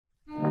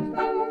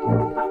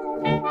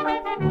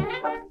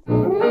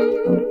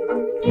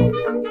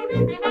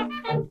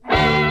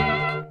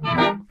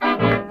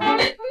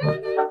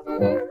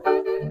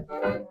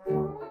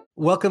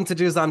Welcome to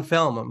Jews on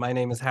Film. My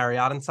name is Harry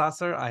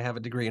Adensasser. I have a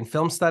degree in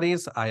film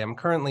studies. I am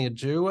currently a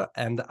Jew,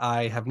 and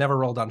I have never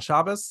rolled on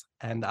Shabbos,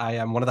 and I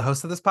am one of the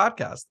hosts of this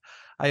podcast.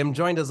 I am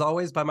joined, as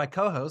always, by my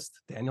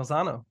co-host, Daniel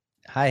Zano.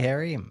 Hi,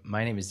 Harry.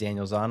 My name is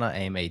Daniel Zana. I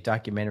am a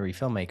documentary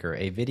filmmaker,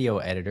 a video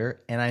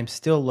editor, and I'm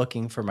still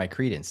looking for my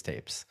Credence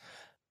tapes.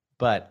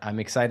 But I'm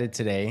excited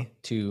today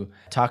to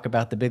talk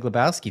about The Big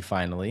Lebowski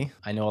finally.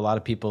 I know a lot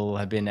of people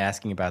have been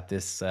asking about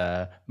this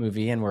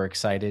movie, and we're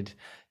excited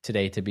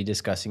today to be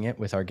discussing it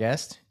with our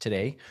guest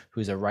today,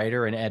 who's a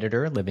writer and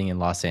editor living in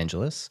Los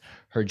Angeles.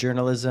 Her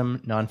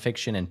journalism,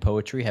 nonfiction, and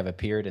poetry have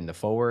appeared in The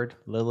Forward,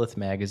 Lilith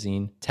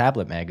Magazine,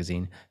 Tablet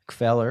Magazine,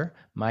 Kveller,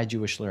 My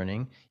Jewish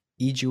Learning,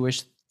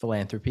 E-Jewish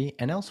Philanthropy,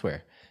 and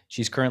elsewhere.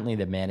 She's currently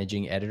the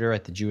managing editor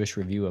at the Jewish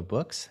Review of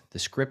Books, the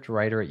script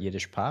writer at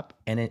Yiddish Pop,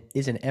 and it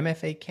is an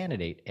MFA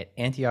candidate at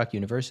Antioch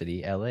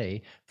University, LA,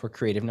 for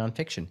creative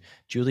nonfiction.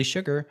 Julie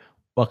Sugar,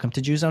 welcome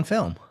to Jews on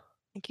Film.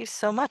 Thank you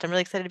so much. I'm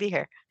really excited to be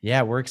here.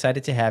 Yeah, we're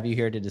excited to have you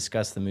here to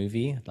discuss the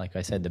movie. Like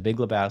I said, The Big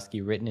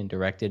Lebowski, written and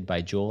directed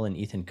by Joel and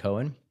Ethan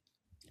Coen.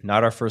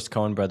 Not our first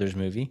Coen brothers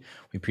movie.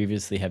 We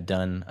previously have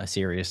done A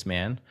Serious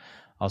Man,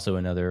 also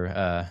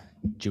another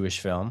Jewish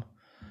film.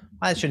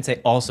 I shouldn't say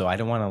also. I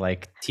don't want to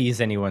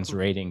tease anyone's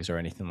ratings or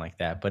anything like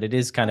that, but it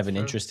is kind of an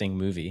interesting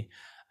movie.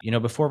 You know,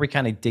 before we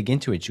kind of dig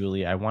into it,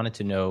 Julie, I wanted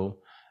to know,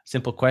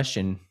 simple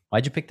question,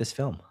 why'd you pick this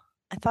film?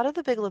 I thought of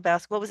The Big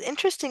Lebowski. What was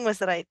interesting was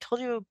that I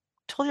told you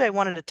I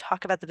wanted to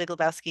talk about The Big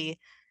Lebowski,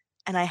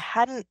 and I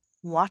hadn't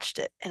watched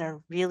it in a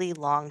really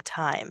long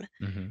time.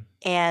 Mm-hmm.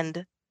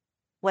 And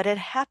what had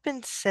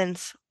happened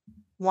since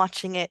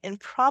watching it, and I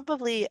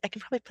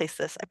can probably place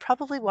this. I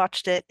probably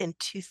watched it in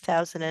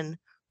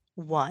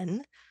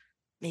 2001.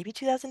 Maybe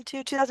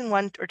 2002,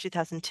 2001 or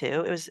 2002.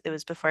 It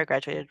was before I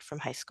graduated from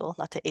high school,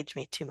 not to age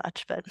me too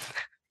much, but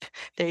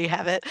there you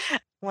have it.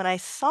 When I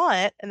saw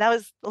it, and that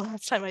was the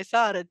last time I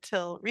saw it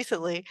until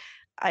recently,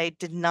 I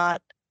did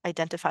not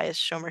identify as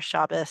Shomer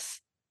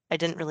Shabbos. I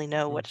didn't really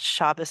know what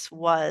Shabbos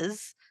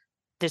was.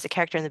 There's a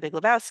character in The Big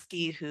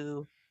Lebowski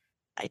who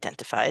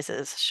identifies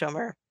as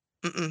Shomer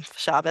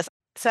Shabbos.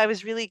 So I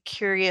was really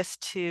curious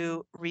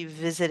to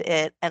revisit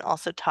it and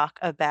also talk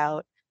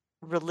about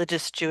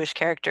religious Jewish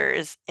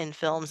characters in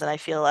films, and I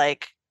feel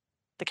like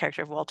the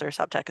character of Walter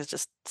Sobchak is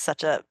just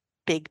such a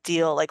big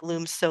deal,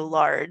 looms so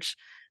large.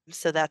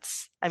 So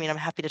I'm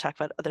happy to talk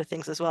about other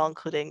things as well,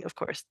 including, of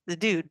course, the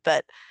dude,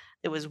 but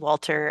it was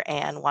Walter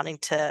and wanting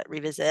to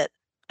revisit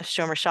a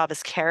Shomer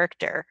Shabbos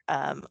character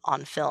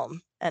on film,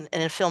 and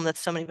in a film that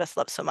so many of us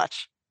love so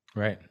much.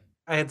 Right.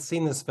 I had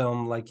seen this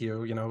film like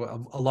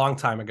a long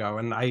time ago,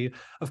 and I,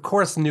 of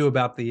course, knew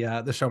about the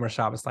Shomer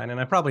Shabbos line,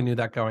 and I probably knew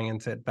that going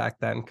into it back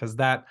then, because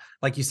that,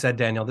 like you said,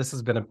 Daniel, this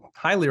has been a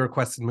highly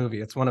requested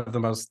movie. It's one of the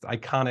most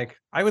iconic,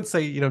 I would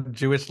say,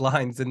 Jewish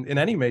lines in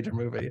any major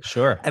movie.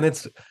 Sure.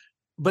 And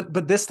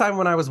but this time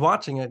when I was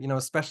watching it,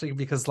 especially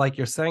because, like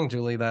you're saying,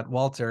 Julie, that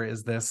Walter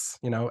is this,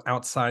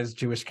 outsized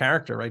Jewish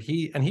character, right?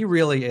 He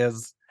really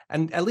is,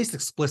 and at least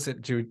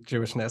explicit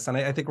Jewishness. And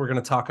I think we're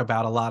going to talk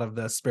about a lot of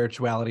the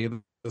spirituality of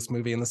this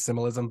movie and the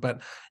symbolism.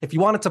 But if you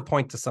wanted to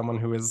point to someone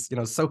who is,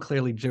 so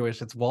clearly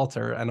Jewish, it's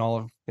Walter and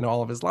all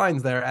of his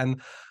lines there.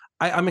 And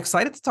I'm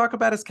excited to talk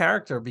about his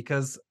character,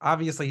 because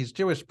obviously he's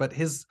Jewish, but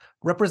his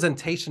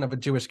representation of a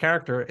Jewish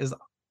character is,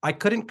 I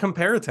couldn't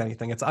compare it to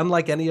anything. It's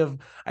unlike any of,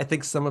 I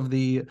think, some of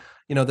the,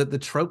 the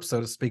tropes,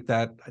 so to speak,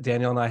 that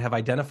Daniel and I have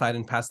identified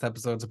in past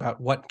episodes about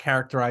what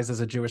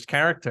characterizes a Jewish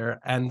character.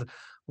 And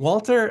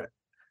Walter,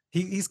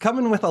 he's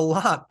coming with a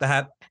lot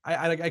that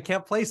I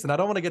can't place, and I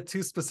don't want to get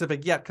too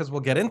specific yet because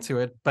we'll get into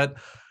it. But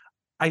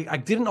I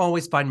didn't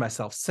always find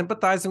myself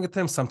sympathizing with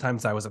him.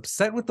 Sometimes I was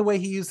upset with the way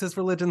he used his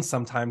religion.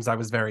 Sometimes I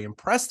was very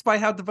impressed by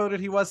how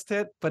devoted he was to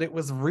it. But it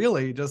was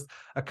really just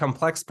a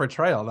complex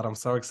portrayal that I'm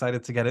so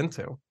excited to get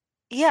into.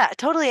 Yeah,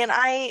 totally. And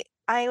I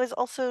was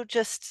also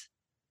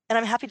and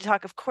I'm happy to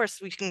talk. Of course,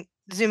 we can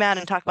zoom out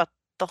and talk about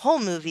the whole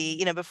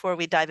movie, before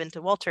we dive into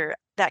Walter.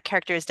 That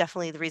character is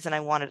definitely the reason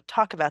I wanted to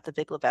talk about The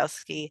Big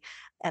Lebowski.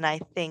 And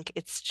I think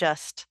it's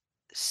just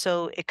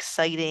so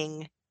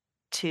exciting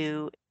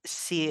to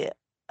see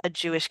a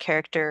Jewish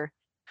character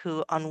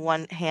who, on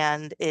one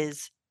hand,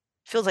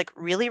 feels like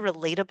really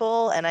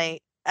relatable. And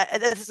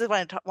this is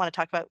what I want to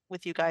talk about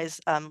with you guys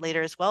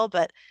later as well.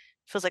 But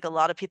feels like a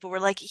lot of people were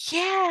like,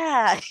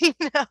 yeah,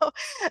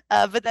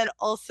 but then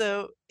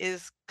also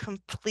is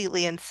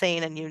completely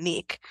insane and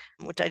unique,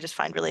 which I just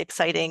find really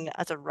exciting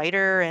as a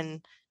writer.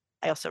 And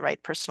I also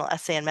write personal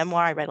essay and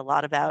memoir. I write a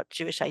lot about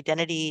Jewish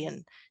identity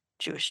and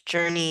Jewish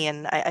journey,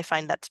 and I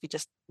find that to be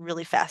just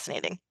really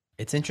fascinating.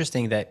 It's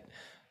interesting that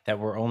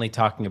we're only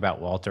talking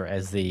about Walter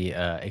as the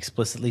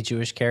explicitly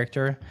Jewish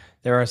character.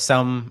 There are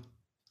some,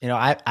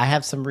 I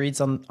have some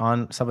reads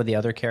on some of the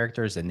other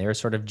characters and their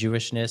sort of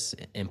Jewishness,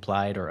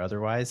 implied or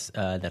otherwise,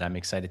 that I'm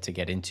excited to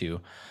get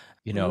into.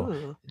 you know,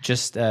 Ooh.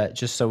 just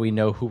so we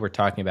know who we're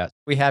talking about.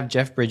 We have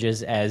Jeff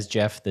Bridges as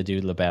Jeff the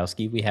Dude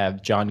Lebowski. We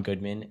have John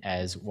Goodman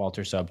as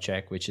Walter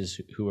Sobchak, which is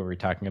who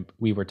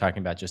we were talking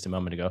about just a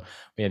moment ago.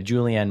 We have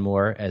Julianne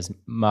Moore as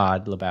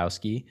Maud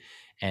Lebowski,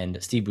 and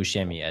Steve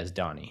Buscemi as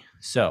Donnie.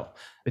 So,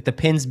 with the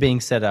pins being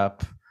set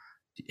up,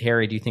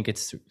 Harry, do you think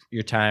it's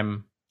your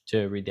time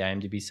to read the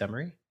IMDb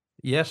summary?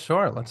 Yeah,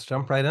 sure. Let's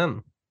jump right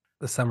in.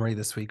 The summary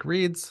this week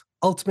reads: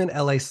 Ultimate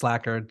LA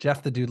slacker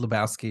Jeff the Dude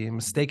Lebowski,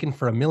 mistaken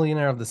for a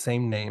millionaire of the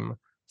same name,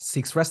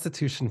 seeks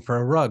restitution for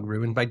a rug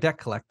ruined by debt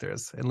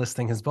collectors,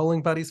 enlisting his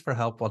bowling buddies for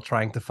help while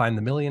trying to find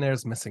the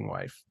millionaire's missing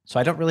wife. So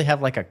I don't really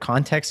have like a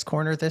context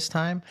corner this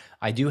time.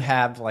 I do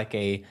have like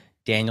a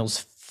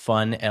Daniel's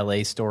fun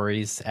LA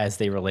stories as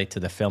they relate to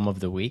the film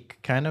of the week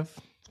kind of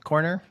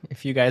corner.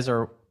 If you guys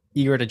are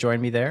eager to join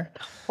me there.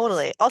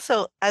 Totally.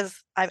 Also, as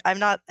I'm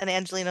not an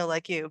Angelino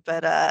like you,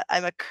 but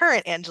I'm a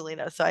current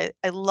Angelino, so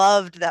I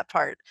loved that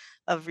part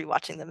of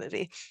rewatching the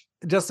movie.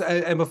 Just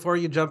and before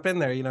you jump in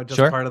there, just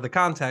Sure. part of the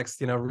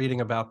context,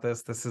 reading about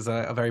this is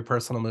a very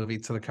personal movie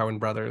to the Coen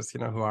brothers,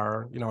 who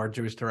are, our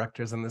Jewish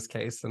directors in this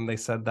case. And they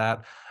said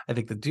that I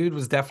think the dude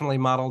was definitely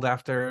modeled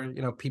after,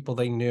 people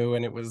they knew.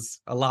 And it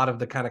was a lot of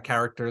the kind of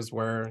characters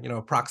were,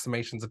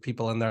 approximations of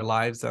people in their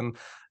lives. And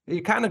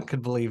you kind of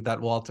could believe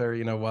that Walter,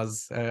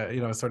 was,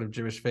 a sort of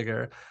Jewish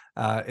figure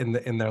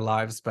in their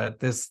lives.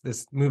 But this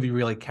movie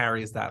really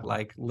carries that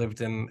like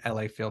lived in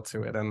LA feel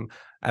to it. And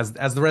as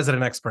the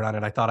resident expert on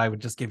it, I thought I would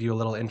just give you a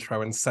little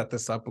intro and set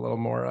this up a little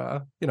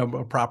more,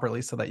 more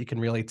properly so that you can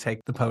really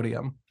take the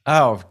podium.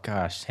 Oh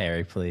gosh,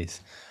 Harry,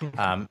 please.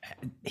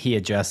 He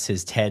adjusts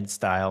his TED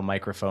style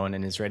microphone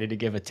and is ready to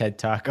give a TED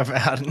talk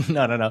about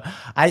no.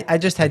 I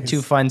just had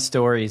two fun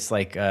stories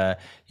like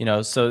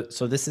so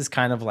this is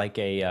kind of like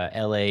a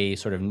LA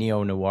sort of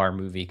neo-noir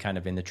movie kind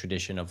of in the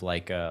tradition of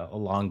like a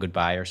Long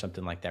Goodbye or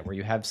something like that, where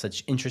you have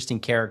such interesting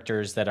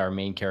characters that our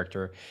main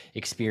character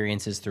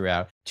experiences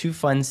throughout. Two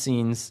fun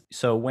scenes.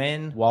 So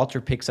when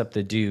Walter picks up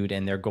the dude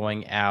and they're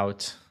going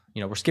out,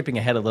 we're skipping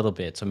ahead a little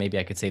bit, so maybe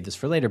I could save this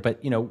for later.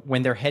 But,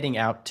 when they're heading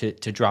out to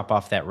drop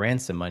off that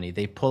ransom money,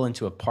 they pull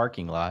into a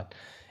parking lot.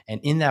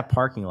 And in that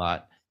parking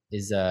lot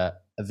is a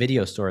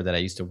video store that I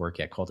used to work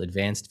at called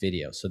Advanced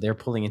Video. So they're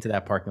pulling into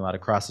that parking lot.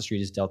 Across the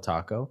street is Del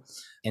Taco.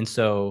 And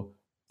so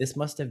this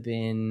must have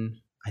been,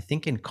 I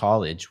think, in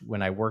college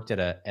when I worked at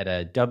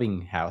a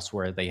dubbing house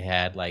where they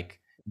had like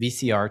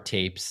VCR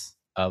tapes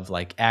of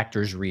like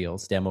actors'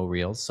 reels, demo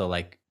reels. So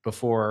like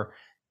before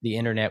the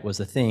internet was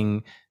a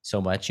thing so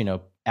much,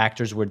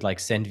 actors would like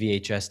send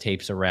VHS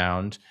tapes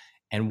around.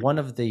 And one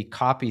of the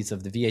copies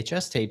of the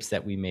VHS tapes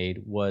that we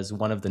made was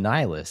one of the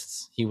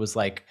nihilists. He was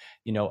like,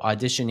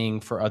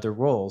 auditioning for other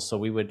roles. So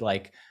we would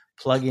like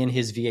plug in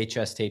his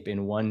VHS tape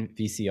in one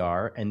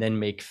VCR and then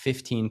make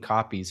 15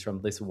 copies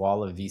from this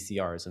wall of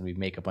VCRs. And we'd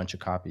make a bunch of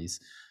copies.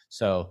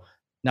 So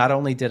not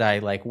only did I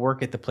like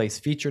work at the place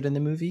featured in the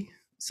movie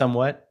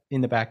somewhat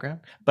in the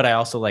background, but I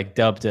also like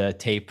dubbed a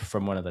tape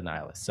from one of the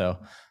nihilists. So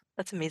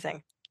That's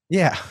amazing.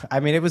 yeah,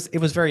 I mean, it was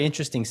very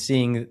interesting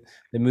seeing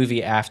the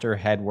movie after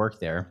had worked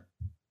there.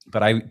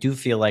 But I do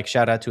feel like,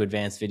 shout out to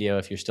Advanced Video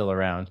if you're still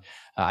around.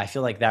 I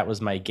feel like that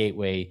was my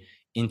gateway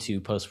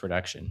into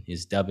post-production,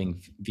 is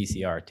dubbing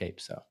VCR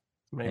tapes. So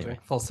Amazing. anyway,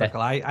 Full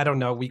circle. I don't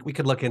know. We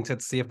could look into it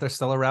to see if they're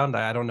still around.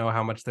 I don't know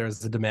how much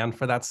there's a demand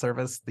for that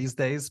service these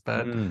days,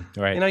 but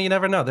right. you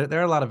never know. There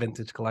are a lot of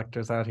vintage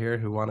collectors out here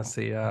who want to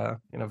see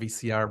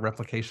VCR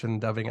replication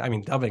dubbing. I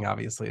mean, dubbing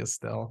obviously is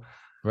still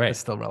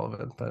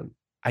relevant, but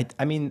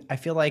I mean, I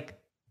feel like,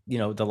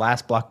 the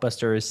last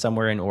blockbuster is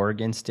somewhere in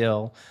Oregon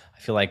still. I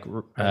feel like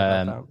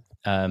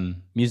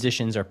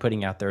musicians are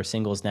putting out their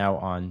singles now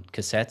on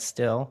cassettes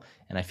still.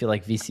 And I feel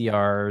like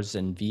VCRs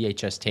and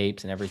VHS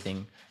tapes and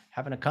everything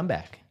having a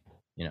comeback,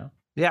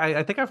 Yeah,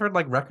 I think I've heard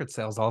like record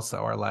sales also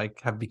are like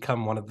have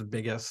become one of the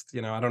biggest,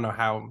 I don't know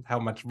how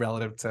much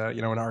relative to,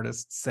 an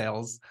artist's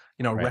sales,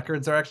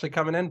 records are actually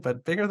coming in,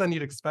 but bigger than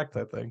you'd expect,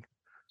 I think.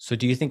 So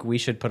do you think we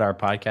should put our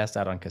podcast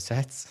out on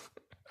cassettes?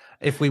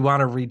 If we want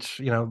to reach,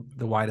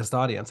 the widest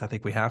audience, I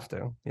think we have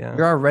to. Yeah.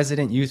 You're our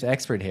resident youth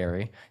expert,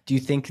 Harry. Do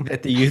you think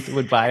that the youth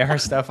would buy our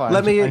stuff on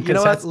Let me, on you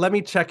know what? cassettes? Let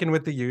me check in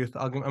with the youth.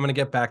 I'm going to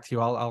get back to you.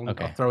 I'll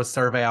throw a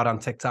survey out on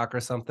TikTok or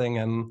something,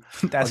 and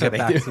That's I'll what get they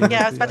back do. to you.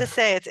 Yeah, I was about to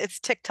say it's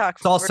TikTok.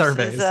 It's all versus,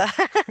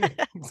 surveys.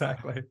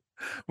 Exactly.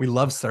 We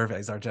love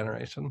surveys, our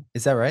generation.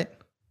 Is that right?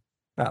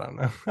 I don't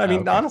know. I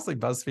mean, honestly,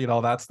 BuzzFeed,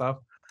 all that stuff.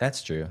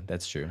 That's true.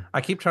 That's true.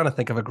 I keep trying to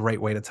think of a great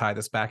way to tie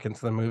this back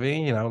into the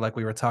movie. Like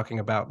we were talking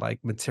about like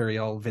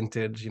material,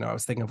 vintage, I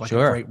was thinking of like a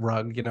great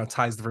rug,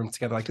 ties the room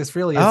together. Like this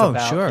really is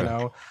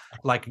about,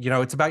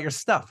 it's about your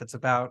stuff. It's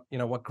about,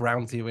 what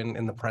grounds you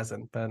in the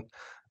present. But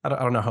I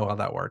don't know how well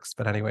that works.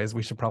 But anyways,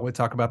 we should probably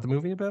talk about the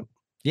movie a bit.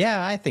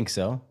 Yeah, I think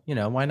so.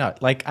 Why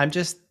not? Like I'm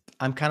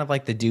kind of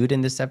like the dude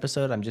in this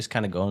episode. I'm just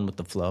kind of going with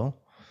the flow,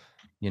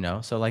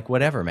 so like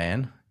whatever,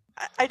 man.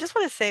 I just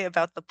want to say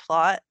about the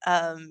plot,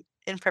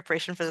 in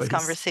preparation for this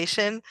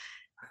conversation,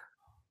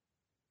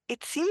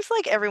 it seems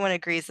like everyone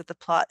agrees that the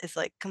plot is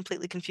like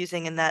completely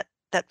confusing and that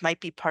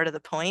might be part of the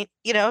point,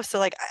 so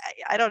like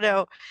I don't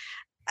know.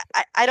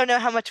 I don't know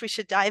how much we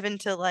should dive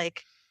into,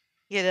 like,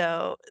 you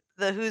know,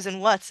 the who's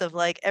and whats of,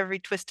 like, every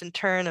twist and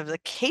turn of the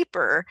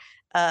caper,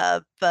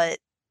 but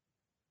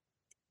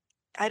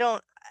I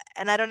don't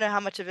I don't know how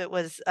much of it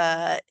was,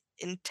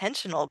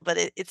 intentional, but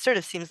it sort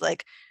of seems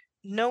like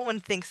no one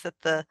thinks that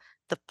the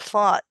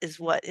plot is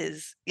what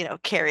is,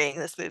 carrying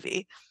this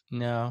movie.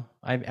 No,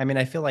 I mean,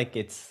 I feel like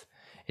it's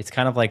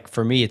kind of like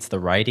for me, it's the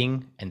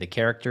writing and the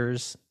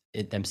characters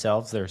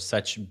themselves. They're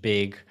such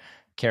big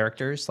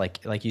characters.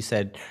 Like you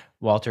said,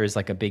 Walter is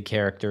like a big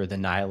character. The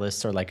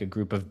nihilists are like a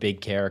group of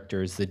big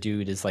characters. The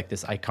dude is like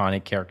this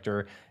iconic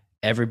character.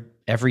 Every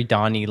every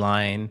Donnie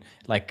line,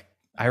 like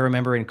I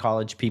remember in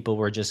college, people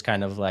were just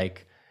kind of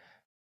like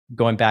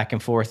going back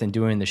and forth and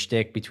doing the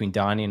shtick between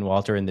Donnie and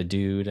Walter and the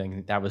dude. I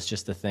mean, that was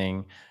just the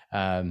thing.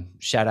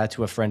 Shout out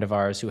to a friend of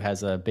ours who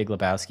has a Big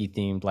Lebowski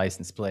themed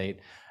license plate.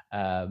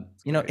 It's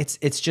You know, great.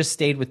 it's just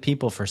stayed with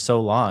people for so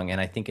long, and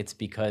I think it's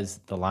because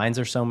the lines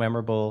are so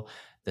memorable,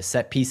 the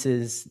set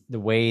pieces, the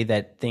way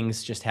that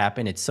things just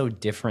happen. It's so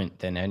different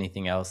than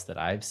anything else that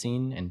I've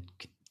seen, and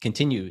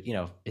continue. You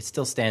know, it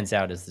still stands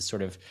out as this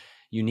sort of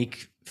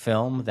unique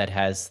film that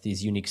has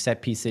these unique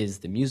set pieces.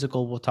 The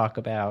musical we'll talk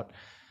about,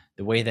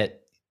 the way that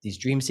these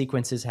dream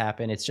sequences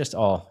happen. It's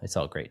all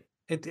great.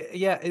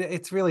 Yeah,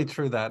 it's really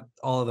true that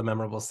all of the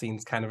memorable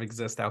scenes kind of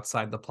exist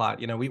outside the plot.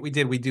 We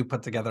do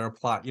put together a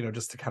plot,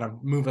 just to kind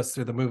of move us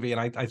through the movie.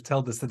 And I've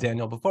told this to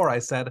Daniel before. I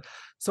said,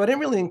 so I didn't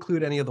really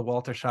include any of the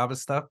Walter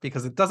Chavez stuff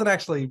because it doesn't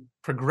actually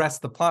progress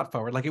the plot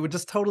forward. Like it would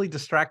just totally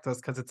distract us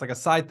because it's like a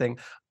side thing.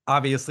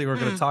 Obviously, we're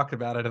going to Mm, talk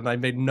about it, and I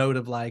made note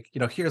of like,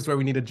 here's where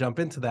we need to jump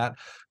into that.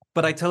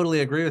 But I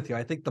totally agree with you.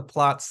 I think the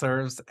plot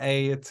serves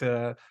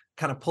to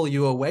kind of pull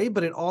you away,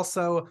 but it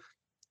also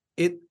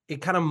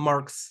it kind of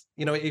marks,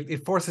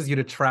 it forces you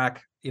to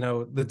track,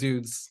 the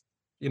dude's,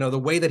 the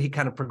way that he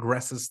kind of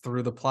progresses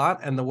through the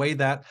plot and the way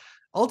that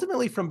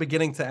ultimately from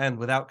beginning to end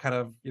without kind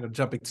of,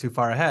 jumping too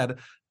far ahead,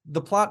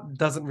 the plot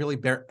doesn't really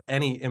bear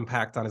any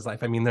impact on his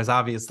life. I mean, there's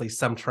obviously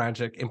some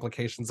tragic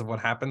implications of what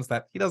happens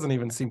that he doesn't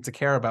even seem to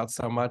care about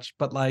so much,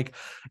 but like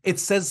it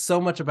says so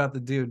much about the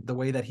dude, the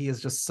way that he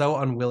is just so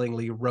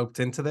unwillingly roped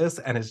into this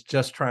and is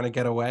just trying to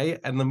get away.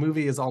 And the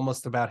movie is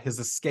almost about his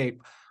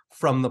escape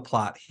from the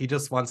plot. He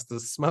just wants to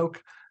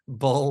smoke,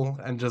 bowl,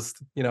 and just,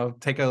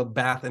 take a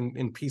bath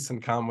in peace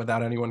and calm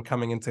without anyone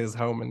coming into his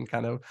home and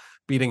kind of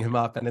beating him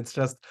up. And it's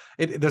just,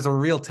 there's a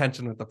real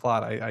tension with the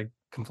plot. I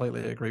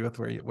completely agree with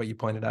what you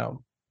pointed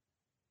out.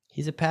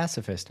 He's a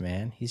pacifist,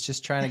 man. He's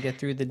just trying to get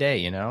through the day,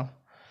 you know?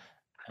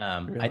 It I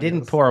really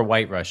didn't is. pour a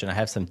White Russian. I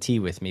have some tea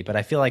with me, but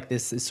I feel like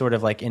this is sort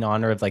of like in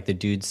honor of like the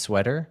dude's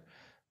sweater,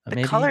 the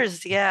maybe.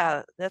 colors,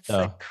 yeah, that's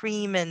like So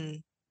cream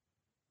and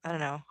I don't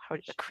know,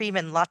 cream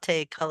and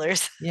latte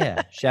colors.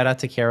 yeah, shout out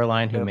to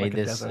Caroline who Yeah, made like a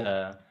this.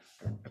 desert.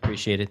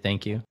 Appreciate it.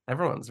 Thank you.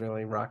 Everyone's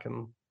really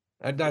rocking.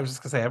 I was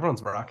just gonna say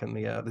everyone's rocking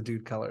the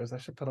dude colors. I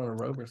should put on a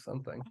robe or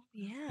something.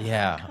 Yeah, I'm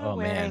Yeah. kind of Oh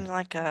man. wearing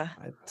like a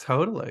I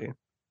totally.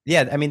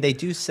 Yeah, I mean, they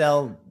do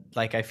sell,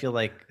 like, I feel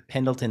like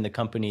Pendleton, the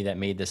company that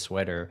made the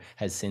sweater,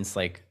 has since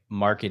like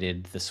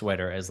marketed the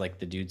sweater as like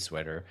the dude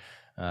sweater.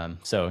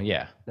 So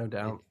yeah. No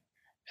doubt.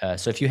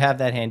 So if you have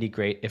that handy,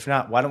 great. If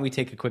not, why don't we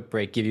take a quick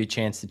break, give you a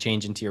chance to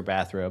change into your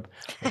bathrobe.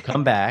 We'll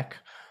come back.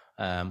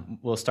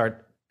 We'll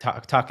start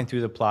talking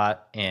through the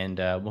plot, and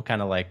we'll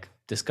kind of like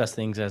discuss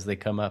things as they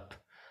come up.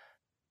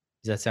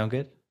 Does that sound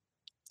good?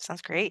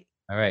 sounds great.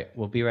 All right,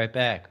 we'll be right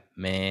back,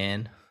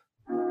 man.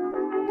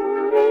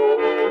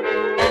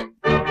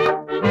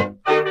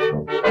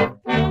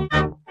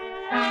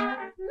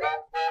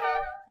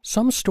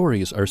 Some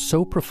stories are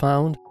so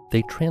profound,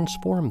 they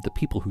transform the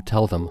people who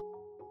tell them.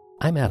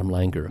 I'm Adam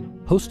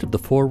Langer, host of the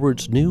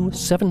Forward's new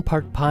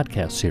 7-part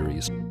podcast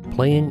series,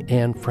 Playing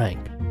Anne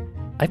Frank.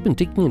 I've been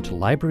digging into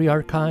library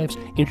archives,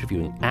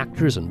 interviewing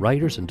actors and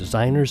writers and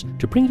designers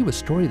to bring you a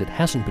story that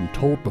hasn't been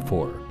told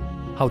before.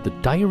 How the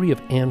Diary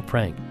of Anne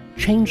Frank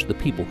changed the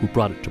people who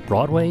brought it to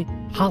Broadway,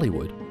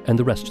 Hollywood, and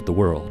the rest of the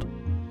world.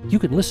 You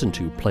can listen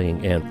to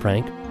Playing Anne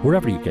Frank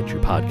wherever you get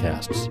your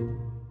podcasts.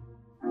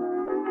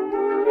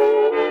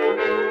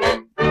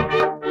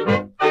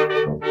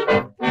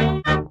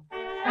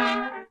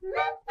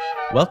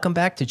 Welcome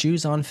back to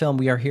Jews on Film.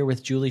 We are here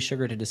with Julie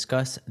Sugar to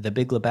discuss The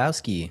Big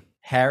Lebowski.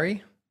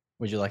 Harry,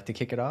 would you like to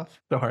kick it off?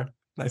 Sure.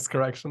 Nice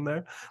correction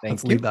there.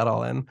 Let's Thank leave you. that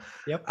all in.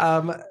 Yep.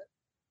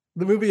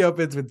 The movie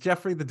opens with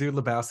Jeffrey the Dude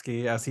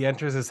Lebowski as he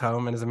enters his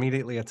home and is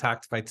immediately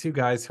attacked by two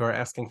guys who are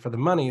asking for the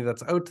money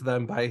that's owed to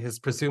them by his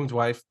presumed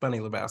wife, Bunny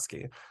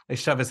Lebowski. They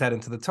shove his head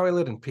into the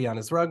toilet and pee on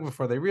his rug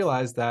before they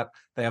realize that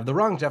they have the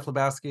wrong Jeff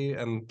Lebowski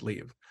and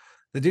leave.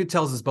 The dude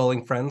tells his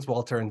bowling friends,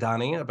 Walter and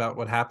Donnie, about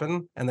what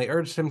happened, and they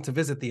urged him to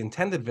visit the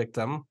intended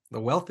victim, the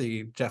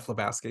wealthy Jeff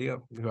Lebowski,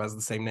 who has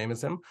the same name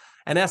as him,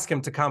 and ask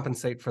him to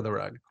compensate the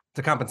rug.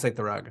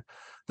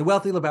 The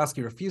wealthy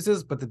Lebowski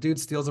refuses, but the dude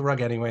steals a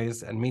rug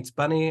anyways and meets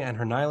Bunny and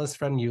her nihilist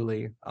friend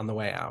Yuli on the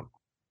way out.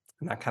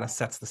 And that kind of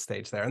sets the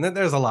stage there. And then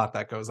there's a lot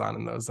that goes on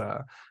in those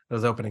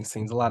opening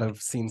scenes, a lot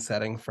of scene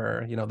setting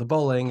for, the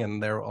bowling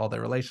and all their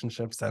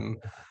relationships and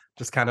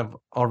just kind of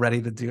already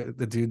the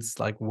dude's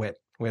like wit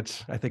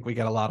which I think we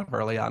get a lot of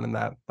early on in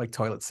that like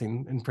toilet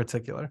scene in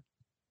particular.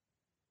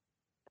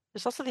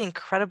 There's also the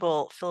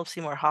incredible Philip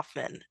Seymour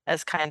Hoffman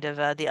as kind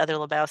of the other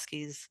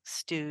Lebowski's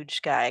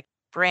stooge guy,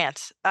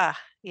 Brant.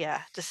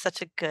 Yeah, just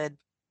such a good.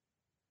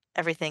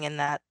 Everything in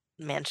that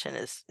mansion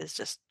is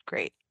just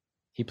great.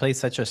 He plays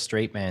such a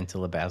straight man to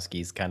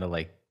Lebowski's kind of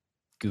like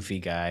goofy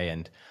guy.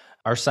 And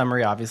our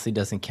summary obviously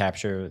doesn't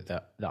capture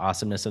the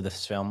awesomeness of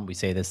this film. We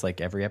say this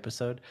like every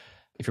episode.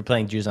 If you're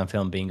playing Jews on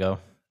Film bingo,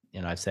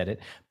 I've said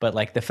it, but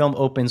like the film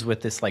opens with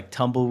this like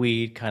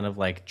tumbleweed kind of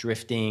like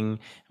drifting.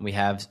 And we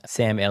have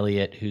Sam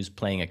Elliott, who's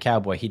playing a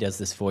cowboy. He does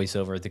this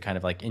voiceover to kind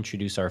of like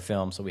introduce our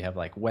film. So we have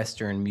like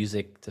Western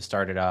music to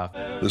start it off.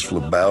 This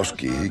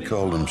Lebowski, he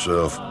called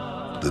himself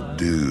the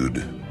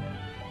Dude.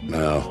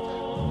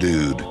 Now,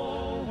 Dude,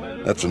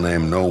 that's a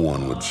name no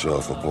one would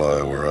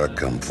self-apply where I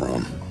come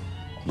from.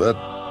 But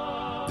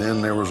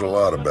then there was a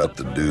lot about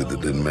the Dude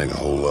that didn't make a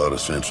whole lot of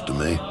sense to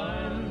me.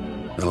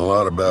 And a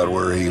lot about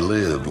where he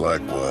lived,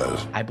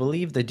 likewise. I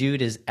believe the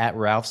Dude is at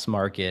Ralph's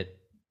Market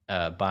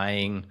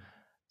buying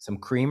some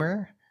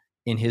creamer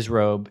in his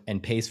robe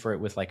and pays for it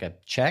with like a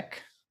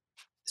check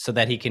so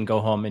that he can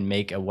go home and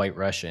make a White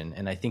Russian.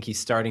 And I think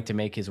he's starting to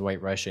make his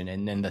White Russian,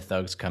 and then the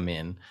thugs come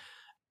in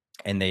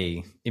and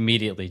they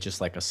immediately just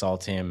like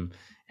assault him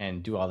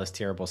and do all this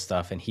terrible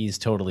stuff. And he's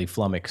totally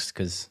flummoxed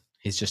because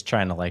he's just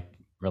trying to like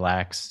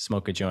relax,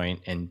 smoke a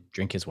joint, and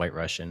drink his White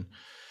Russian.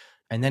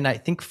 And then I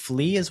think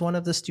Flea is one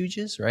of the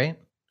stooges, right?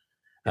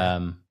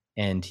 Yeah.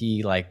 And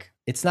he like,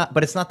 it's not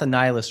the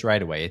nihilist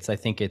right away. I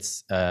think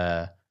it's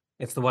the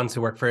ones who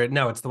work for it.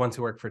 No, it's the ones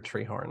who work for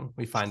Treehorn.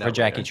 We find out for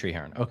Jackie later.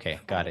 Treehorn. Okay,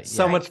 got it.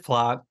 So much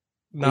plot,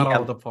 not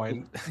all the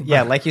point.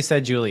 Yeah, like you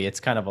said, Julie, it's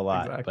kind of a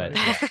lot, exactly. but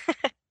yeah.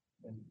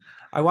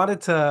 I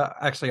wanted to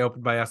actually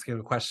open by asking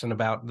a question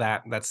about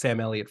that Sam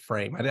Elliott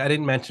frame. I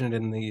didn't mention it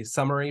in the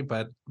summary,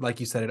 but like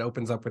you said, it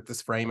opens up with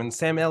this frame, and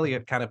Sam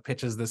Elliott kind of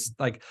pitches this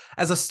like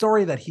as a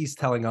story that he's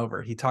telling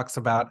over. He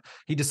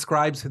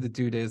describes who the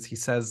Dude is. He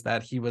says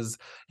that he was,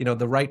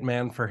 the right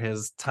man for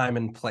his time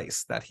and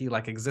place, that he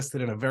like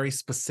existed in a very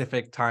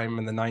specific time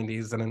in the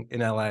 90s and in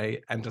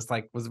LA, and just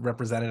like was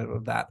representative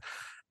of that.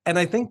 And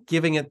I think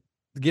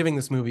giving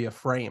this movie a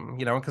frame,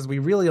 because we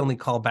really only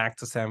call back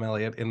to Sam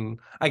Elliott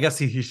I guess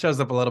he shows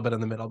up a little bit in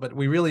the middle, but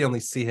we really only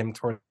see him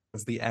towards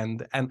the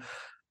end. And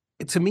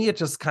to me, it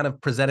just kind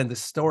of presented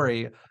this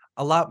story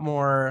a lot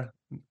more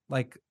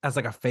like as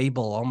like a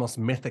fable, almost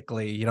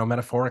mythically,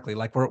 metaphorically.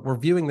 Like we're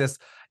viewing this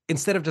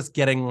instead of just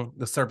getting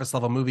the surface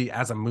level movie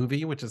as a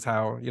movie, which is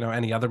how,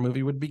 any other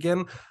movie would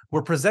begin.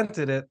 We're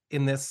presented it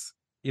in this,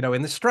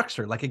 in this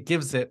structure, like it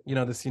gives it,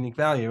 this unique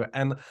value.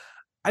 And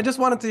I just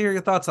wanted to hear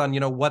your thoughts on,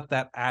 what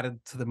that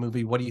added to the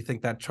movie. What do you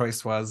think that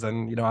choice was?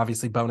 And,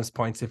 obviously bonus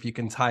points if you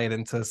can tie it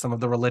into some of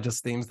the religious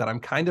themes that I'm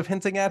kind of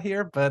hinting at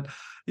here. But,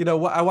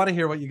 I want to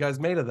hear what you guys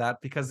made of that,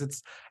 because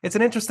it's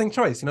an interesting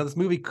choice. This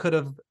movie could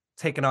have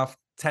taken off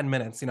 10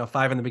 minutes,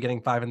 5 in the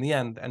beginning, 5 in the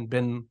end, and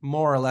been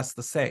more or less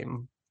the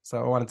same. So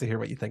I wanted to hear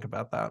what you think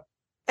about that.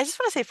 I just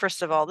want to say,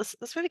 first of all, this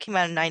movie came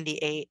out in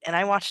 98, and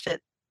I watched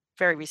it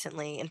very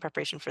recently in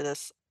preparation for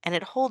this, and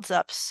it holds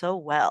up so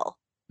well.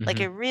 Mm-hmm. Like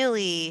it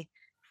really...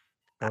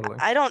 Totally.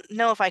 I don't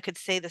know if I could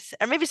say this,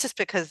 or maybe it's just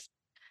because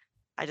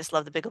I just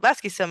love The Big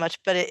Lebowski so much,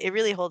 but it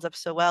really holds up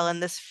so well.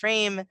 And this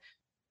frame,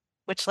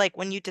 which like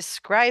when you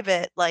describe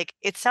it, like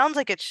it sounds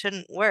like it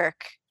shouldn't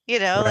work,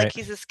 right. Like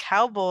he's this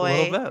cowboy.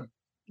 A little bit.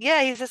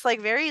 Yeah, he's this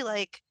like very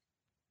like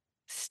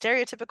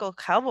stereotypical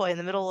cowboy in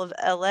the middle of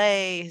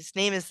LA. His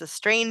name is the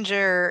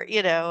Stranger,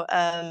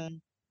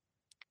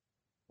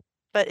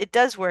 but it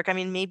does work. I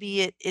mean,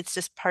 maybe it's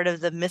just part of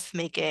the myth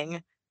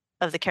making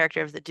of the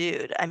character of the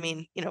Dude. I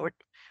mean,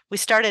 we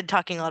started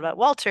talking a lot about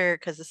Walter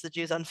because this is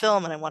Jews on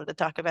Film, and I wanted to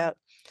talk about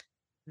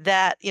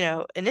that,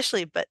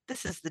 initially, but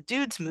this is the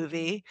Dude's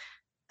movie.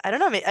 I don't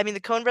know. I mean, the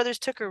Coen brothers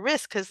took a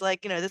risk because,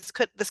 like, this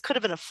could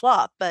have been a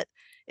flop, but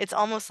it's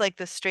almost like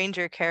the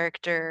Stranger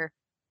character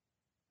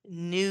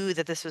knew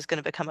that this was going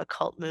to become a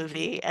cult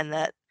movie and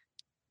that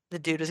the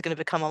Dude was going to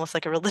become almost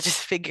like a religious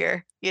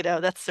figure.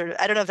 That's sort of,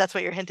 I don't know if that's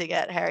what you're hinting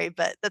at, Harry,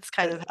 but that's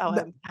kind of how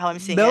I'm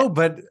seeing it. No,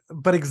 but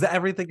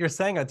everything you're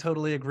saying, I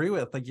totally agree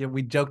with. Like,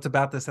 we joked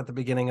about this at the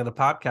beginning of the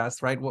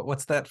podcast, right?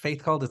 What's that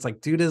faith called? It's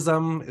like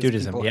Dudism.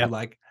 Dudism, yeah.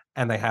 Like,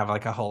 and they have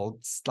like a whole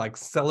like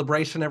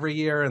celebration every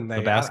year, and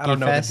I don't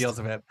know Fest. the deals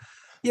of it.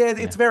 Yeah,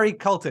 it's very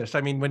cultish.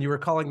 I mean, when you were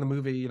calling the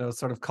movie,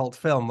 sort of cult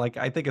film, like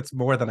I think it's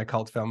more than a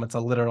cult film. It's a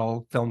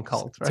literal film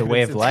cult. Right? It's a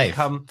way of life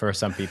for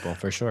some people,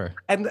 for sure.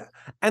 And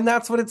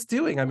that's what it's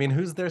doing. I mean,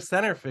 who's their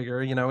center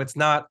figure? It's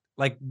not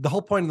like the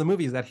whole point of the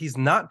movie is that he's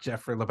not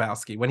Jeffrey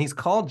Lebowski. When he's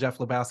called Jeff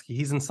Lebowski,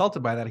 he's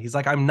insulted by that. He's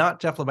like, I'm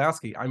not Jeff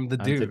Lebowski. I'm the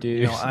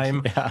dude.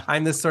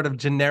 I'm this sort of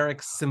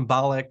generic,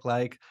 symbolic,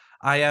 like,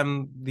 I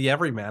am the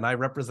everyman. I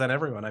represent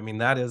everyone. I mean,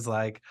 that is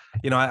like,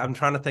 I'm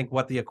trying to think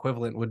what the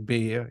equivalent would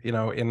be, in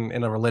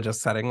a religious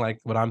setting, like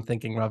what I'm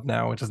thinking of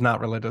now, which is not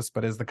religious,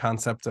 but is the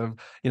concept of,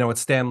 what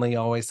Stan Lee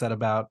always said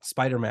about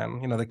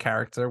Spider-Man, the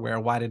character, where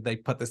why did they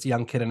put this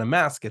young kid in a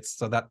mask? It's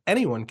so that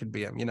anyone could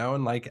be him,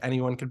 and like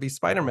anyone could be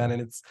Spider-Man.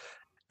 And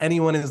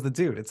anyone is the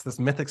dude. It's this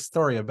mythic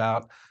story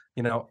about,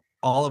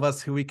 all of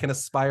us who we can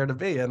aspire to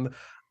be. And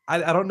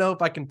I don't know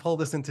if I can pull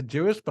this into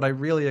Jewish, but I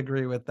really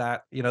agree with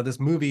that. This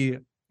movie,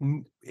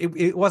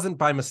 it wasn't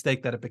by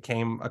mistake that it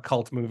became a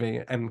cult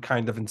movie and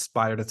kind of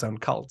inspired its own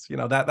cult.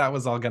 That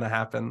was all going to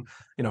happen,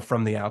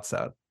 from the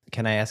outset.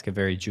 Can I ask a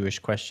very Jewish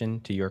question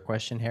to your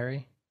question,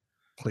 Harry?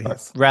 Please.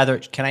 Or rather,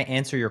 can I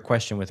answer your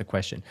question with a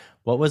question?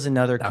 What was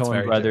another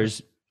Coen Brothers?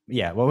 Jewish.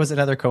 Yeah, what was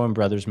another Coen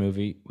Brothers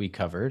movie we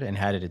covered, and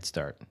how did it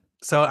start?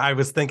 So I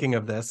was thinking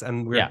of this,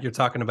 and you're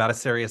talking about A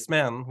Serious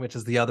Man, which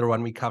is the other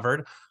one we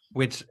covered,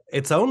 which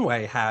its own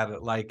way had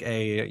like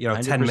a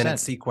 10-minute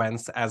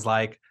sequence as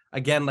like,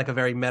 again, like a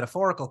very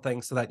metaphorical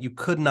thing, so that you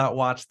could not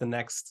watch the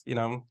next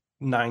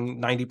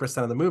 90%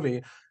 of the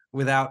movie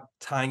without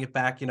tying it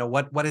back.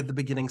 What did the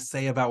beginning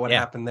say about what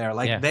happened there?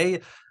 Like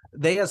they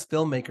as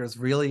filmmakers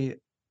really,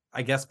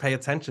 I guess, pay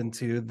attention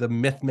to the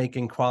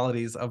myth-making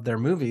qualities of their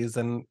movies.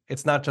 And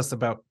it's not just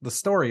about the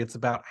story, it's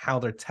about how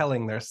they're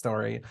telling their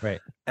story. Right.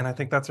 And I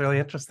think that's really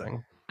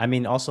interesting. I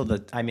mean, also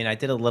I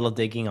did a little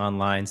digging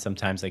online.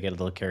 Sometimes I get a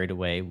little carried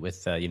away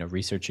with,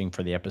 researching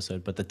for the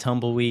episode, but the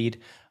tumbleweed,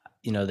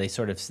 they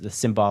sort of, the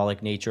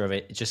symbolic nature of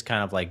it, it's just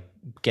kind of like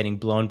getting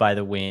blown by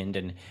the wind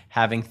and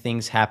having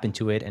things happen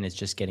to it, and it's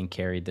just getting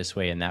carried this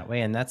way and that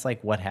way. And that's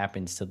like what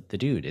happens to the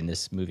dude in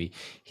this movie.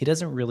 He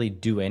doesn't really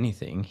do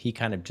anything. He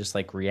kind of just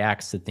like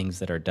reacts to things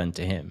that are done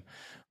to him,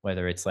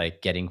 whether it's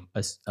like getting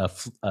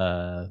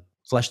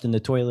flushed in the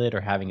toilet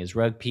or having his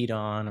rug peed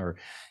on, or,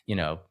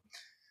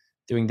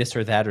 doing this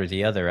or that or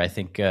the other. I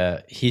think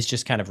he's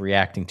just kind of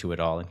reacting to it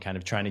all and kind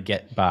of trying to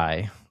get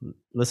by,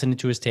 listening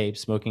to his tapes,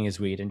 smoking his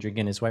weed, and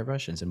drinking his White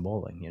Russians and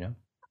bowling,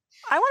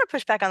 I want to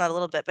push back on that a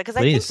little bit, because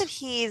Please. I think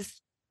that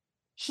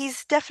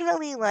he's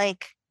definitely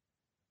like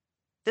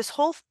this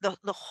whole the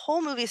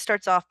whole movie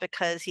starts off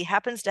because he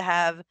happens to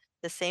have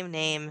the same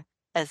name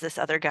as this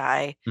other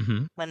guy,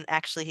 when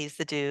actually he's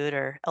the dude,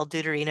 or El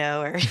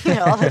Duderino,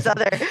 or all those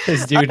other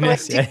his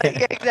dudeness.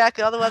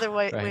 Exactly, all the other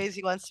ways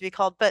he wants to be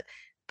called. But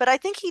I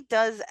think he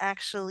does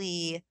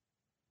actually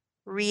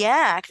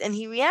react, and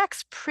he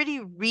reacts pretty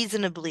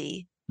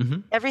reasonably.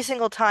 Every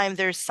single time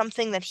there's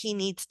something that he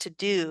needs to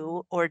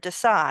do or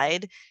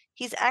decide,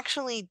 he's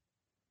actually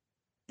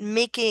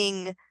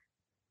making,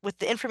 with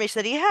the information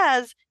that he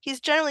has, he's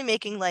generally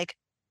making like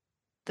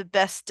the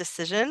best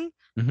decision,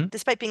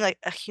 despite being like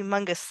a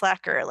humongous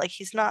slacker. Like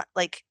he's not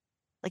like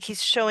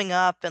he's showing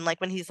up, and like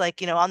when he's like,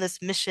 on this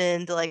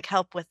mission to like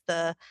help with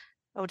the,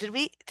 oh, did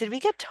we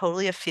get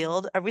totally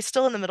afield? Are we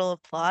still in the middle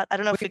of plot? I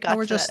don't know if we got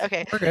to that.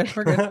 Okay.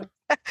 We're good.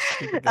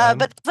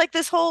 But it's like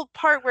this whole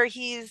part where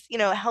he's,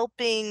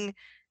 helping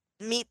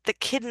meet the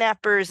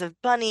kidnappers of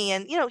Bunny,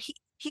 and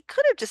he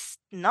could have just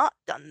not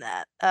done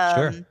that.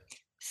 Sure.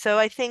 So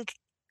I think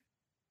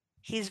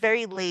he's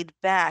very laid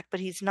back, but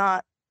he's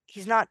not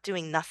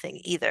doing nothing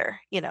either,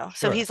 So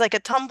Sure. he's like a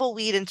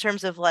tumbleweed in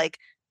terms of like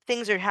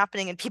things are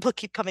happening and people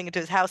keep coming into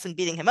his house and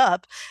beating him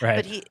up.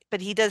 Right.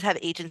 But he does have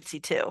agency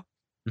too.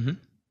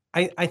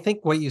 I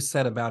think what you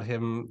said about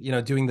him,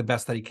 doing the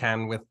best that he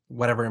can with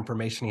whatever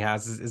information he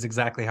has is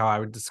exactly how I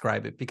would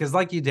describe it. Because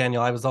like you,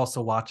 Daniel, I was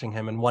also watching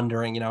him and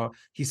wondering,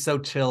 he's so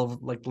chill,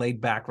 like laid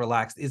back,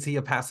 relaxed. Is he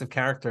a passive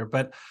character?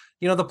 But,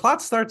 the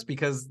plot starts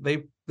because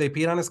they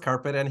peed on his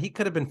carpet, and he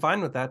could have been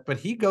fine with that. But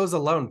he goes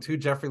alone to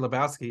Jeffrey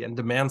Lebowski and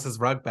demands his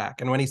rug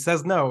back. And when he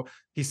says no,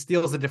 he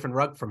steals a different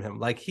rug from him.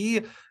 Like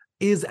he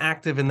is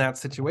active in that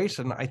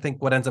situation. I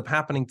think what ends up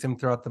happening to him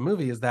throughout the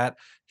movie is that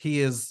he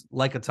is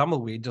like a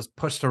tumbleweed, just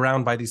pushed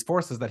around by these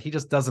forces that he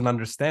just doesn't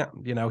understand.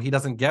 He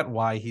doesn't get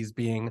why he's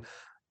being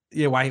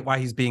why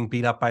he's being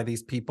beat up by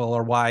these people,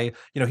 or why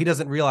he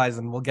doesn't realize,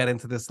 and we'll get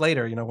into this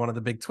later, one of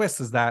the big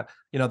twists is that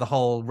the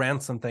whole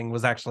ransom thing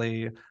was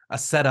actually a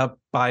setup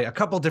by a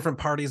couple different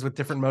parties with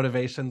different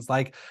motivations.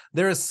 Like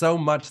there is so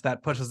much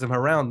that pushes him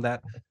around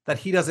that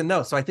he doesn't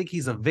know. So I think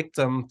he's a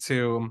victim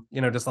to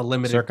just a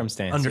limited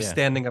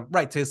understanding of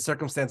to his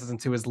circumstances and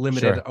to his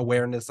limited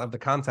awareness of the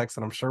context.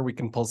 And I'm sure we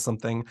can pull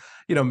something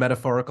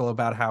metaphorical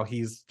about how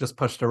he's just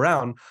pushed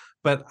around,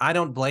 but I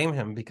don't blame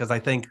him, because I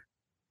think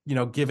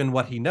given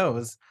what he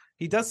knows,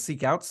 he does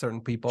seek out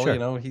certain people.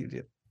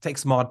 He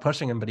takes Maud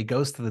pushing him, but he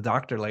goes to the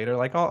doctor later,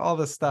 like all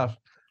this stuff.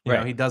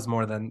 He does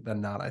more than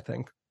not, I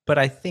think. But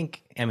I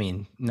think,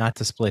 not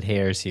to split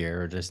hairs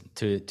here, or just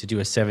to do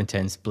a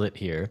 7-10 split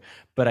here,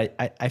 but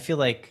I feel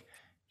like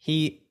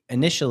he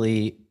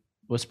initially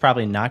was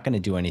probably not going to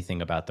do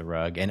anything about the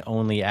rug, and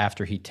only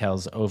after he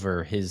tells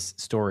over his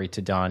story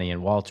to Donnie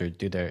and Walter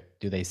do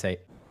they say,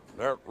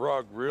 "That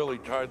rug really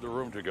tied the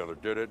room together,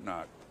 did it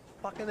not?"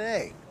 Fucking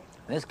A.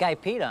 This guy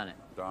peed on it.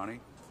 Donnie,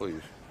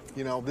 please.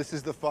 This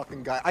is the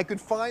fucking guy. I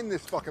could find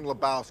this fucking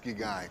Lebowski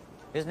guy.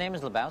 His name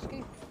is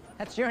Lebowski?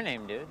 That's your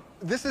name, dude.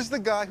 This is the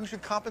guy who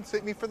should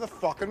compensate me for the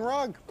fucking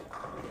rug.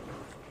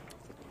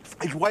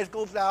 His wife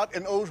goes out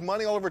and owes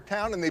money all over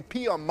town, and they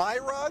pee on my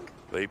rug?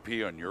 They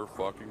pee on your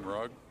fucking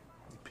rug?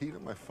 They peed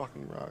on my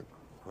fucking rug.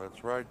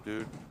 That's right,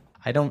 dude.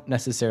 I don't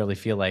necessarily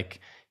feel like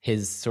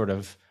his sort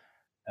of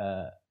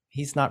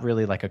he's not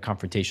really like a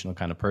confrontational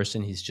kind of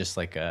person. He's just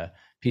like a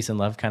peace and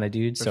love kind of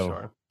dude. For So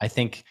sure. I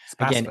think, It's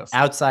again, pacifist.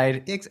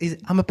 outside,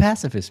 I'm a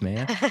pacifist,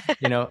 man.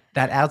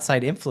 That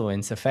outside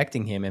influence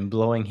affecting him and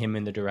blowing him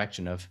in the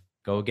direction of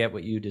go get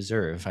what you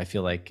deserve. I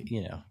feel like,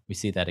 we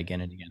see that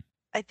again and again.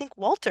 I think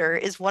Walter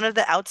is one of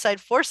the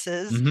outside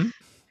forces Mm-hmm.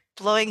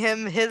 blowing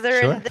him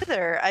hither Sure. and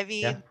thither. I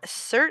mean,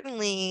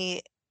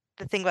 certainly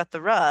the thing about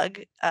the rug,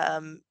 I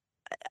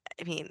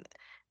mean,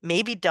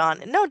 maybe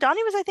Donnie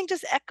was, I think,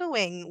 just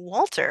echoing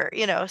Walter,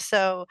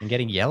 so. And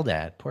getting yelled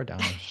at. Poor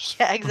Donnie.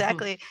 Yeah,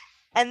 exactly.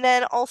 And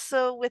then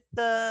also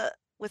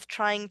with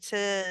trying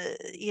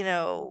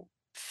to,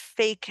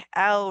 fake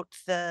out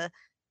the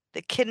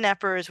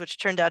kidnappers, which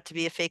turned out to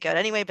be a fake out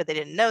anyway, but they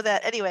didn't know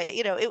that. Anyway,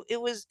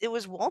 it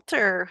was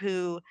Walter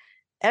who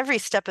every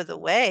step of the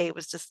way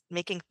was just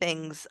making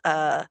things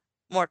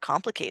more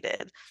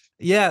complicated.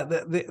 Yeah,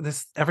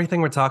 this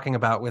everything we're talking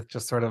about with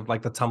just sort of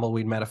like the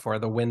tumbleweed metaphor,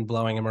 the wind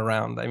blowing him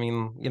around. I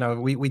mean,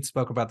 we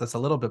spoke about this a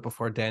little bit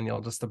before,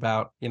 Daniel, just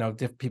about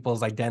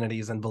people's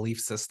identities and belief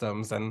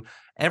systems, and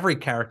every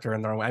character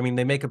in their own way. I mean,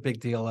 they make a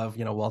big deal of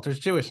Walter's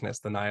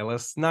Jewishness, the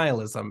nihilist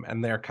nihilism,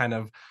 and they're kind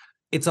of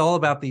it's all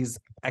about these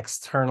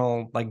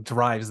external like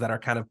drives that are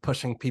kind of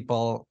pushing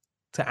people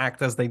to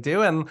act as they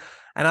do. And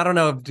I don't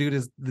know if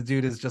the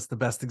dude is just the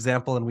best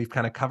example, and we've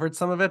kind of covered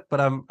some of it,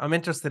 but I'm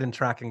interested in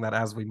tracking that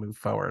as we move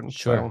forward.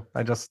 Sure. So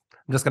I'm just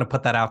going to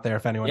put that out there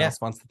if anyone Yeah. else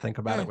wants to think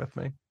about it with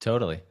me.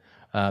 Totally.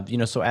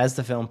 So as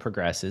the film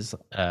progresses,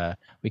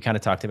 we kind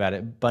of talked about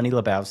it. Bunny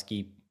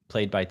Lebowski,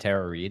 played by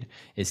Tara Reid,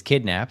 is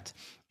kidnapped,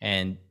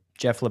 and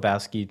Jeff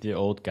Lebowski, the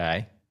old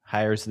guy,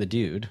 hires the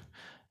dude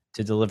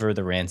to deliver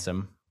the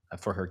ransom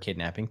for her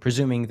kidnapping,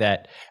 presuming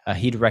that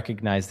he'd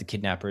recognize the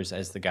kidnappers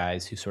as the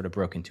guys who sort of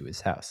broke into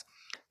his house.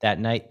 That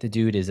night, the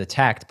dude is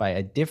attacked by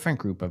a different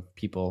group of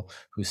people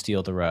who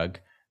steal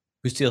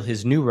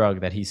his new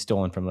rug that he's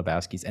stolen from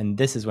Lebowski's. And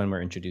this is when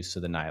we're introduced to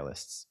the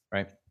nihilists,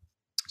 right?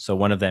 So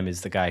one of them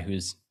is the guy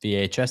who's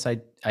VHS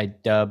I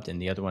dubbed,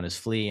 and the other one is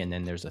Flea, and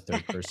then there's a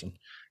third person.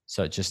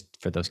 So just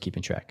for those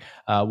keeping track.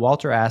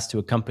 Walter asked to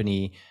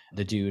accompany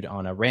the dude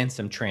on a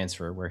ransom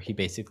transfer where he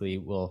basically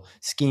will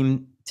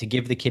scheme to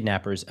give the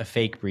kidnappers a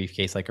fake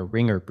briefcase, like a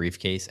ringer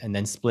briefcase, and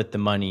then split the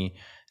money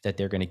that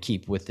they're going to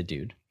keep with the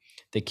dude.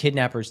 The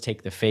kidnappers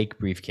take the fake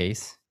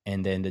briefcase,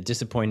 and then the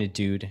disappointed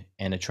dude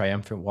and a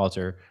triumphant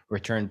Walter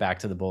return back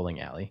to the bowling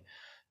alley.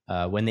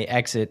 When they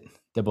exit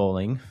the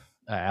bowling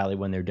alley,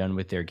 when they're done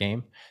with their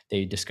game,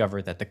 they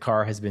discover that the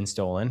car has been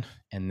stolen,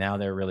 and now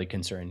they're really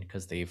concerned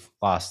because they've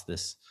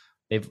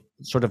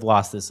sort of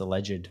lost this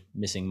alleged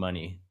missing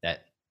money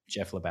that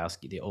Jeff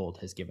Lebowski, the old,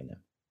 has given them.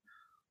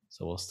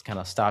 So we'll kind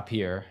of stop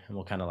here, and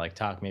we'll kind of like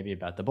talk maybe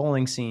about the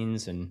bowling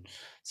scenes and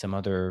some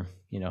other,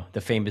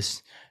 the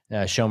famous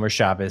Shomer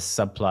Shabbos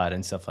subplot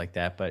and stuff like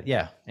that. But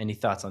yeah, any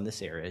thoughts on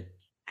this area?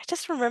 I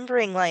just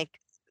remembering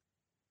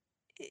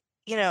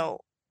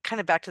kind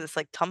of back to this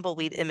like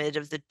tumbleweed image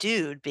of the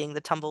dude being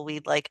the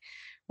tumbleweed, like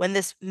when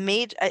this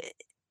might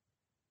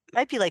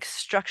be like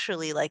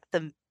structurally like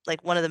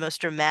one of the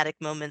most dramatic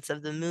moments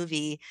of the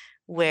movie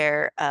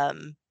where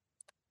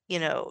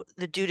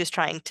the dude is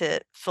trying to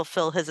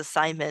fulfill his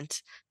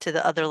assignment to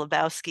the other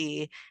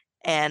Lebowski,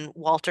 and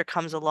Walter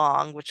comes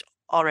along, which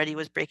already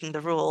was breaking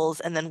the rules,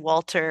 and then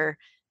Walter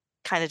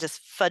kind of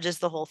just fudges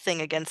the whole thing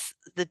against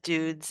the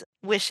dude's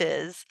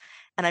wishes.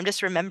 And I'm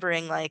just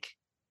remembering like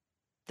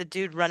the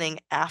dude running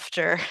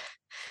after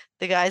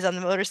the guys on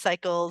the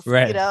motorcycles,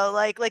 Right.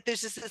 like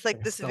there's just this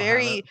like this still have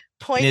very it.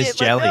 poignant In his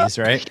jellies,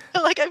 right?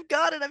 like I've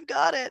got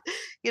it,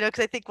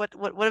 because I think what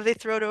have they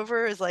thrown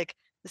over is like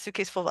the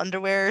suitcase full of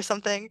underwear or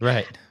something.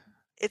 Right.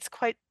 It's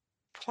quite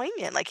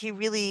poignant. Like he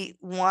really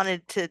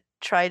wanted to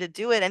try to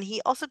do it, and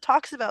he also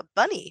talks about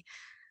Bunny,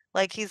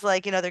 like he's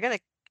like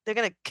they're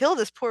gonna kill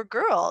this poor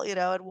girl,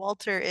 and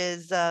Walter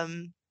is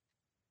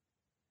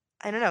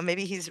I don't know,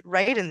 maybe he's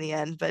right in the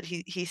end, but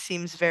he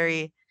seems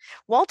very.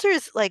 Walter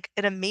is like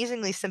an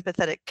amazingly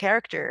sympathetic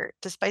character,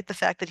 despite the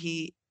fact that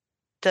he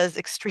does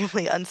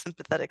extremely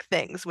unsympathetic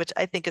things, which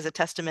I think is a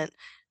testament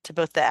to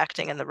both the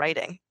acting and the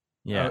writing.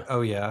 Yeah.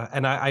 Oh yeah.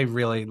 And I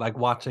really like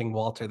watching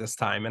Walter this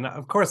time. And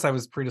of course I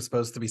was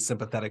predisposed to be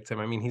sympathetic to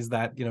him. I mean, he's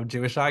that,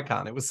 Jewish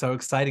icon. It was so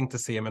exciting to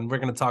see him. And we're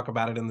going to talk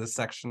about it in this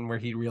section where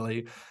he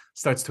really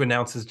starts to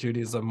announce his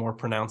Judaism more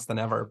pronounced than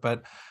ever.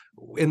 But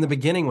in the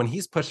beginning, when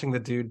he's pushing the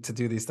dude to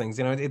do these things,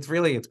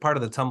 it's part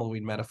of the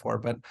tumbleweed metaphor,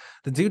 but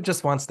the dude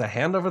just wants to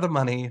hand over the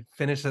money,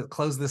 finish it,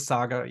 close this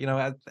saga.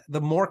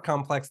 The more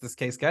complex this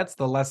case gets,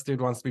 the less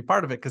dude wants to be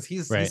part of it because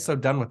he's Right. so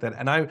done with it.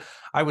 And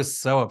I was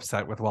so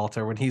upset with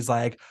Walter when he's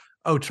like,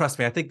 Oh, trust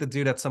me. I think the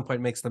dude at some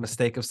point makes the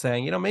mistake of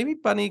saying, maybe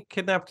Bunny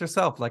kidnapped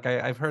herself. Like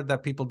I've heard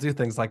that people do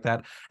things like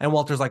that. And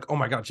Walter's like, oh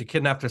my God, she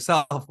kidnapped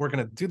herself. We're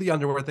gonna do the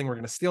underwear thing. We're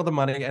gonna steal the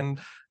money. And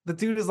the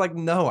dude is like,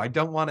 no, I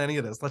don't want any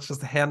of this. Let's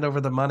just hand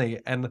over the money.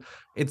 And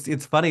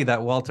it's funny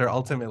that Walter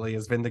ultimately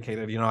is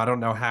vindicated. I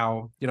don't know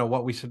how,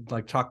 what we should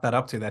like chalk that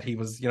up to, that he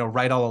was,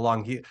 right all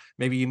along.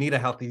 Maybe you need a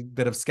healthy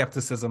bit of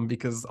skepticism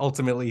because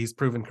ultimately he's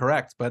proven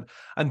correct. But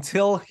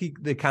until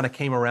they kind of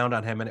came around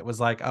on him and it was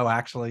like, oh,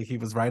 actually he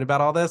was right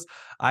about all this.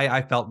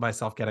 I felt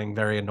myself getting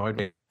very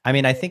annoyed. I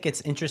mean, I think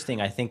it's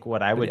interesting. I think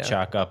what I would Yeah.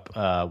 chalk up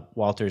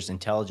Walter's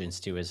intelligence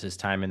to is his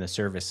time in the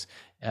service.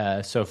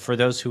 So for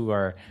those who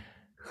are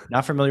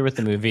not familiar with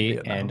the movie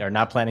and are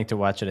not planning to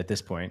watch it at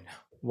this point,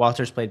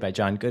 Walter's played by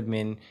John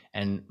Goodman,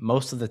 and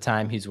most of the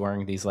time he's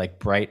wearing these like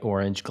bright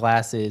orange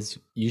glasses,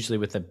 usually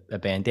with a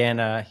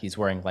bandana. He's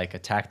wearing like a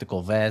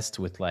tactical vest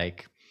with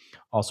like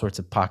all sorts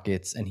of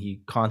pockets, and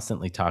he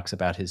constantly talks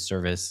about his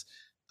service,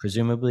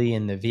 presumably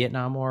in the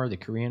Vietnam War, the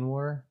Korean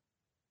War.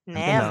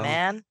 Nam,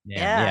 man.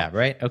 Yeah,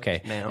 right.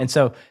 Okay. Nam. And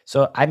so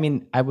I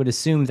mean, I would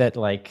assume that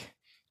like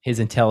his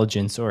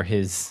intelligence or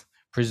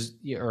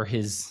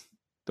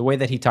the way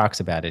that he talks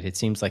about it, it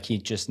seems like he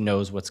just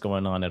knows what's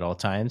going on at all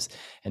times.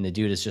 And the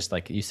dude is just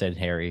like you said,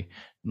 Harry,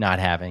 not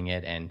having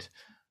it. And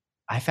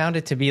I found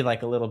it to be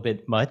like a little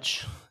bit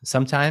much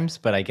sometimes,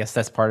 but I guess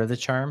that's part of the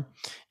charm.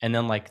 And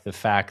then like the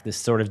fact, this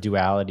sort of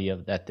duality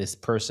of that this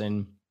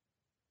person.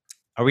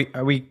 Are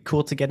we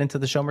cool to get into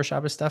the Shomer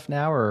Shabbos stuff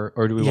now, or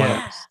do we want to?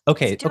 Yeah,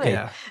 Okay, let's do okay.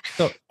 it.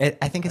 So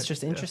I think it's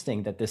just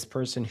interesting that this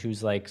person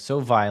who's like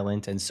so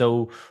violent and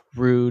so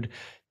rude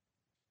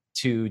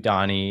to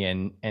Donnie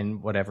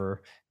and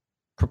whatever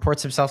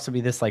purports himself to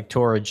be this like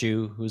Torah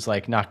Jew who's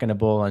like not going to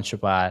bowl on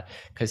Shabbat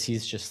because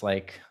he's just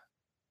like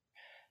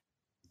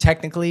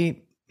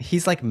technically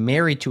he's like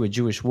married to a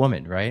Jewish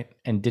woman, right?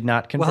 And did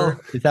not convert.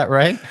 Well, is that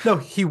right? No,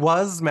 he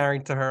was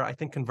married to her, I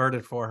think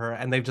converted for her,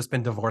 and they've just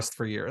been divorced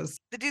for years.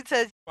 The dude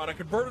says, I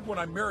converted when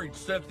I married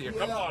Cynthia.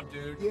 Come on,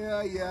 dude.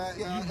 Yeah.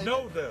 You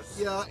know this.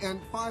 Yeah, and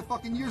 5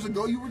 fucking years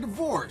ago you were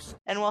divorced.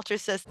 and Walter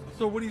says,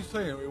 So what are you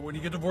saying? When you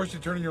get divorced, you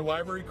turn in your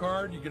library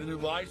card, you get a new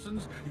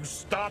license, you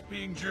stop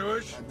being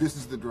Jewish? This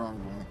is the drawing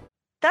room.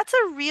 that's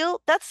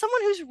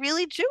someone who's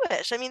really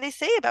Jewish. I mean, they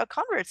say about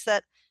converts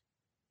that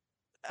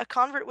a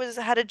convert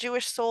had a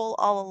Jewish soul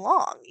all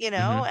along,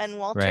 and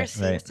Walter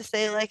seems to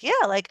say like,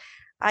 yeah, like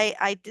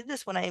I did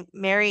this when I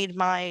married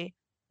my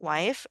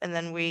wife and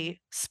then we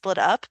split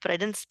up, but I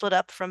didn't split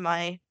up from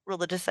my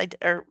religious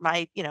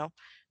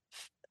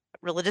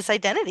religious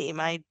identity,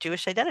 my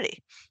Jewish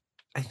identity.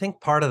 I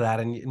think part of that,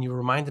 and you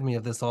reminded me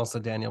of this also,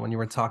 Daniel, when you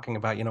were talking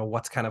about,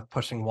 what's kind of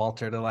pushing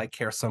Walter to like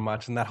care so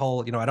much, and that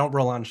whole, I don't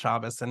roll on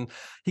Shabbos, and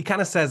he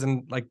kind of says,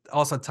 and like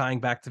also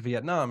tying back to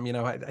Vietnam,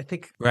 I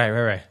think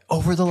Right.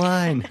 Over the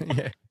line.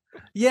 Yeah.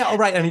 Yeah, all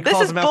right, and he This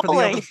calls is him out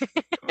bowling. for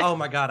the oh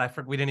my God,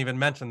 we didn't even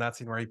mention that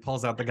scene where he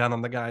pulls out the gun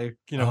on the guy,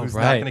 Oh, who's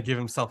not right. going to give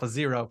himself a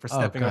 0 for Oh,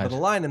 stepping over God. the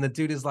line, and the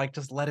dude is like,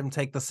 just let him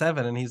take the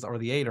 7, and or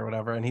the 8 or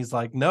whatever, and he's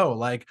like, no,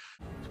 like,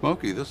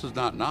 Smokey, this is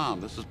not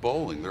Nam. This is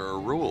bowling. There are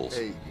rules.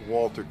 Hey,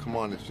 Walter, come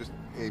on.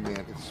 Hey,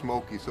 man, it's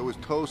Smokey, so his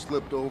toe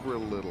slipped over a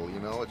little,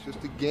 It's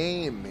just a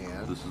game,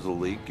 man. This is a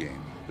league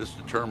game. This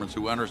determines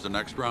who enters the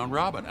next round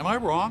robin. Am I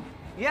wrong?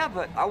 Yeah,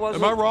 but I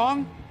wasn't. Am I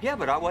wrong? Yeah,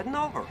 but I wasn't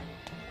over.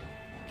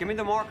 Give me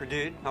the marker,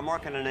 dude. I'm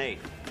marking an 8.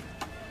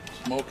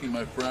 Smokey,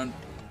 my friend,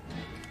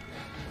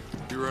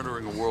 you're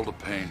entering a world of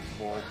pain.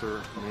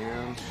 Walter,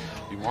 man.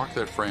 You mark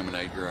that frame an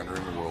 8, you're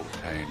entering a world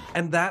of pain.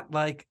 and that,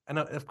 like, and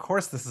of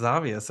course this is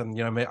obvious, and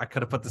I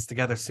could have put this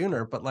together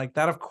sooner, but like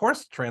that of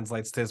course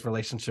translates to his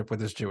relationship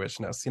with his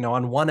Jewishness.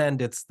 On one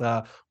end it's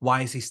the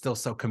why is he still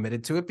so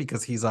committed to it,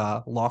 because he's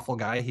a lawful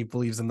guy, he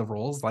believes in the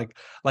rules, like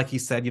he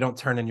said, you don't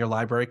turn in your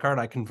library card,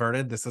 I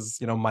converted, this is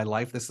my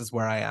life, this is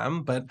where I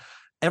am. But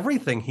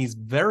everything, he's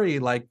very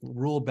like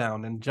rule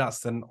bound and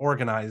just and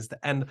organized.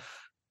 And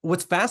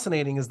what's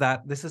fascinating is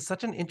that this is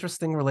such an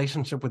interesting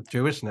relationship with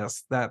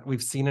Jewishness that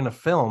we've seen in a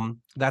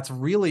film that's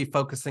really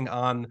focusing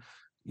on,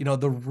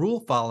 the rule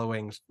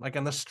following, like,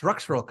 and the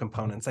structural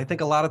components. I think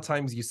a lot of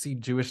times you see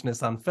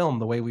Jewishness on film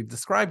the way we've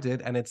described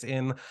it, and it's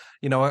in,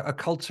 a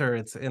culture,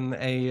 it's in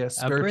a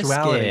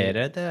spirituality,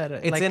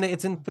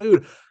 it's in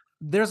food.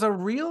 There's a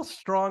real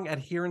strong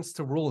adherence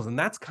to rules, and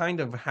that's kind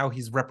of how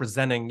he's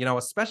representing,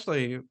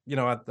 especially,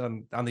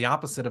 on the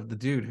opposite of the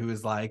dude who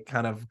is like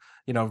kind of,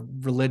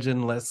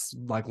 religionless,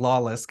 like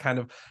lawless kind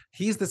of.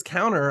 He's this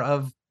counter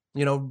of,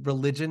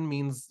 religion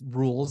means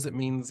rules, it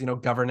means,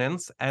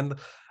 governance. And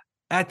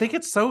I think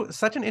it's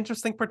such an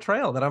interesting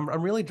portrayal that I'm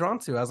really drawn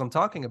to as I'm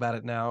talking about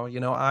it now.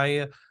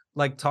 I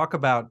like talk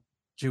about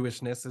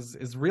Jewishness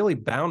is really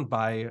bound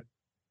by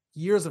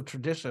years of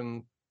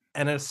tradition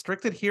and a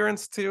strict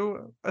adherence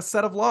to a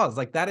set of laws.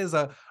 Like that is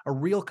a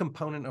real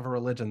component of a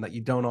religion that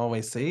you don't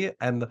always see.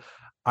 And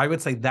I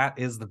would say that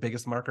is the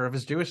biggest marker of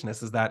his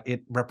Jewishness, is that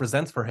it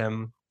represents for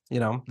him,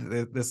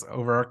 this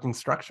overarching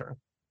structure.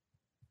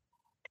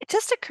 It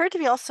just occurred to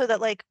me also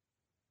that like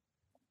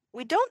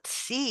we don't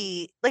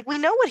see, like, we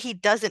know what he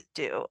doesn't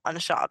do on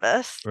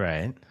Shabbos,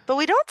 Right. but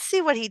we don't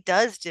see what he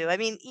does do. I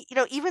mean,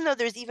 even though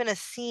there's even a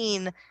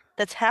scene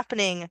that's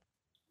happening.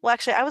 Well,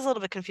 actually, I was a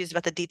little bit confused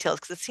about the details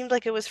because it seemed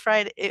like it was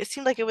Friday. It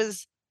seemed like it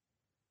was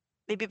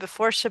maybe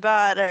before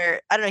Shabbat,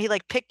 or I don't know. He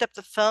like picked up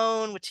the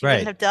phone, which he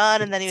wouldn't Right. have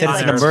done, and then he It's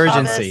was On like, an "It's Erev Shabbos.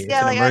 emergency. Shabbos." It's Yeah,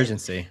 an like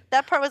emergency.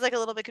 that part was like a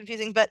little bit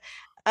confusing. But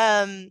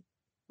um,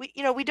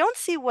 we don't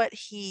see what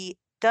he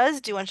does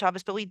do on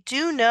Shabbos, but we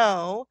do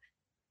know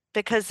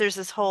because there's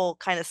this whole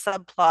kind of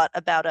subplot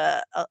about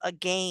a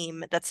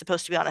game that's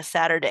supposed to be on a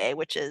Saturday,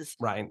 which is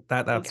Right.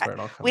 That's where it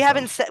all we comes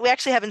haven't from. said we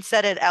actually haven't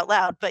said it out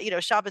loud, but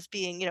Shabbos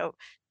being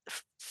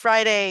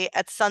Friday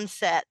at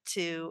sunset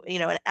to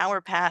an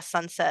hour past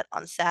sunset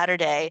on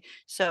Saturday.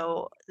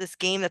 So this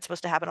game that's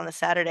supposed to happen on a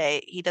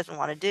Saturday, he doesn't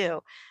want to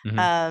do.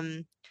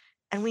 Mhm.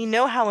 And we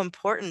know how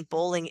important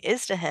bowling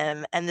is to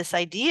him, and this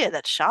idea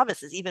that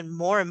Shabbos is even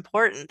more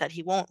important, that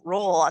he won't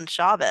roll on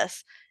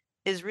Shabbos,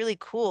 is really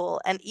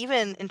cool. And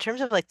even in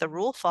terms of like the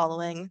rule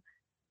following,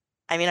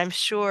 I mean, I'm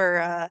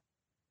sure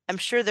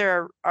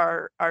there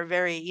are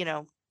very,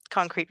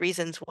 concrete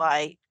reasons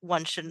why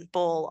one shouldn't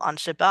bowl on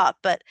Shabbat,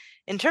 but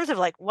in terms of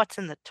like what's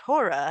in the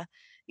Torah,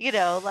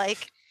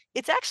 like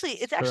it's True.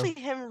 actually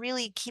him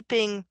really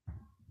keeping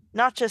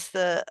not just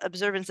the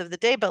observance of the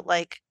day, but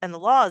like and the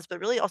laws,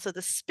 but really also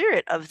the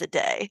spirit of the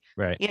day.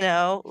 Right.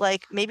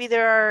 Like maybe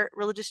there are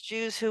religious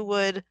Jews who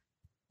would,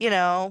 you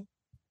know,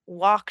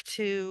 walk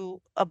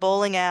to a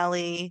bowling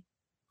alley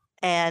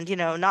and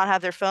not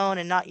have their phone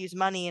and not use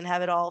money and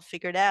have it all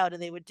figured out,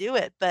 and they would do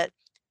it. But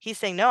he's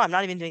saying, no, I'm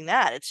not even doing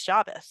that. It's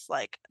Shabbos.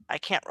 Like I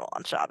can't roll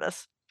on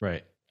Shabbos.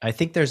 Right. I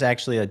think there's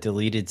actually a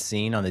deleted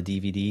scene on the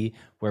DVD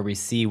where we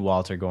see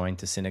Walter going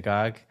to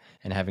synagogue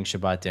and having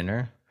Shabbat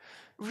dinner.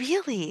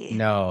 Really?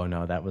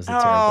 No, that was a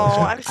terrible Oh, joke.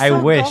 I'm I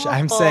so wish.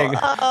 I'm gullible. saying.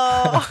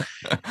 Oh,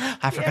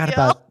 I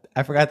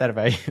forgot that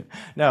about you.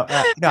 No,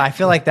 I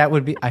feel like that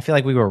would be. I feel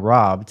like we were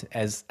robbed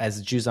as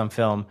Jews on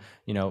film.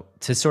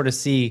 To sort of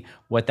see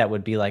what that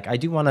would be like. I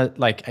do want to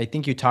like. I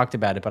think you talked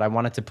about it, but I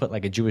wanted to put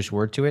like a Jewish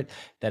word to it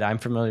that I'm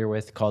familiar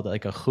with, called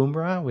like a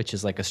chumrah, which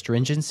is like a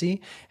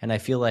stringency. And I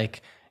feel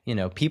like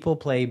people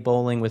play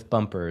bowling with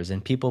bumpers,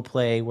 and people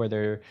play where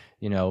they're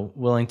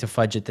willing to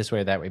fudge it this way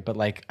or that way. But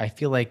like, I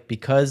feel like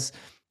because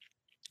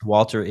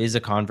Walter is a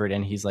convert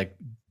and he's like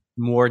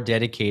more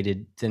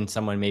dedicated than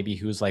someone maybe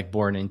who's like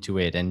born into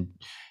it, and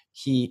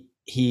he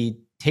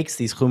takes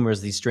these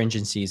humors, these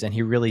stringencies, and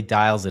he really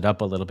dials it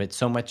up a little bit,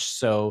 so much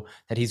so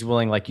that he's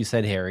willing, like you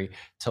said, Harry,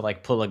 to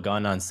like pull a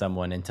gun on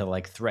someone and to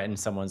like threaten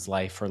someone's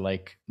life for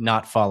like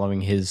not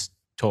following his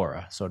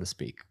Torah, so to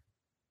speak.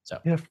 So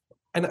Yeah.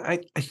 And I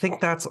think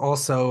that's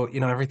also,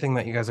 everything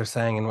that you guys are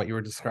saying and what you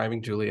were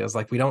describing, Julia, is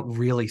like we don't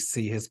really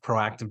see his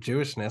proactive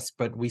Jewishness,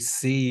 but we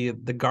see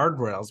the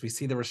guardrails, we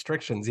see the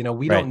restrictions. We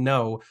Right. don't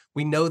know.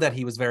 We know that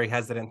he was very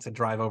hesitant to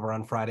drive over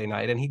on Friday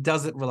night, and he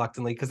does it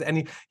reluctantly and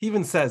he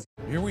even says,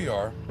 Here we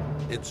are.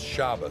 It's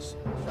Shabbos,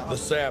 the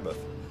Sabbath,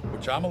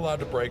 which I'm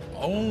allowed to break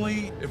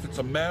only if it's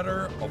a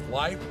matter of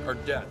life or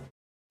death.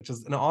 which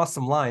is an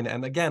awesome line.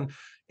 And again,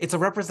 it's a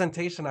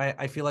representation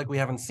I feel like we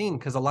haven't seen,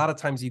 because a lot of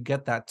times you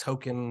get that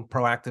token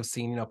proactive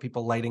scene,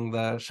 people lighting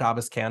the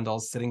Shabbos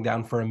candles, sitting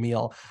down for a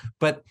meal,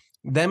 but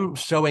them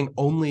showing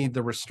only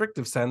the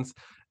restrictive sense,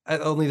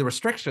 only the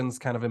restrictions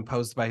kind of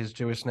imposed by his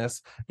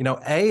Jewishness.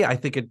 I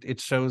think it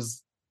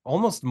shows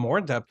almost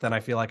more depth than I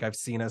feel like I've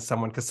seen as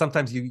someone, because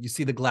sometimes you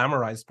see the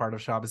glamorized part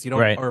of Shabbos, you don't,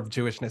 Right. or of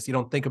Jewishness, you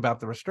don't think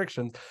about the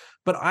restrictions.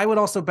 But I would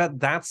also bet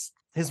that's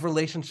his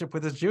relationship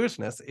with his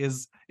Jewishness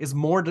is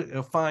more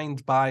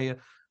defined by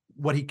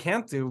what he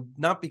can't do,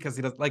 not because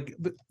he does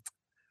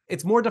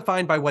it's more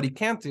defined by what he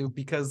can't do,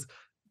 because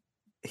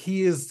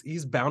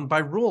he's bound by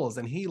rules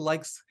and he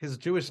likes his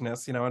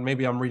Jewishness, and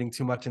maybe I'm reading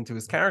too much into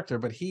his character,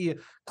 but he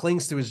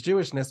clings to his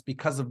Jewishness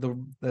because of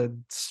the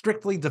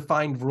strictly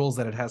defined rules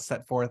that it has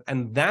set forth.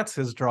 And that's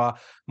his draw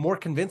more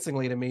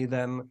convincingly to me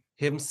than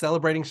him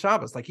celebrating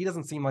Shabbos. Like, he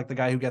doesn't seem like the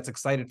guy who gets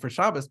excited for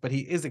Shabbos, but he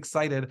is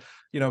excited,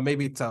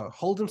 maybe to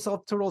hold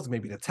himself to rules,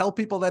 maybe to tell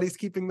people that he's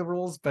keeping the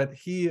rules. But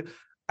he,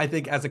 I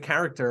think, as a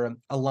character,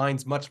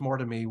 aligns much more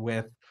to me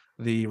with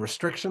the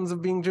restrictions of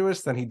being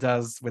Jewish than he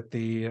does with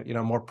the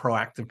more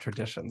proactive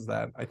traditions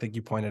that I think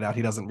you pointed out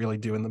he doesn't really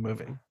do in the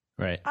movie.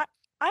 Right. I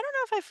don't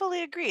know if I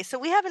fully agree. So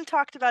we haven't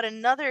talked about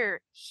another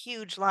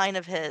huge line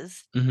of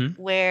his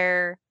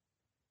where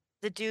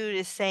the dude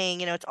is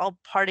saying, it's all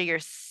part of your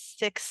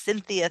sick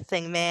Cynthia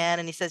thing, man.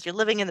 And he says, you're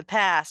living in the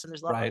past, and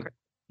there's a lot Right. more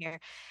here.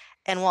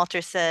 And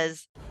Walter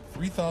says,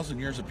 3,000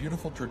 years of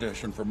beautiful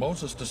tradition from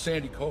Moses to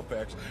Sandy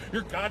Koufax.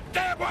 You're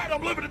goddamn right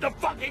I'm living in the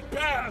fucking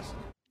past!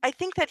 I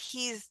think that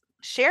he's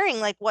sharing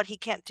like what he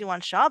can't do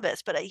on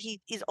Shabbos, but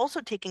he's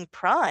also taking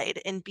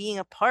pride in being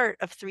a part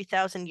of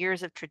 3,000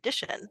 years of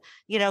tradition.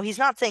 He's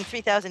not saying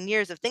 3,000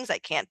 years of things I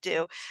can't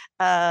do.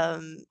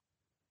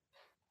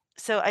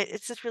 So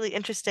it's just really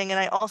interesting. And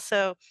I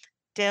also,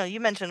 Daniel, you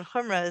mentioned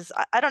humras.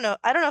 I don't know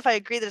if I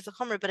agree that it's a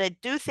humra, but I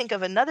do think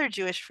of another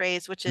Jewish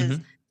phrase, which is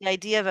the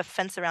idea of a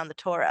fence around the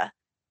Torah.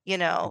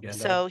 Again,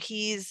 So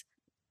he's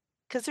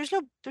because there's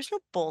no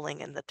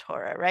bowling in the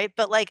Torah, right?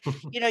 But like,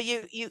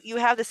 you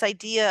have this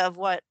idea of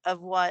what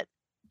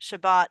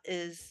Shabbat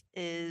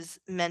is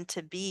meant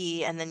to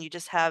be, and then you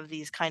just have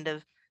these kind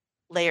of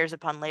layers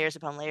upon layers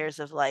upon layers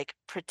of like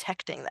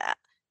protecting that,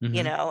 Hmm.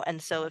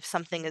 and so if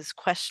something is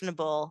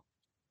questionable,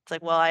 it's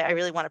like, well, I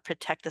really want to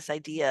protect this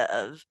idea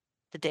of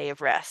the day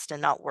of rest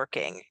and not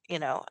working,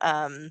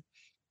 and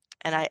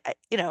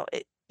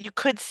you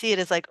could see it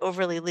as like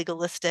overly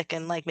legalistic,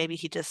 and like maybe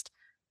he just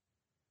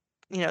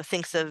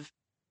thinks of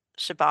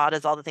Shabbat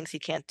as all the things he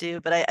can't do,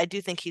 but I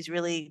do think he's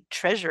really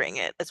treasuring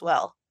it as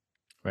well.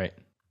 Right.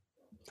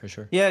 For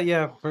sure.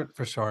 Yeah,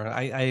 for sure.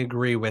 I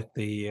agree with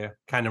the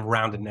kind of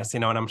roundedness,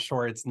 and I'm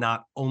sure it's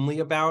not only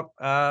about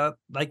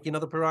like,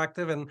 the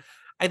proactive. And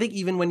I think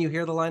even when you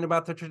hear the line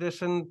about the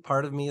tradition,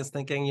 part of me is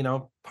thinking,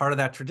 part of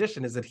that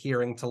tradition is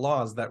adhering to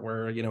laws that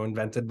were,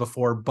 invented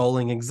before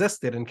bowling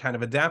existed and kind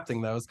of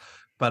adapting those.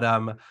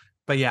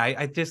 But yeah,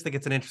 I just think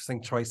it's an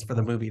interesting choice for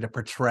the movie to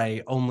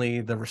portray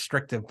only the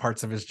restrictive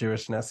parts of his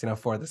Jewishness,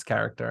 for this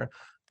character.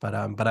 But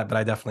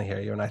I definitely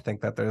hear you, and I think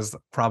that there's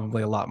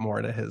probably a lot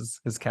more to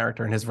his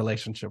character and his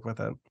relationship with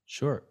it.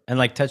 Sure. And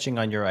like touching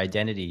on your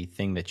identity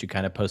thing that you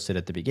kind of posted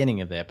at the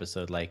beginning of the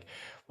episode, like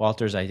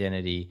Walter's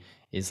identity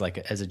is like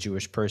as a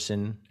Jewish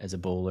person, as a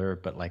bowler,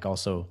 but like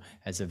also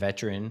as a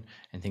veteran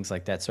and things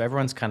like that. So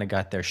everyone's kind of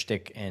got their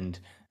shtick, and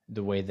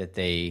the way that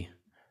they,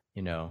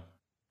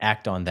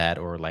 act on that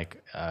or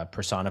like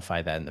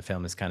personify that in the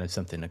film is kind of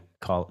something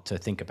to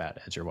think about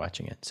as you're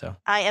watching it. So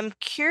I am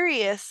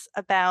curious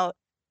about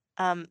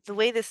the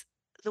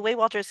way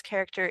Walter's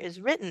character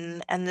is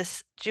written and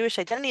this Jewish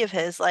identity of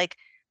his. Like,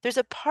 there's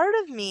a part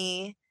of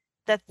me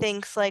that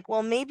thinks like,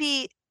 well,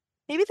 maybe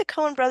the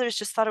Coen brothers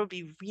just thought it would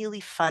be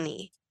really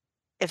funny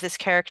if this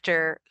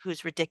character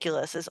who's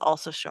ridiculous is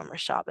also Shomer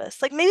Shabbos.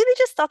 Like, maybe they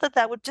just thought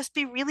that would just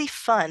be really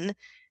fun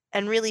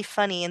and really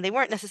funny, and they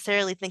weren't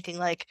necessarily thinking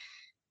like,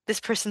 this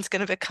person's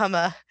going to become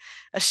a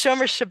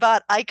Shomer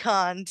Shabbat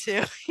icon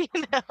to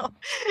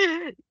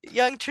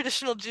young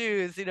traditional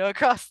Jews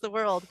across the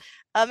world.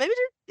 Maybe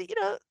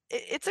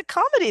it's a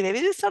comedy. Maybe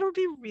they just thought it would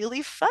be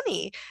really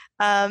funny,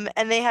 and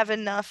they have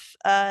enough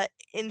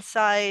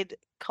inside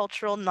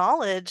cultural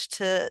knowledge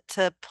to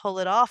pull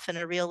it off in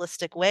a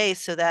realistic way,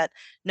 so that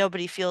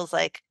nobody feels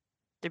like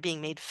they're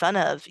being made fun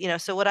of.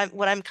 So what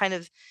I'm kind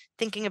of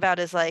thinking about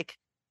is like,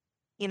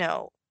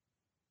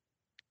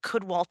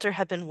 could Walter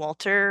have been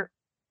Walter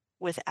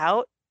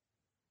without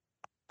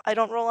I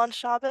don't roll on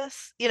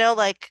Shabbos?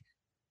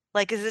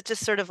 Like is it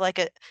just sort of like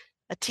a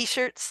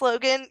t-shirt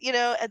slogan,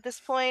 at this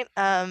point?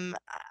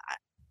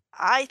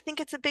 I think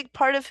it's a big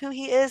part of who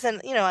he is,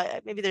 and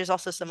maybe there's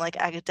also some like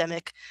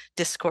academic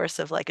discourse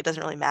of like it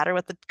doesn't really matter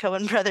what the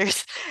Coen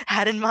brothers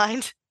had in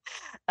mind.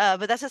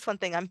 But that's just one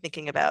thing I'm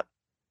thinking about.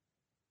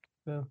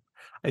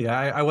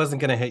 Yeah, I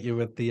wasn't gonna hit you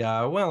with the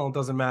well, it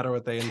doesn't matter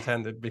what they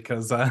intended,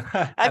 because I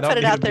I put don't it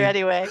need to out there be.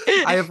 anyway.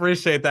 I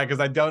appreciate that, because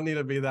I don't need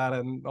to be that,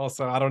 and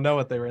also I don't know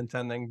what they were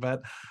intending.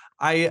 But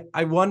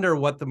I wonder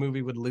what the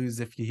movie would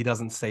lose if he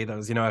doesn't say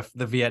those. If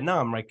the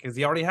Vietnam, right? Because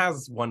he already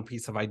has one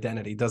piece of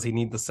identity. Does he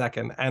need the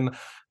second? And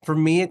for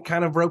me, it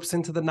kind of ropes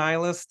into the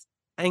nihilist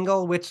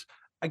angle, which,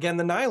 again,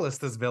 the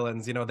nihilist as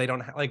villains, they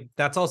don't like,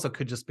 that's also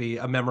could just be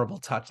a memorable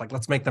touch. Like,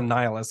 let's make them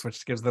nihilists,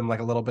 which gives them like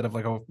a little bit of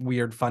like a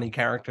weird, funny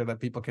character that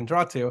people can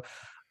draw to.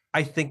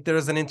 I think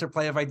there's an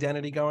interplay of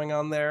identity going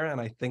on there. And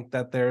I think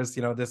that there's,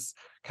 this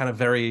kind of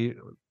very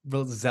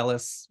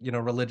zealous,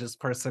 religious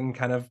person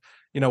kind of,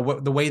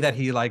 the way that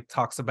he like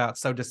talks about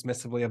so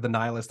dismissively of the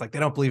nihilist, like they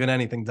don't believe in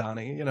anything,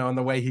 Donnie, and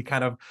the way he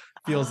kind of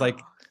feels like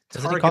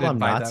doesn't he call them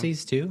by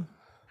Nazis too?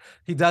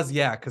 He does,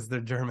 yeah, because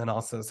they're German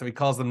also. So he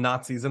calls them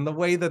Nazis. And the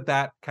way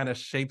that kind of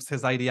shapes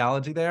his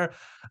ideology there,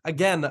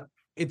 again,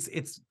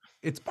 it's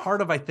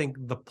part of, I think,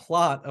 the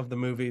plot of the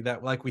movie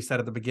that, like we said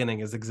at the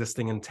beginning, is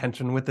existing in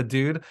tension with the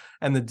dude,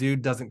 and the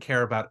dude doesn't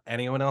care about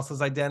anyone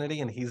else's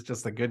identity, and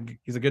he's a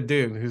good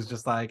dude who's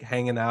just like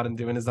hanging out and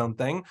doing his own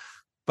thing.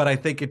 But I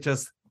think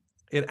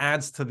it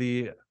adds to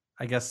the,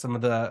 I guess, some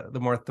of the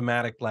more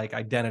thematic like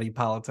identity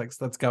politics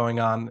that's going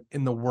on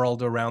in the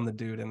world around the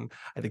dude, and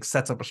I think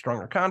sets up a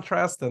stronger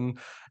contrast, and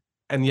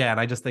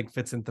I just think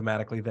fits in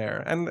thematically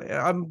there. And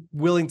I'm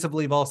willing to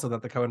believe also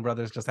that the Coen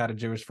brothers just had a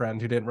Jewish friend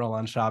who didn't roll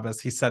on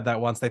Shabbos. He said that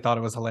once, they thought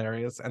it was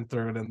hilarious and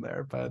threw it in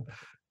there, but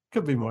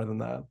could be more than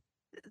that.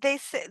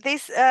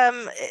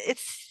 It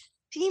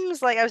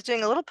seems like, I was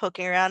doing a little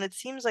poking around. It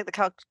seems like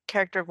the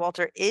character of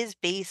Walter is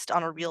based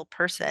on a real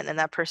person, and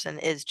that person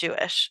is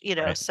Jewish.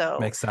 Right. So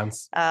Makes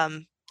sense.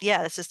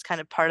 Yeah, that's just kind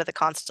of part of the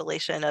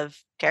constellation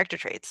of character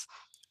traits.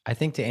 I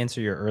think to answer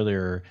your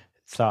earlier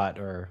thought,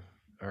 or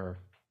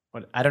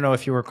what, I don't know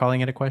if you were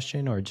calling it a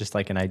question or just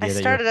like an idea. I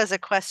started as a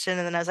question,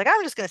 and then I was like,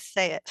 I'm just going to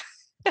say it.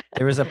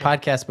 There was a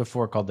podcast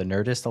before called The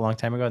Nerdist a long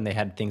time ago, and they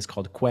had things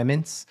called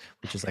quements,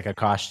 which is like a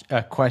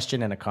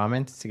question and a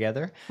comment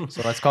together.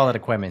 So let's call it a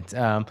quement.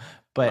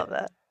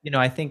 But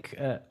I think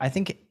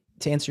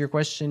to answer your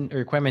question or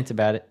your comment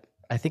about it,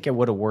 I think it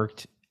would have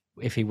worked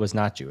if he was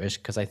not Jewish,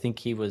 because I think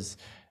he was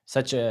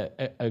such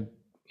a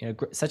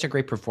such a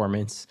great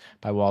performance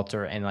by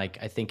Walter. And like,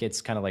 I think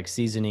it's kind of like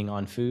seasoning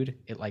on food.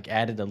 It like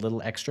added a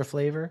little extra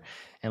flavor.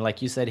 And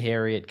like you said,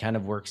 Harry, it kind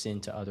of works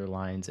into other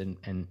lines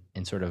and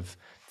sort of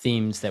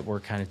themes that we're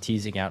kind of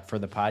teasing out for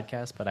the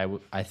podcast. But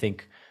I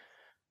think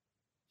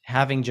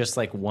having just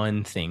like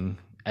one thing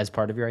as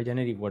part of your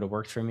identity would have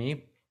worked for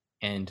me.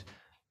 And,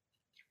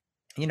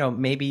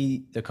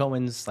 maybe the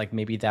Coens, like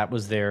maybe that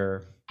was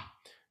their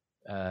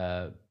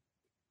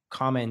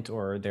comment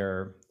or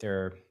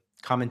their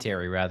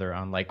commentary rather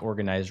on like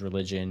organized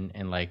religion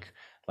and like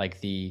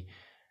the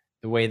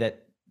way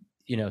that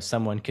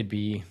someone could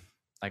be,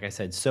 like I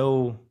said,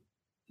 so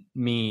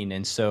mean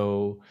and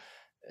so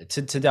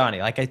to Donnie.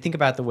 Like I think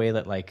about the way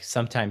that like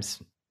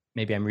sometimes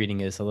maybe I'm reading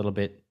this a little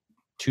bit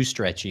too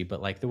stretchy,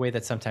 but like the way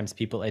that sometimes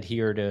people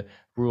adhere to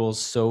rules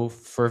so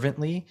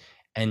fervently,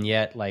 and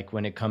yet like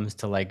when it comes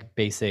to like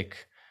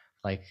basic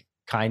like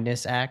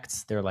kindness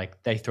acts,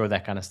 they throw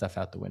that kind of stuff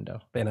out the window.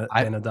 Ben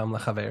Adam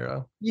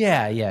Lechavero.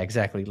 Yeah,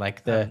 exactly.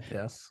 Like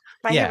yes.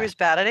 My Hebrew's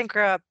bad. I didn't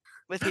grow up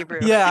with Hebrew.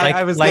 Yeah,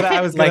 I was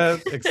gonna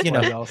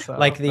explain also.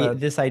 Like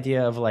this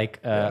idea of like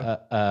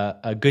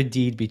a good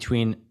deed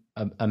between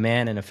a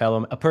man and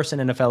a person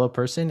and a fellow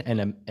person,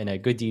 and a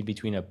good deed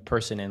between a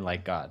person and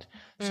like God.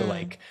 So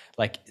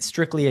like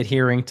strictly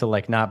adhering to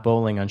like not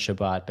bowling on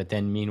Shabbat, but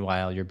then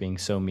meanwhile you're being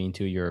so mean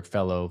to your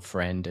fellow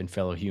friend and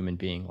fellow human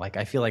being. Like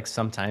I feel like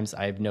sometimes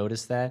I've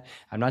noticed that.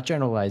 I'm not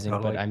generalizing,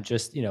 but I'm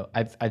just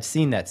I've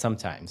seen that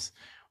sometimes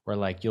where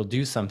like you'll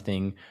do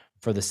something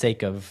for the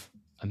sake of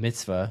a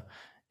mitzvah,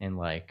 and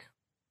like,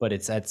 but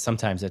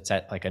sometimes it's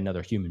at like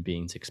another human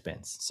being's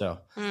expense. So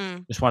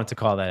just wanted to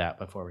call that out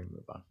before we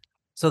move on.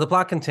 So the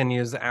plot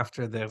continues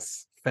after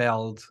this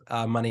failed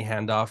money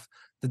handoff.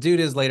 The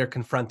dude is later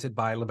confronted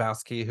by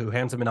Lebowski, who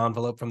hands him an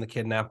envelope from the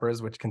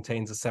kidnappers, which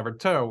contains a severed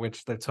toe,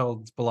 which they're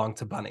told belonged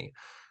to Bunny.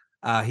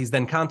 He's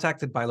then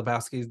contacted by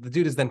Lebowski's. The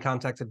dude is then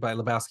contacted by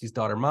Lebowski's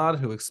daughter Maud,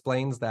 who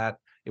explains that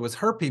it was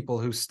her people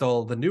who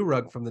stole the new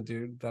rug from the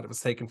dude, that it was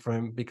taken from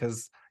him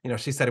because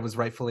she said it was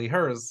rightfully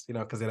hers,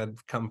 because it had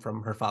come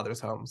from her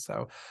father's home.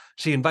 So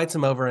she invites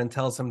him over and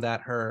tells him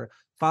that her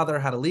father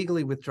had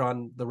illegally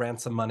withdrawn the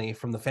ransom money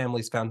from the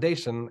family's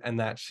foundation, and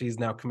that she's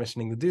now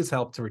commissioning the dude's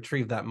help to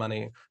retrieve that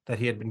money that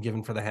he had been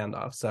given for the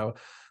handoff. So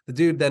the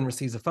dude then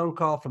receives a phone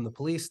call from the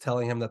police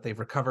telling him that they've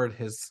recovered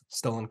his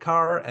stolen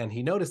car, and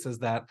he notices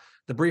that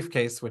the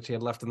briefcase, which he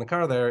had left in the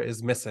car there,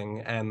 is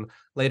missing, and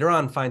later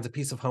on finds a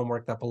piece of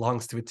homework that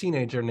belongs to a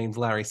teenager named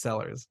Larry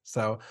Sellers.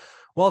 So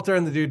Walter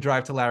and the dude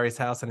drive to Larry's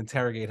house and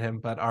interrogate him,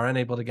 but are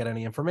unable to get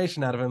any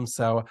information out of him.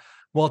 So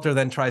Walter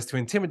then tries to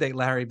intimidate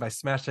Larry by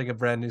smashing a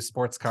brand new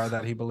sports car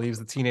that he believes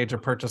the teenager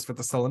purchased with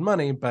the stolen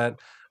money,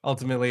 but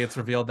ultimately it's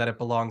revealed that it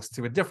belongs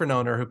to a different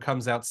owner, who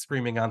comes out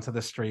screaming onto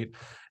the street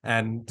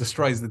and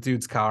destroys the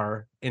dude's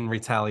car in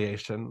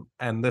retaliation.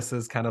 And this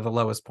is kind of the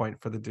lowest point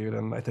for the dude,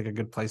 and I think a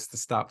good place to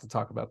stop to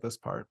talk about this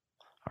part.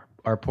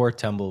 Our poor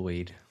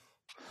tumbleweed.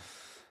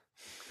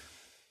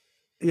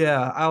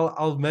 Yeah,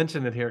 I'll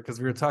mention it here because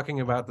we were talking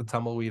about the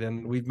tumbleweed,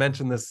 and we've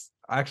mentioned this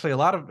actually a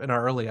lot of in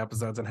our early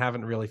episodes, and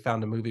haven't really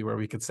found a movie where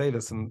we could say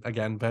this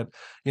again. But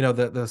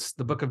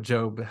the Book of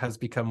Job has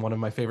become one of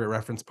my favorite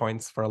reference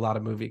points for a lot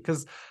of movie,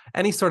 because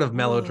any sort of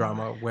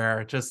melodrama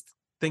where just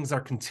things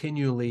are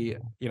continually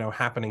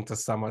happening to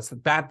someone, so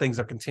bad things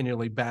are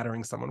continually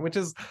battering someone, which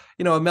is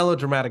a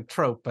melodramatic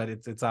trope, but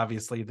it's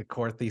obviously the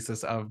core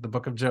thesis of the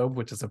Book of Job,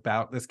 which is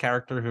about this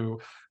character who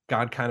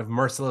God kind of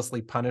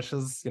mercilessly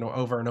punishes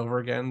over and over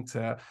again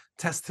to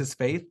test his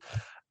faith.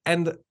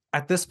 And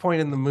at this point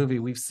in the movie,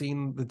 we've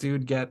seen the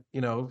dude get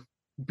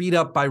beat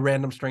up by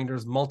random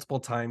strangers multiple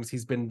times.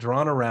 He's been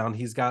drawn around.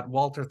 He's got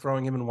Walter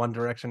throwing him in one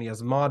direction. He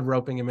has Maud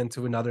roping him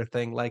into another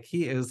thing. Like,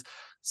 he is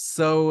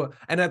so,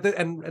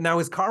 and now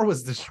his car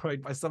was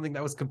destroyed by something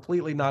that was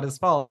completely not his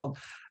fault.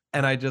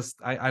 And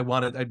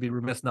I'd be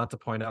remiss not to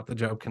point out the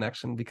Job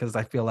connection, because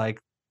I feel like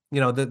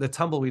the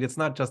tumbleweed, it's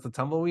not just the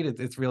tumbleweed,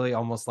 it's really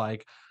almost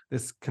like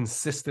this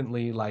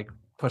consistently like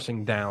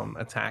pushing down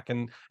attack,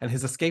 and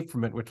his escape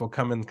from it, which will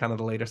come in kind of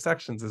the later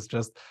sections, is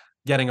just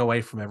getting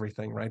away from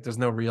everything, right? There's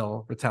no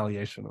real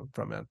retaliation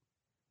from it.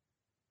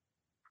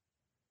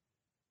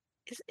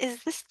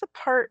 Is this the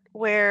part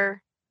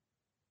where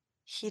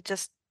he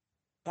just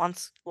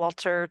wants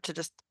Walter to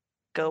just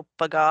go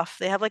bug off?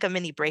 They have like a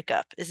mini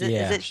breakup. Is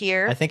it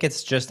here? I think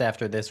it's just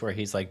after this where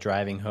he's like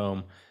driving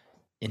home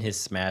in his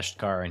smashed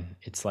car, and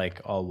it's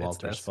like all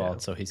Walter's fault. Yeah.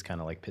 So he's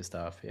kind of like pissed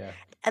off. Yeah.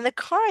 And the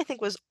car, I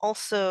think, was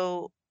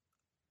also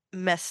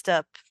messed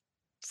up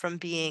from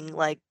being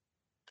like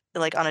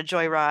on a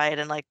joyride,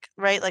 and like,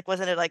 right? Like,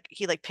 wasn't it like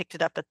he like picked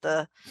it up at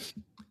the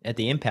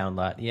impound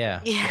lot?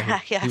 Yeah. Yeah.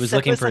 He was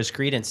looking for his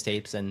Creedence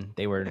tapes, and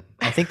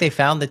I think they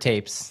found the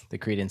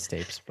Creedence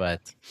tapes,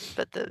 but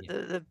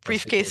the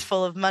briefcase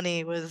full of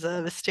money was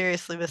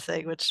mysteriously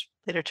missing, which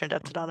later turned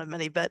out to not have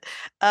money. But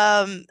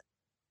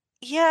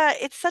yeah,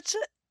 it's such a,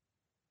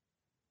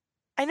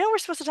 I know we're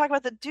supposed to talk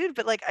about the dude,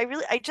 but like,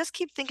 I just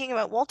keep thinking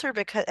about Walter,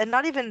 because, and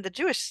not even the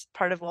Jewish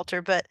part of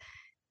Walter, but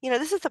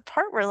this is the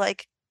part where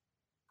like,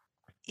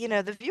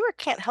 the viewer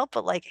can't help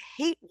but like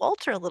hate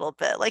Walter a little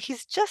bit. Like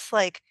he's just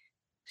like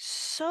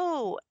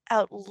so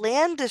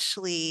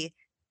outlandishly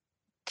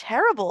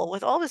terrible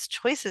with all his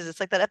choices. It's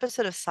like that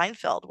episode of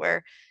Seinfeld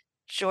where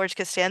George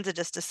Costanza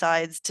just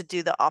decides to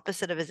do the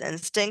opposite of his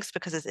instincts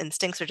because his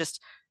instincts are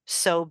just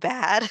so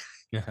bad.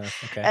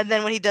 Okay. And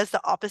then when he does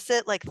the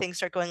opposite, like things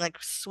start going like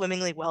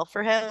swimmingly well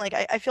for him. Like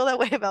I feel that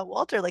way about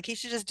Walter. Like he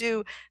should just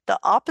do the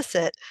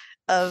opposite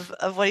of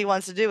what he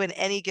wants to do in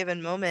any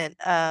given moment.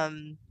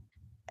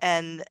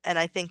 And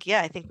I think,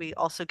 yeah, I think we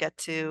also get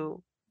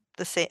to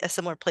a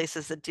similar place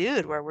as the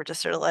dude where we're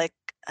just sort of like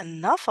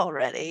enough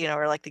already,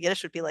 or like the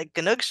Yiddish would be like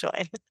genug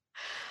schoin.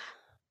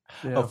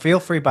 Oh, feel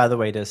free, by the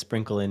way, to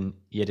sprinkle in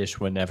Yiddish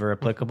whenever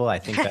applicable. I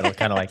think that'll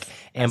kind of like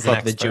amp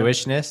up the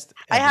Jewishness.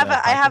 I have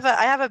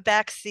a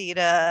backseat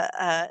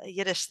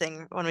Yiddish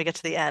thing when we get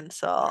to the end,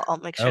 so I'll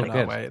make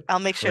sure I'll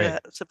make sure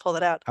to pull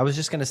it out. I was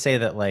just gonna say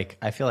that like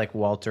I feel like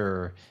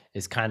Walter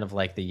is kind of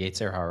like the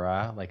Yetzer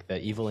Hara, like the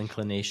evil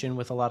inclination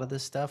with a lot of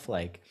this stuff.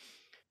 Like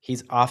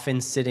he's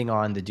often sitting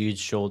on the dude's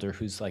shoulder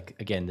who's like,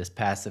 again, this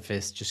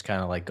pacifist, just kind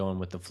of like going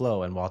with the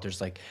flow. And Walter's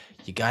like,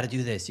 you got to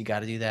do this, you got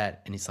to do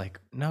that. And he's like,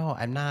 no,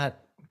 I'm not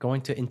going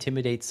to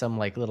intimidate some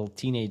like little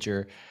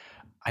teenager.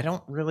 I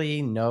don't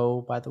really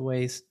know, by the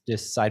way,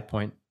 just side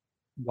point,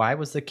 why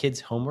was the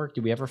kid's homework?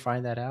 Did we ever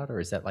find that out? Or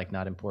is that like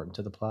not important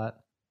to the plot?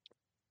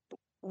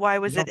 Why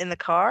was it in the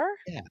car?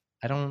 Yeah,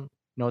 I don't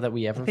know that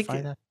we ever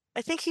find that.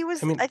 I think he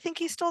was. I think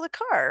he stole the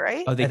car,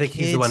 right? Oh, I think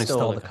he's the one who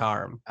stole the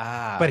car.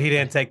 But he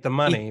didn't take the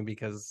money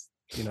because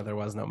there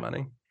was no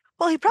money.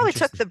 Well, he probably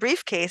took the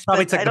briefcase.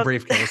 Probably took the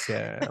briefcase.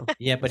 Yeah.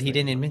 Yeah, but he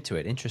didn't admit to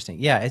it. Interesting.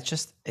 Yeah,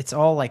 it's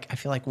all like I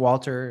feel like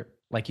Walter,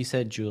 like you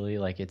said, Julie,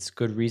 like it's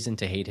good reason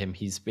to hate him.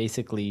 He's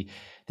basically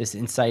this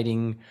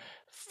inciting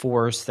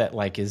force that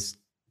like is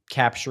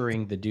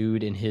capturing the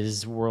dude in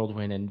his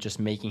whirlwind and just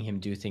making him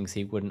do things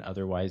he wouldn't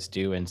otherwise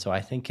do. And so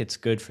I think it's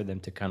good for them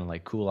to kind of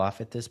like cool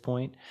off at this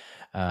point.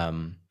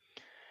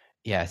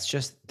 Yeah, it's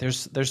just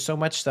there's so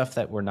much stuff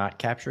that we're not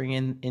capturing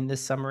in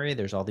this summary.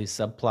 There's all these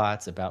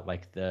subplots about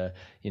like the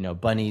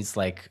Bunny's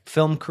like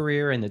film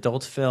career and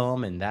adult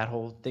film and that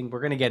whole thing.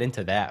 We're gonna get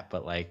into that,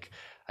 but like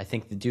I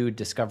think the dude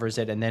discovers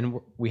it, and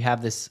then we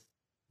have this.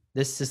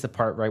 This is the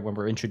part right when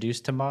we're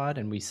introduced to Maude,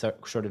 and we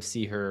sort of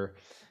see her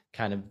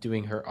kind of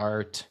doing her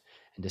art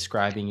and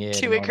describing it.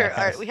 Doing her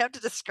art. We have to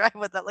describe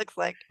what that looks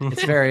like.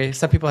 It's very.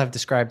 Some people have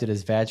described it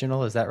as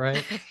vaginal. Is that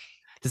right?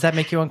 Does that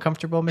make you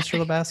uncomfortable,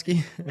 Mr.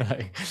 Lebowski?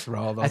 Like,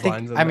 throw all those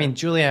lines in I mean,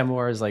 Julianne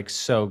Moore is like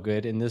so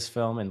good in this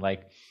film, and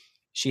like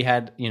she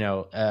had,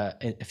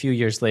 a few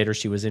years later,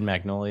 she was in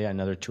Magnolia,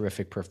 another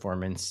terrific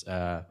performance.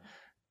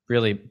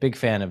 Really big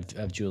fan of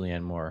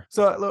Julianne Moore.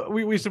 So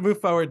we should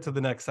move forward to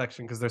the next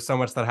section because there's so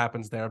much that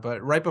happens there.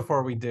 But right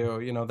before we do,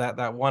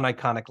 that one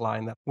iconic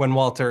line that when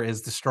Walter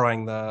is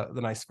destroying the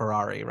nice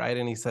Ferrari, right?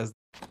 And he says,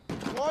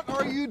 "What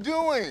are you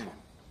doing?"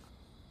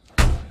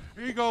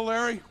 Here you go,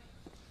 Larry.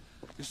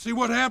 You see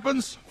what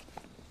happens?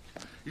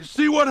 You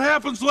see what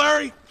happens,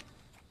 Larry?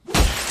 You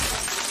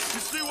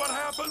see what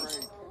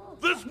happens?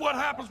 This is what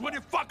happens when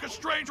you fuck a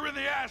stranger in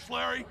the ass,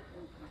 Larry.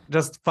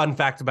 Just fun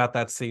fact about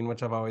that scene,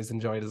 which I've always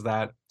enjoyed, is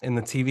that in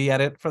the TV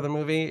edit for the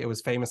movie, it was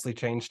famously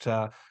changed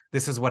to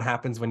 "This is what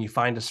happens when you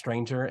find a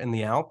stranger in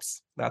the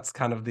Alps." That's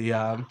kind of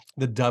the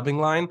dubbing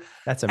line.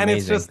 That's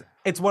amazing. And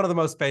it's one of the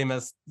most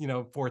famous,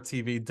 for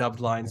TV dubbed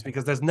lines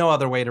because there's no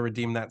other way to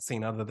redeem that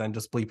scene other than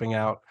just bleeping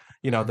out,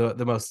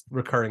 the most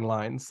recurring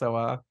lines.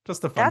 So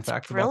just a fun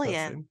fact about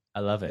that scene. I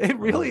love it. It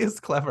really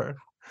is clever.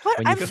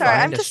 What? When you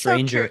find a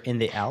stranger in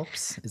the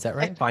Alps, is that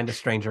right? Find a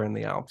stranger in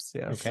the Alps.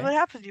 Yeah. Okay. So what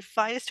happens? You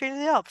find a stranger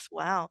in the Alps.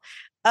 Wow.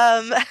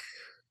 Does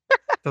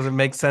it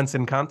make sense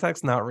in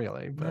context? Not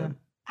really. But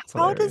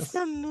how does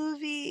the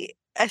movie?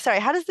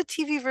 How does the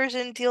TV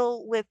version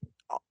deal with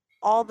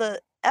all the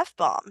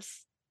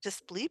F-bombs?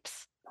 Just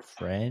bleeps?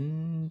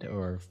 Friend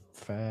or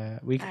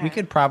we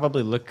could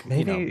probably look.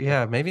 Maybe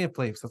maybe it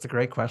bleeps. That's a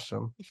great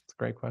question. It's a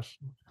great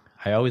question.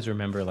 I always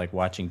remember like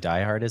watching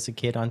Die Hard as a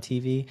kid on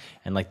TV,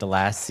 and like the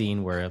last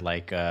scene where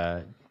like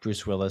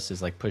Bruce Willis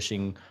is like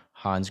pushing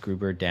Hans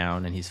Gruber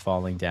down and he's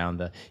falling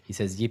down. He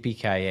says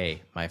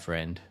 "Yippee-ki-yay, my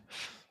friend."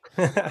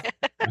 That's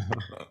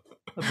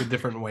a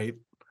different weight.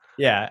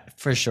 Yeah,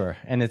 for sure,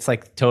 and it's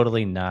like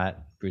totally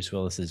not Bruce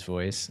Willis's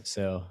voice.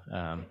 So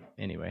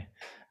anyway,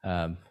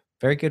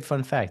 very good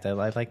fun fact. I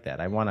like that.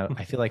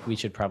 I feel like we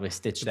should probably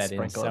stitch that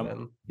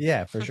in.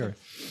 Yeah, for sure.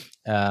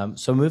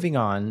 So moving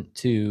on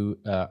to.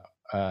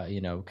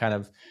 Kind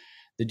of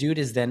the dude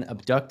is then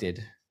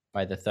abducted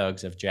by the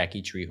thugs of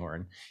Jackie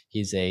Treehorn.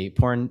 He's a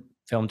porn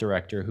film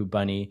director who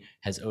Bunny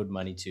has owed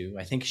money to.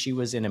 I think she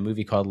was in a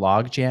movie called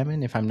Log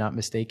Jammin', if I'm not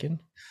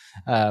mistaken.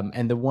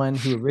 And the one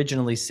who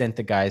originally sent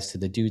the guys to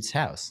the dude's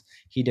house.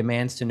 He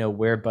demands to know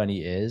where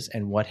Bunny is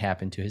and what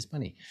happened to his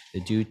money.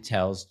 The dude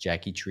tells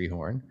Jackie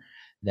Treehorn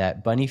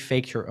that Bunny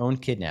faked her own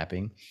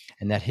kidnapping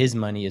and that his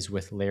money is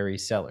with Larry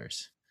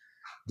Sellers.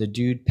 The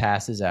dude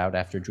passes out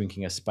after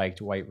drinking a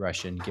spiked White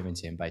Russian given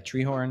to him by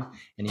Treehorn,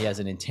 and he has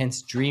an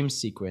intense dream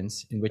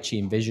sequence in which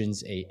he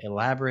envisions a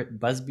elaborate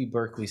Busby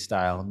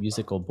Berkeley-style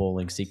musical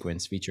bowling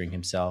sequence featuring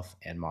himself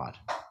and Maud.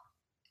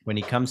 When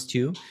he comes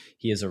to,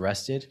 he is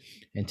arrested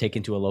and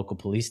taken to a local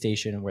police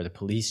station where the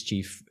police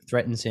chief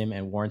threatens him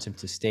and warns him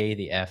to stay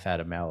the F out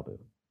of Malibu.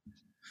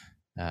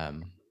 I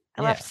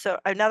laughed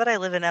now that I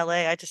live in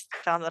LA, I just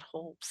found that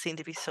whole scene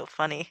to be so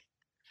funny.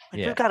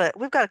 Like Yeah.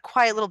 we've got a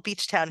quiet little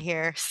beach town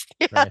here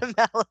out Right. of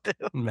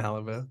Malibu.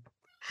 Malibu.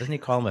 Doesn't he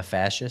call him a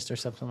fascist or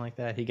something like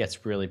that? He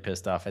gets really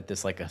pissed off at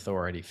this like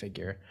authority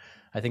figure.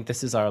 I think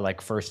this is our like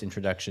first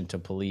introduction to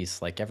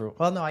police. Like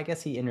well, no, I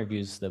guess he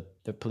interviews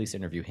the police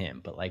interview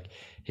him, but like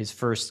his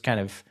first kind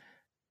of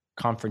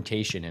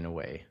confrontation in a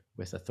way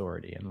with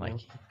authority, and like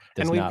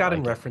And we've gotten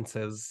like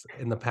references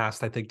in the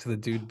past, I think, to the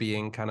dude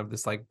being kind of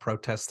this like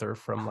protester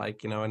from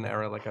like, an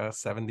era like a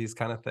 70s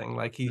kind of thing.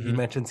 Like he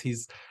mentions he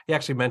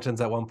actually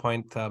mentions at one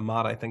point,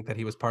 Maud, I think, that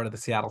he was part of the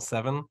Seattle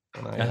 7.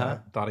 And I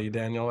thought of you,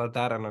 Daniel, at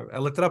that. And I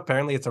looked it up.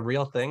 Apparently it's a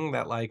real thing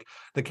that like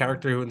the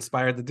character who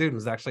inspired the dude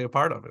was actually a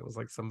part of it. It was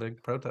like some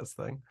big protest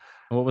thing.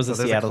 What was the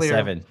Seattle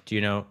 7? Do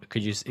you know?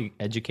 Could you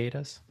educate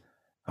us?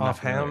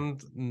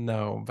 Offhand,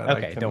 no. But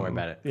okay, don't worry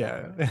about it.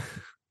 Yeah.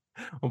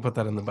 We'll put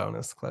that in the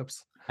bonus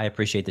clips. I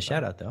appreciate the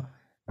shout out though.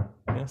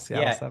 Yeah,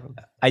 Seattle 7.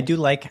 I do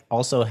like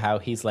also how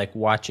he's like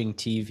watching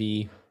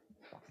TV.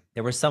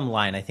 There was some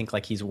line, I think,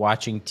 like he's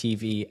watching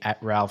TV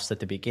at Ralph's at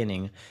the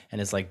beginning, and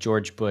it's like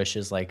George Bush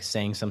is like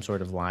saying some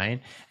sort of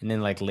line, and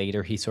then like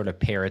later he sort of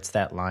parrots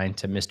that line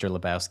to Mr.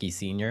 Lebowski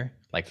Sr.,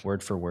 like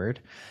word for word.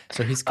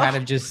 So he's kind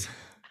of just.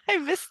 I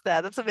missed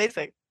that. That's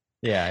amazing.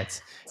 Yeah,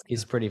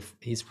 he's pretty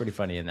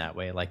funny in that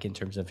way. Like in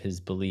terms of his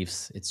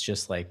beliefs, it's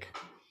just like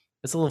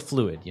it's a little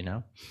fluid,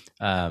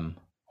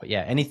 But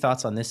yeah, any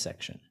thoughts on this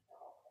section?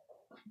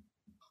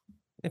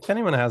 If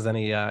anyone has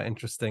any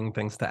interesting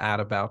things to add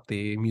about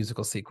the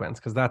musical sequence,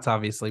 because that's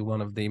obviously one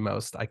of the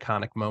most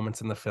iconic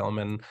moments in the film.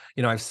 And,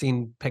 I've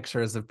seen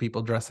pictures of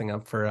people dressing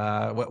up for,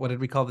 what did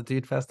we call the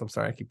Dude Fest? I'm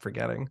sorry, I keep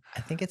forgetting.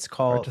 I think it's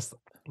called... Or just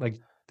like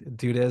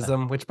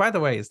Dudism, which, by the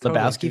way, is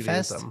totally Lebowski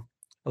Fest?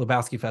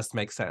 Lebowski Fest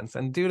makes sense.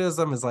 And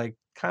Dudism is like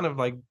kind of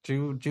like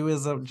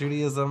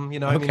Judaism,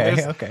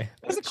 Okay.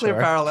 There's a clear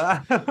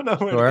parallel. I don't know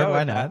where to go why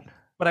with not? that.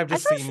 But I've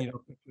just seen,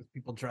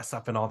 people dress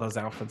up in all those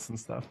outfits and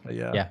stuff. But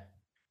yeah.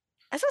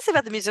 I was gonna say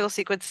about the musical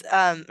sequence,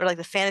 or like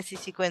the fantasy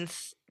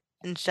sequence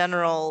in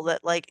general,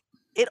 that like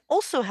it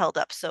also held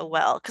up so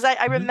well because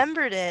I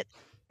remembered it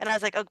and I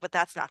was like, oh, but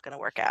that's not gonna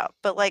work out.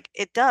 But like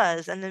it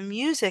does, and the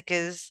music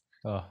is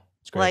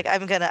it's great. like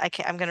I'm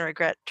gonna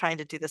regret trying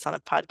to do this on a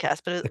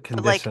podcast,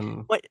 but, like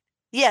what?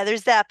 Yeah,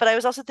 there's that. But I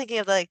was also thinking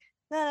of like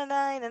na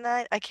na na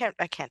na. I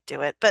can't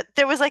do it. But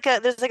there's like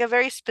a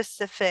very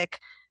specific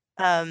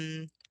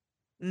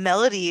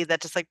melody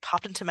that just like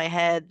popped into my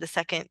head the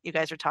second you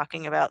guys were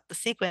talking about the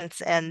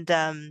sequence, and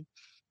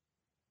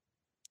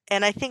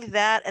I think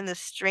that and the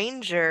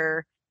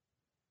stranger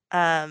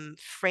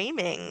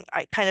framing,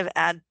 I kind of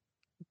add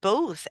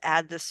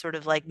this sort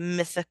of like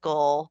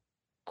mythical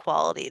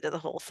quality to the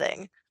whole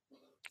thing.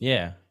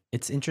 Yeah,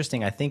 it's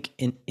interesting. I think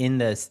in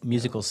this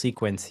musical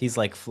sequence, he's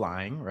like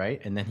flying,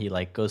 right? And then he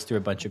like goes through a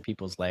bunch of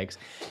people's legs,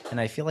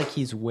 and I feel like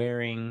he's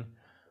wearing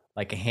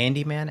like a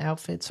handyman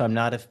outfit. So I'm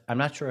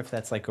not sure if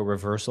that's like a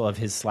reversal of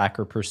his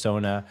slacker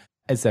persona.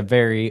 It's a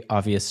very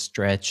obvious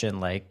stretch,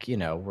 and like,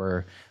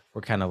 we're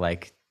kind of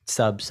like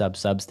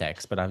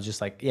subtext, but I was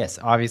just like, yes,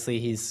 obviously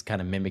he's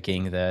kind of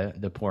mimicking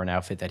the porn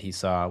outfit that he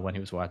saw when he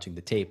was watching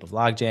the tape of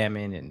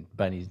Logjamming and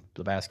Bunny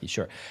Lebowski,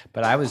 sure.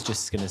 But I was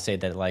just going to say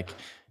that like,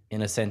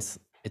 in a sense,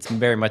 it's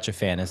very much a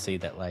fantasy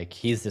that like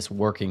he's this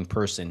working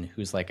person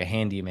who's like a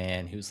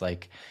handyman, who's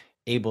like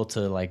able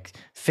to like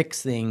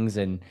fix things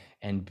and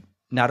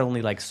not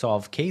only like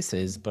solve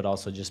cases, but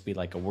also just be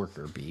like a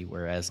worker bee.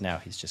 Whereas now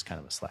he's just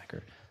kind of a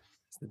slacker.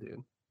 That's the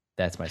dude.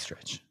 That's my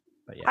stretch.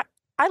 But yeah,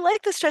 I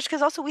like the stretch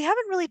because also we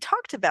haven't really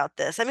talked about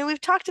this. I mean, we've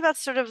talked about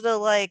sort of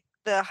the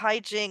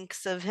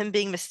hijinks of him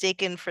being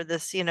mistaken for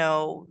this,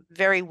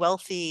 very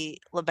wealthy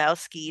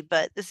Lebowski,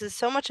 but this is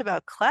so much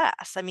about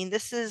class. I mean,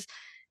 this is,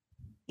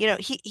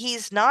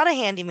 he's not a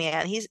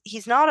handyman.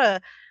 He's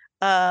not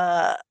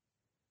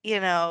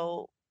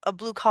a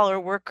blue collar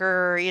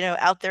worker,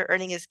 out there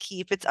earning his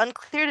keep. It's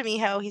unclear to me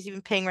how he's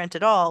even paying rent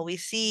at all. We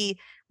see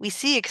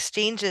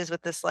exchanges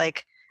with this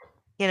like,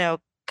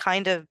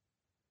 kind of,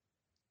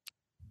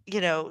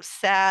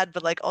 sad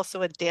but like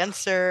also a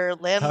dancer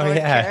landlord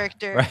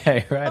character.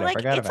 Right. But, like, I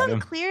forgot about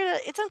him.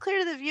 It's unclear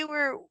to the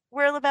viewer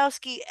where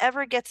Lebowski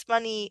ever gets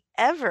money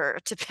ever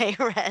to pay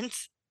rent.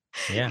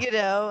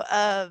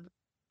 Yeah.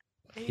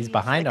 He's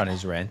behind on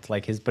his rent,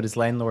 but his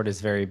landlord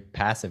is very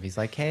passive. He's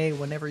like, "Hey,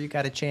 whenever you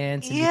got a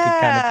chance, and you could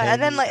kind of pay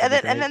and then me, like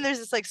that'd be and great." then there's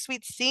this like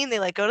sweet scene. They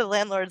like go to the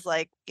landlord's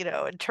like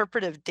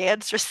interpretive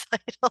dance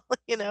recital.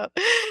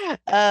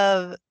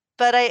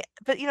 But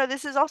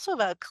this is also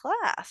about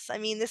class. I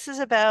mean, this is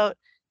about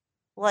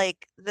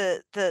like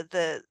the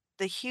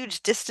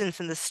huge distance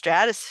in the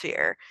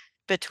stratosphere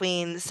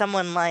between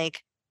someone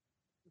like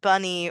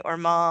Bunny or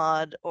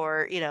Maud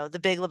or, the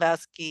Big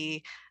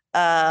Lebowski,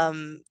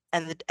 and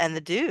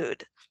the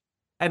dude.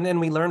 And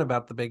then we learn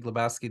about the Big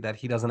Lebowski that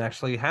he doesn't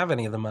actually have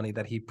any of the money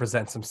that he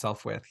presents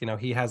himself with.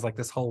 He has like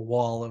this whole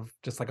wall of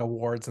just like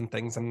awards and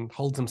things and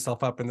holds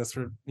himself up in this,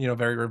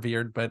 very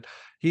revered, but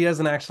he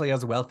isn't actually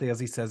as wealthy as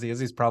he says he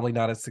is. He's probably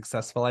not as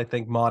successful. I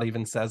think Maud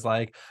even says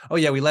like, oh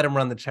yeah, we let him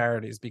run the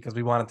charities because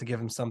we wanted to give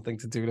him something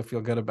to do to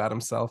feel good about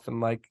himself and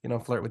like,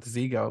 flirt with his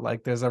ego.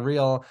 Like there's a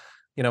real,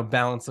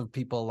 balance of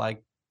people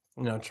like,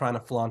 trying to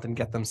flaunt and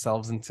get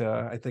themselves into,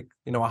 I think,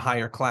 a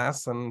higher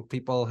class, and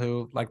people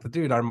who, like the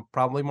dude, are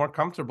probably more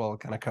comfortable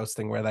kind of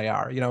coasting where they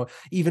are.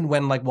 Even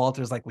when like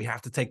Walter's like, we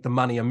have to take the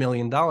money, $1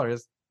 million,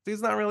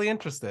 he's not really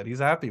interested. He's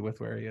happy with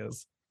where he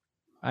is.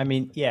 I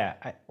mean, yeah,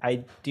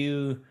 I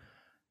do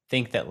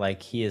think that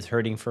like he is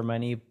hurting for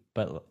money,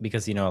 but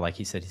because, like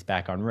he said, he's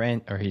back on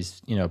rent, or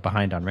he's,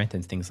 behind on rent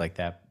and things like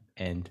that.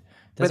 And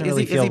but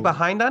is he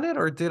behind on it,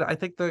 or I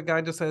think the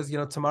guy just says,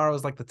 tomorrow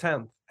is like the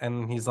 10th,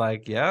 and he's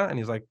like, yeah, and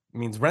he's like,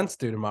 means rent's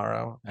due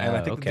tomorrow, and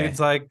I think the dude's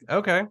like,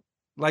 okay,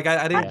 like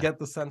I didn't get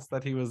the sense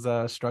that he was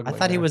struggling. I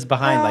thought he was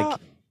behind. Like,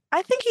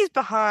 I think he's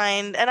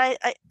behind, and I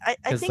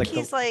think like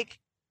he's like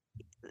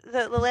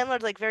the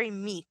landlord's like very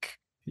meek.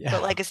 Yeah.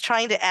 But like is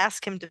trying to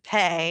ask him to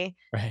pay,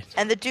 right?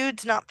 And the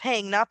dude's not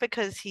paying, not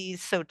because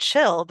he's so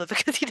chill, but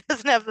because he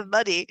doesn't have the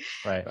money,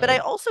 right? But I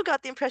also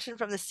got the impression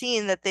from the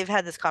scene that they've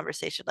had this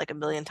conversation like 1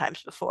 million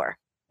times before.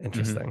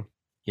 Interesting. Mm-hmm.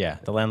 Yeah,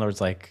 the landlord's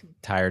like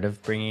tired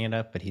of bringing it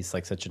up, but he's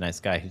like such a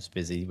nice guy who's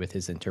busy with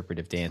his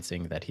interpretive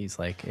dancing that he's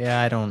like, yeah,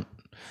 I don't,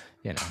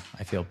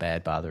 I feel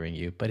bad bothering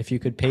you, but if you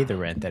could pay the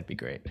rent, that'd be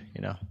great,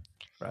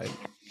 Right.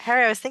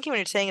 Harry, I was thinking when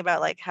you're saying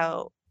about like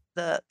how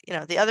the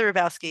other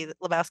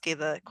Lebowski,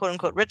 the quote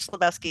unquote rich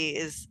Lebowski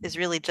is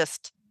really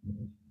just,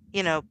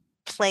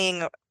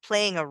 playing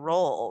a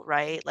role,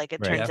 right? Like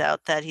it turns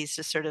out that he's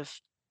just sort of,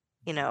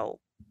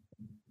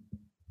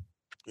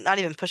 not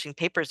even pushing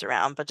papers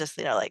around, but just,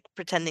 like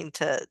pretending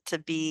to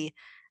be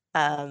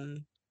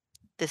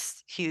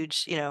this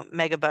huge,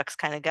 mega bucks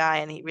kind of guy,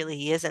 and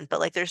he isn't. But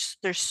like there's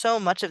so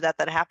much of that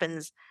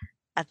happens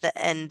at the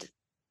end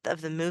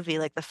of the movie.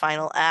 Like the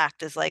final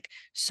act is like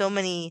so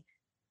many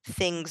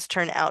things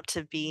turn out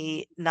to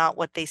be not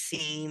what they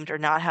seemed, or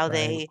not how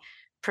they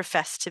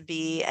profess to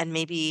be. And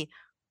maybe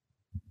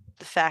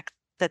the fact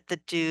that the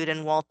dude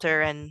and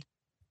Walter, and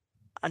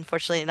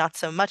unfortunately not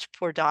so much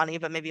poor Donnie,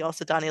 but maybe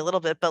also Donnie a little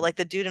bit, but like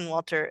the dude and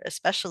Walter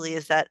especially,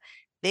 is that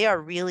they are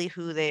really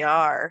who they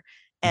are.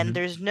 And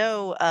there's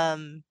no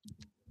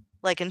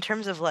like in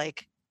terms of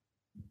like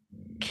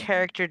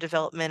character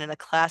development in a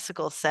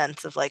classical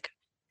sense of like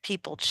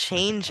people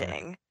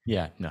changing.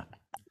 Yeah, no.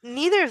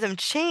 Neither of them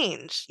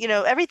change.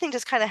 Everything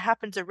just kind of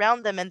happens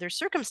around them, and their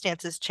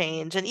circumstances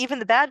change, and even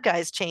the bad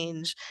guys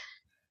change.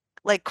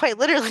 Like quite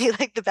literally,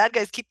 like the bad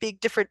guys keep being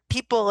different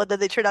people, and then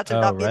they turn out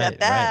to not be that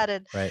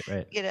bad. Right.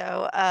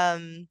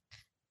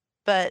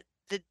 But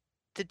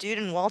the dude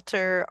and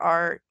Walter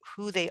are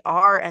who they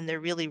are, and they're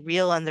really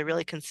real, and they're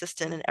really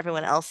consistent, and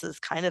everyone else is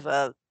kind of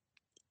a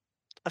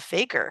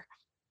faker.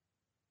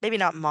 Maybe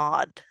not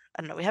Maud.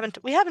 I don't know.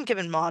 We haven't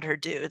given Maud her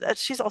due.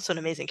 She's also an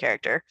amazing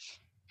character.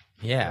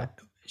 Yeah.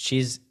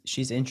 She's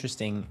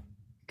interesting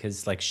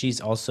because like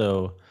she's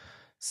also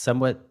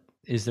somewhat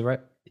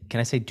can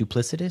I say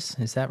duplicitous?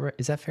 Is that right?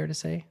 Is that fair to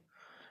say?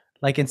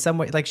 Like in some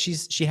way, like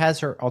she has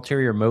her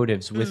ulterior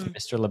motives with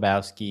Mr.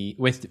 Lebowski,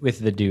 with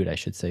the dude, I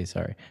should say,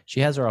 sorry.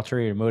 She has her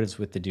ulterior motives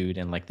with the dude,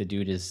 and like the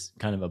dude is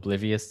kind of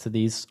oblivious to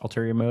these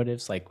ulterior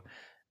motives. Like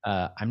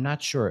I'm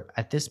not sure.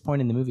 At this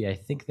point in the movie, I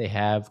think they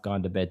have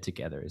gone to bed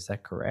together. Is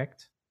that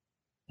correct?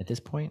 At this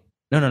point?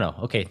 No.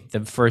 Okay,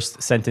 the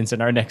first sentence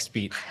in our next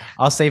beat.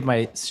 I'll save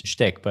my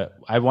shtick, but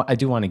I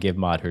do want to give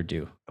Maud her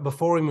due.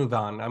 Before we move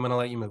on, I'm going to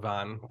let you move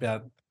on.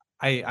 But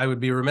I would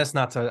be remiss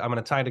not to. I'm going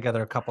to tie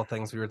together a couple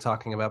things we were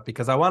talking about,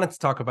 because I wanted to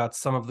talk about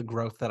some of the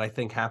growth that I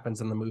think happens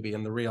in the movie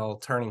and the real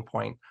turning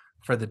point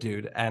for the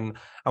dude. And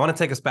I want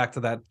to take us back to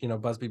that,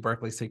 Busby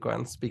Berkeley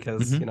sequence,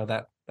 because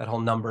that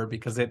whole number,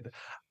 because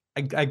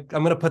I'm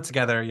going to put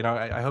together,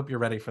 I hope you're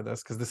ready for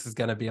this, because this is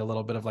going to be a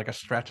little bit of like a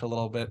stretch, a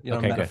little bit,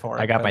 okay, metaphor.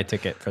 I got my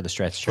ticket for the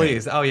stretch train.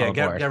 Please. Oh yeah.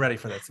 Get ready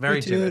for this.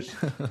 Very Jewish.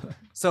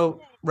 So,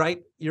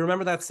 right. You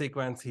remember that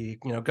sequence. He,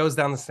 goes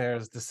down the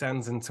stairs,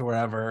 descends into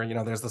wherever,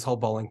 there's this whole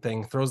bowling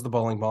thing, throws the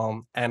bowling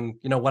ball. And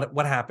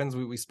what happens?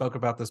 We spoke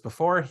about this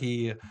before.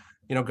 He,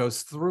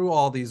 goes through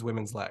all these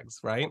women's legs.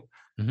 Right.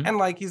 And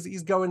like,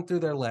 he's going through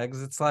their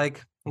legs. It's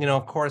like,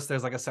 of course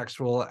there's like a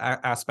sexual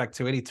aspect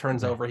to it. He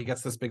turns over, he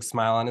gets this big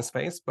smile on his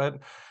face, but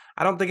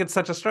I don't think it's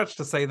such a stretch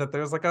to say that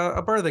there's like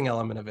a birthing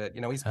element of it.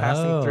 He's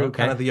passing through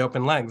kind of the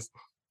open legs.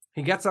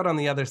 He gets out on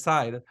the other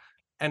side.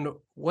 And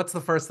what's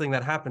the first thing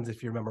that happens?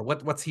 If you remember,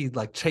 what's he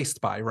like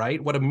chased by,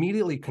 right? What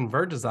immediately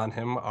converges on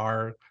him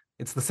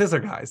it's the scissor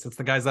guys. It's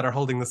the guys that are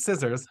holding the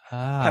scissors,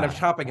 kind of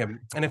chopping him.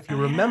 And if you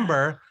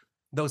remember,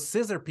 those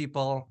scissor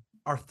people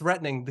are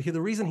threatening. The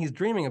reason he's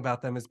dreaming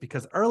about them is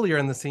because earlier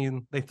in the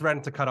scene, they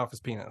threatened to cut off his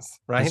penis,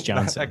 right? It's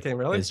Johnson. That came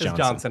really? It's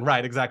Johnson.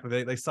 Right,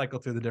 exactly. They cycle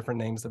through the different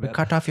names of it.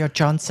 Cut off your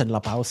Johnson,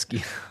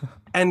 Lebowski.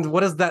 And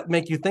what does that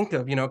make you think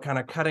of? Kind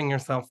of cutting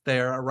yourself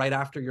there right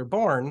after you're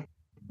born,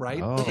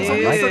 right? Oh, But there's I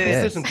a whole like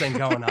circumcision this. thing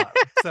going on.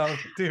 So,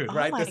 dude, Oh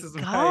right? my This is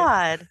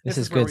God. This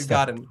is where good we've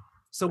stuff. gotten.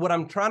 So what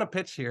I'm trying to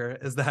pitch here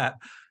is that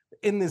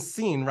in this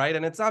scene, right?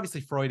 And it's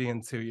obviously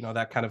Freudian too,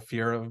 that kind of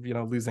fear of,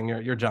 losing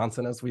your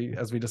Johnson, as we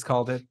just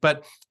called it.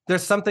 But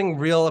there's something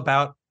real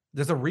about,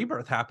 there's a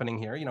rebirth happening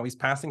here. He's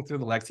passing through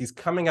the legs. He's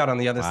coming out on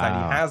the other side.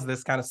 He Wow. has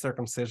this kind of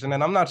circumcision.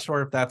 And I'm not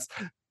sure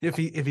if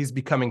he's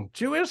becoming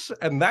Jewish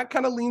and that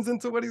kind of leans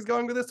into what he's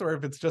going with this, or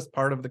if it's just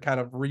part of the kind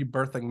of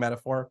rebirthing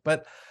metaphor.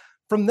 But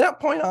from that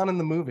point on in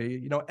the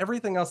movie,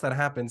 everything else that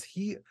happens,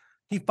 he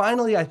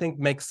finally, I think,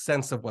 makes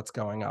sense of what's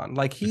going on.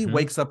 Like, he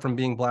wakes up from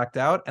being blacked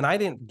out, and I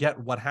didn't get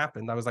what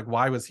happened. I was like,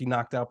 why was he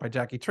knocked out by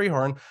Jackie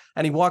Treehorn?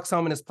 And he walks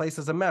home and his place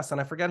is a mess, and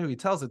I forget who he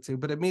tells it to,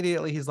 but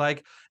immediately he's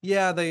like,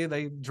 yeah,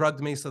 they drugged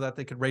me so that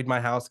they could raid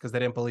my house because they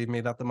didn't believe me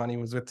that the money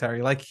was with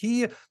Terry. Like,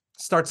 he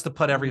starts to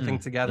put everything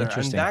together,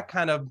 and that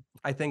kind of,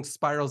 I think,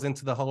 spirals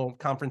into the whole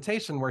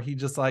confrontation where he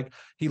just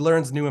he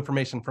learns new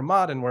information from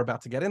Maude, and we're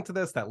about to get into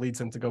this. That leads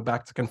him to go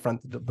back to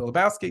confront the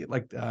Lebowski,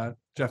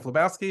 Jeff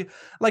Lebowski.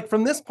 Like,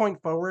 from this point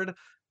forward,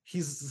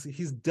 he's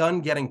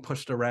done getting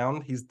pushed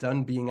around. He's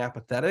done being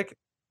apathetic.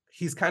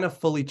 He's kind of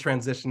fully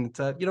transitioned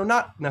to,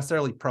 not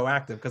necessarily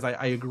proactive, because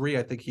I agree.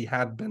 I think he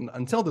had been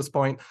until this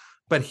point,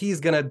 but he's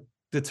going to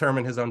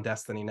determine his own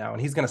destiny now, and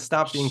he's going to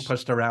stop being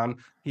pushed around.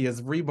 He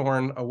is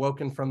reborn,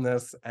 awoken from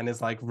this, and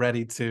is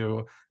ready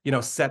to,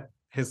 set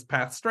his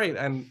path straight.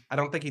 And I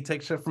don't think he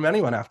takes shit from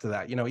anyone after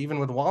that. Even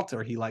with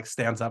Walter, he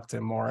stands up to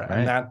him more. Right.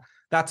 And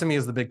that to me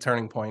is the big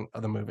turning point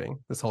of the movie,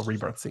 this whole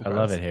rebirth sequence. I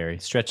love it, Harry.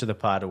 Stretch of the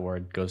Pod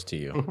award goes to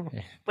you.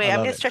 Wait,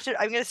 I'm gonna stretch it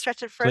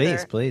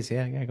further. Please,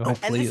 yeah, go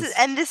ahead.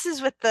 And this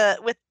is with the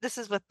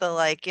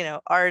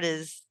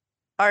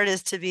art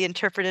is to be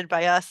interpreted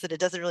by us, and it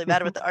doesn't really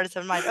matter what the artists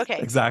have in mind. Okay,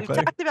 exactly.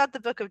 We've talked about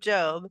the Book of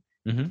Job,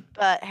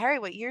 but Harry,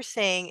 what you're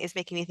saying is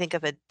making me think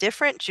of a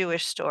different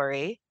Jewish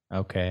story.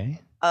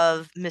 Okay.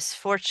 Of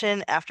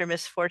misfortune after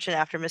misfortune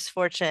after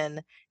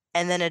misfortune,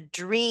 and then a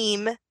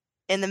dream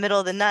in the middle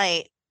of the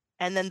night,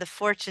 and then the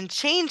fortune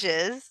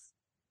changes.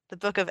 The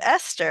Book of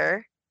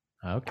Esther.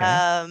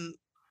 Okay.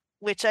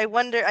 Which I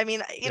wonder. I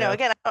mean,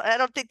 again, I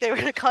don't think they were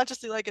going to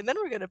consciously and then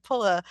we're going to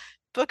pull a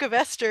Book of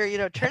Esther,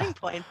 turning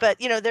point. But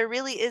there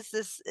really is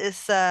this in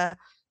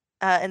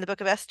the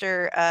Book of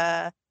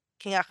Esther,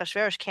 King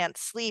Ahasuerus can't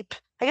sleep.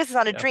 I guess it's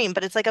not a dream,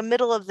 but it's like a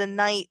middle of the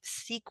night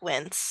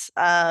sequence.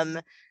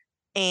 And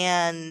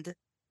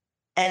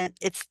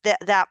it's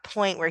that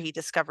point where he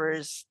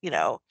discovers,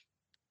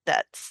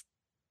 that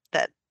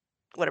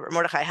whatever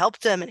Mordecai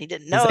helped him, and he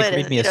didn't know it.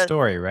 Read me a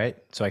story, right?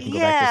 So I can go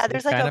back to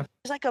sleep,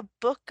 there's a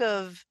book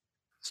of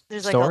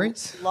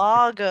stories, a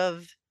log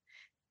of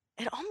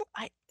it. Almost,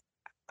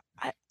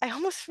 I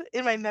almost,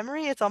 in my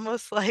memory, it's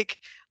almost like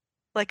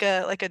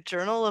a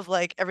journal of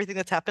everything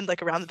that's happened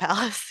around the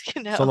palace,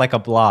 So like a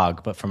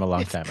blog, but from a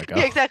long time ago.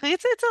 Yeah, exactly.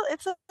 It's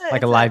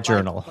a live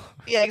journal.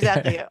 Yeah,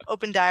 exactly.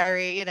 Open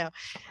diary,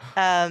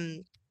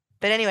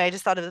 But anyway, I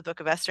just thought of the Book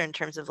of Esther in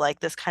terms of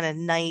this kind of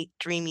night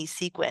dreamy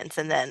sequence,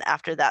 and then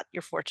after that,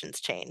 your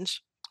fortunes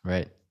change.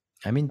 Right.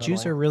 I mean,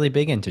 Jews are really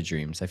big into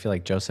dreams. I feel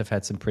like Joseph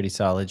had some pretty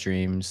solid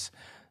dreams.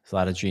 There's a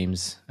lot of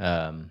dreams.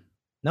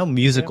 No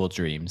musical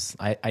dreams.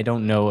 I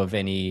don't know of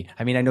any.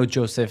 I mean, I know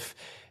Joseph,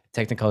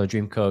 Technicolor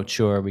Dreamcoat.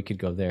 Sure, we could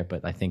go there,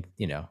 but I think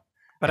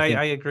But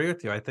I agree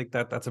with you. I think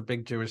that's a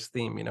big Jewish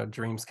theme.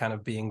 Dreams kind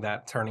of being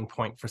that turning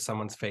point for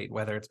someone's fate,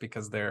 whether it's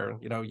because they're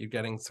you're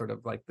getting sort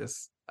of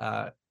this.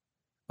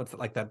 What's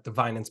it, that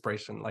divine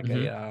inspiration,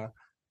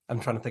 I'm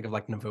trying to think of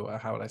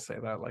nevuah. How would I say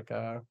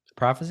that?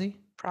 Prophecy.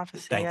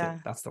 Thank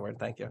you. That's the word.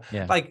 Thank you.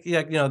 Yeah.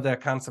 The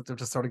concept of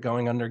just sort of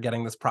going under,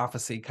 getting this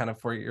prophecy, kind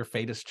of where your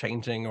fate is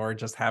changing, or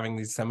just having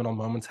these seminal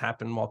moments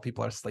happen while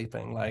people are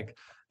sleeping.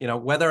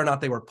 Whether or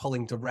not they were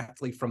pulling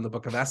directly from the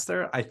Book of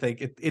Esther, I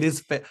think it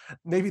is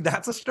maybe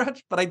that's a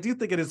stretch, but I do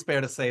think it is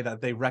fair to say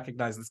that they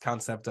recognize this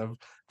concept of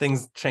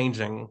things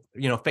changing,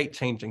 fate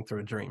changing through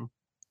a dream.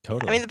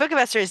 Totally. I mean, the Book of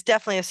Esther is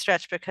definitely a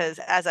stretch, because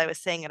as I was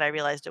saying it, I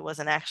realized it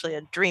wasn't actually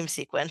a dream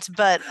sequence,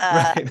 but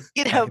right.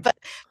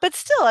 but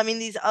still, I mean,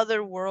 these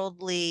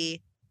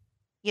otherworldly,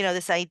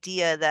 this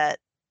idea that,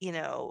 in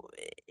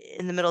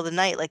the middle of the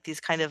night, these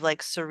kind of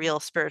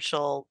surreal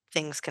spiritual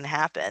things can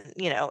happen,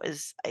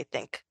 is, I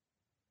think,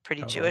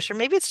 pretty Jewish, or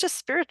maybe it's just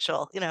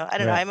spiritual, I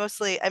don't know. I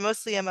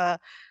mostly am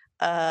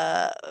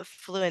a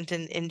fluent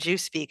in Jew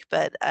speak,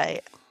 but I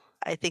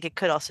think it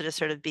could also just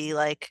sort of be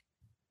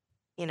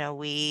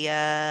we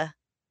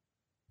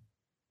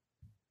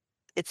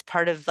it's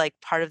part of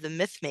the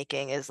myth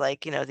making is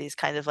these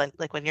kind of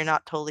when you're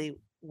not totally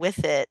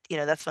with it,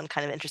 that's when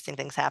kind of interesting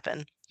things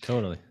happen.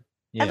 Totally.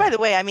 Yeah. And by the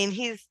way, I mean,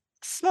 he's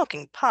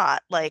smoking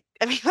pot, throughout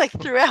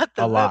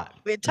the movie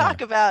we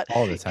talk about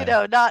all the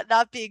time.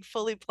 Not being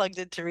fully plugged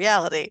into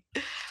reality.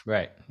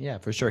 Right. Yeah,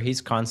 for sure. He's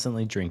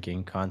constantly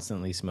drinking,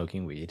 constantly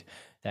smoking weed.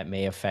 That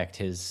may affect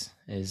his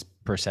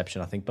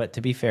perception, I think. But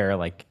to be fair,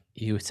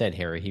 you said,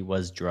 Harry, he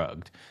was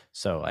drugged.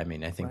 So, I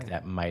mean, I think Right.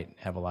 that might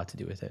have a lot to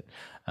do with it.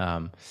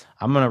 I'm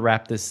going to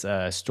wrap this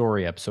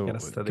story up so Get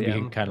us to we the can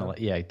end, kind of,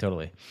 yeah. yeah,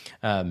 totally.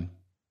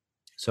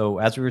 So,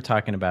 as we were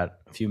talking about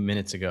a few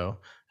minutes ago,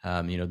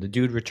 the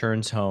dude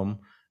returns home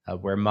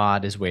where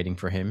Maud is waiting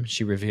for him.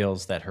 She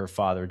reveals that her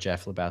father,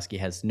 Jeff Lebowski,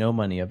 has no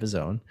money of his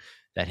own,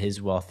 that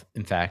his wealth,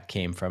 in fact,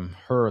 came from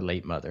her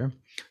late mother.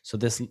 So,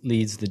 this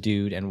leads the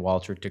dude and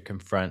Walter to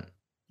confront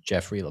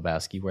Jeffrey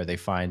Lebowski, where they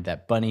find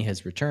that Bunny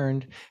has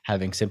returned,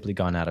 having simply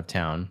gone out of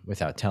town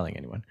without telling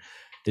anyone.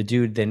 The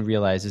dude then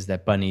realizes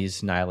that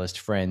Bunny's nihilist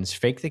friends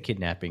faked the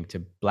kidnapping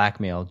to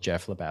blackmail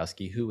Jeff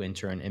Lebowski, who in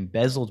turn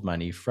embezzled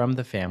money from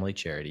the family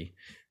charity,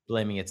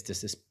 blaming its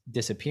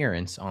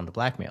disappearance on the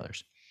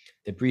blackmailers.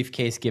 The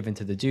briefcase given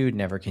to the dude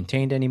never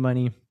contained any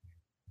money.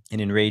 An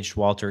enraged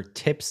Walter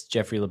tips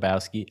Jeffrey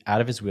Lebowski out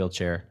of his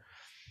wheelchair.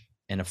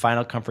 In a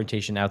final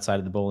confrontation outside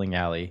of the bowling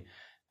alley,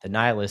 the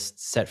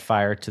nihilists set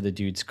fire to the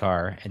dude's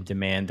car and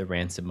demand the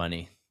ransom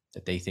money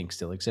that they think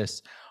still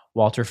exists.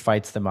 Walter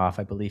fights them off.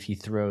 I believe he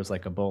throws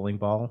like a bowling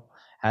ball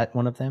at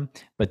one of them.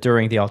 But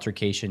during the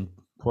altercation,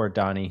 poor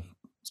Donnie,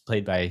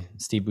 played by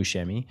Steve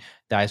Buscemi,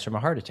 dies from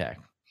a heart attack.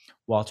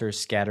 Walter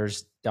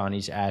scatters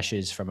Donnie's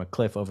ashes from a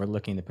cliff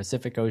overlooking the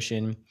Pacific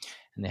Ocean,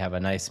 and they have a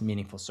nice,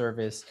 meaningful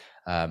service.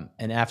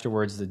 And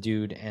afterwards, the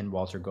dude and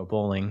Walter go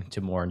bowling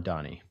to mourn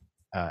Donnie.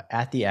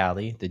 At the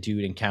alley, the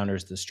dude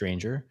encounters the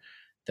stranger,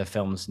 the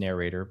film's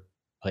narrator,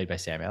 played by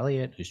Sam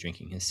Elliott, who's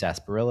drinking his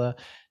sarsaparilla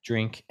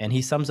drink. And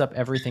he sums up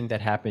everything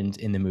that happened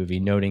in the movie,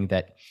 noting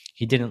that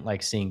he didn't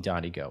like seeing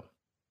Donnie go.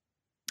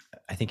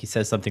 I think he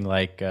says something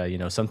like,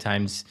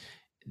 sometimes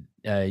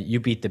you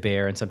beat the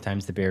bear and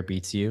sometimes the bear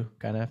beats you,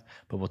 kind of.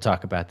 But we'll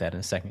talk about that in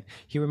a second.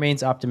 He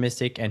remains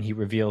optimistic, and he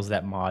reveals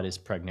that Maud is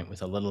pregnant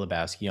with a little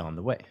Lebowski on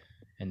the way.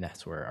 And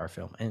that's where our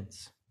film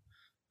ends.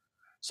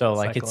 So,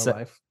 like, Cycle of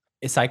life.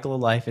 a cycle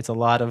of life. It's a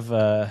lot of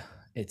I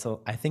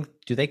think,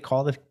 do they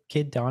call the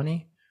kid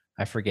Donnie?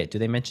 I forget. Do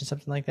they mention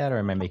something like that, or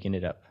am I making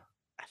it up?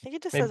 I think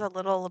it just Maybe- says a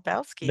little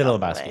Lebowski. Little on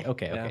the Lebowski. way.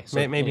 Okay, Yeah, okay. So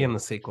maybe in anyway, the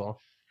sequel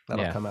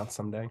that'll come out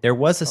someday. there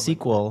was a Probably.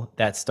 sequel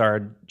that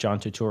starred John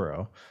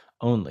Turturro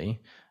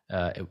only.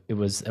 It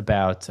was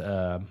about.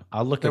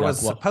 I'll look There it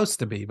was up. supposed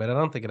to be, but I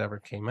don't think it ever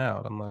came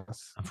out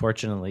unless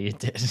Unfortunately, it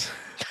did.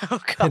 Oh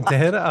it god.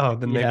 did. Oh,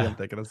 then maybe Yeah. I'm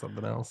thinking of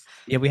something else.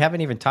 Yeah, we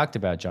haven't even talked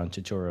about John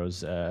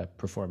Turturro's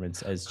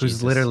performance as Who's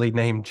Jesus. literally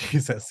named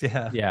Jesus?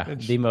 Yeah. Yeah,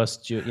 Which- the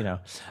most,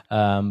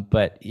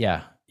 but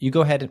yeah, you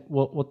go ahead.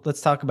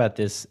 Let's talk about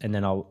this, and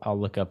then I'll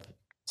look up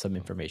some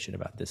information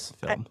about this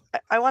film.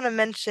 I want to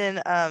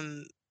mention.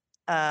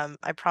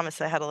 I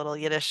promised I had a little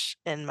Yiddish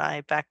in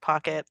my back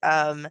pocket.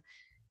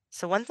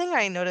 So one thing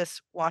I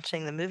noticed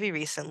watching the movie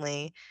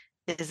recently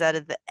is that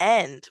at the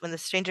end, when the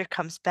stranger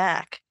comes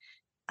back,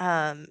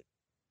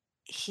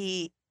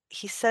 he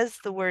says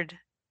the word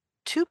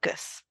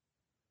 "tukus."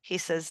 He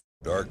says,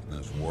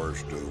 Darkness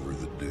washed over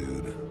the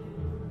dude.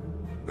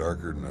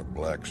 Darker than a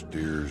black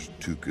steer's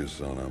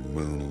tuchus on a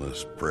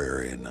moonless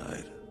prairie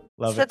night.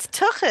 Love so it. that's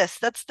tuchus.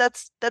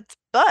 That's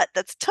butt.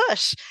 That's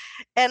tush.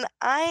 And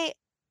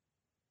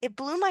it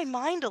blew my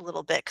mind a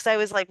little bit because I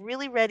was like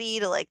really ready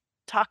to like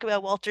talk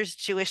about Walter's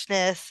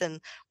Jewishness and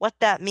what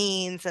that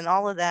means and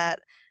all of that.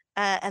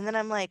 And then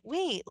I'm like,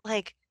 wait,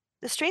 like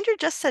the stranger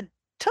just said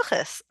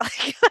tuchus.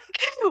 Like,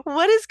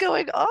 what is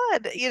going on?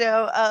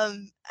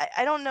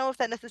 I don't know if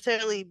that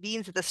necessarily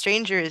means that the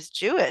stranger is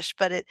Jewish,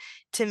 but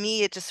to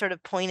me, it just sort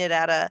of pointed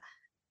at a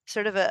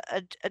sort of a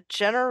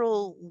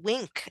general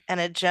wink and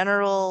a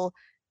general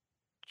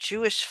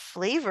Jewish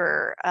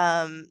flavor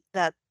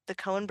that the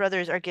Coen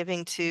brothers are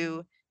giving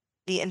to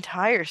the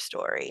entire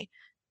story.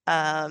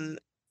 And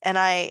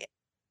I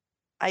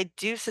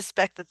do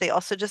suspect that they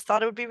also just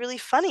thought it would be really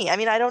funny. I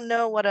mean, I don't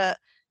know what a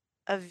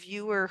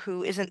viewer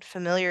who isn't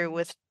familiar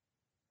with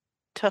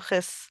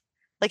tuchus,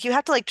 like you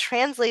have to like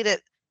translate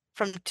it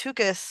from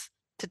tuchus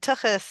to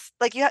tuchus.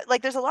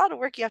 Like there's a lot of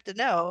work you have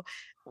to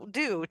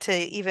do to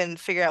even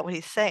figure out what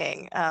he's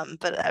saying.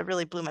 But it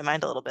really blew my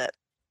mind a little bit.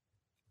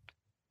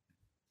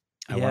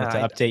 I wanted to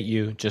update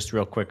you just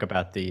real quick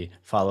about the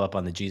follow-up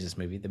on the Jesus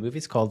movie. The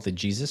movie's called The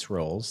Jesus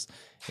Rolls.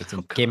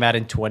 Came out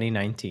in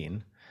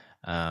 2019.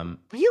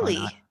 Really?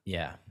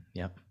 Yeah.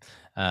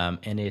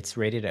 And it's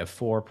rated at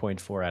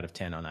 4.4 out of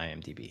 10 on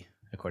IMDb,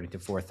 according to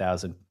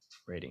 4,000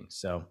 ratings.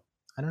 So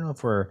I don't know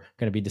if we're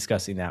going to be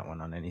discussing that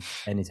one on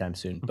anytime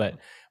soon. But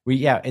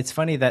it's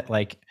funny that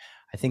like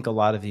I think a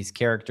lot of these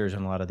characters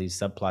and a lot of these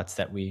subplots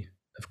that we,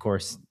 of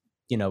course,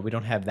 we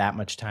don't have that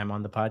much time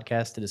on the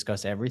podcast to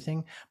discuss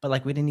everything, but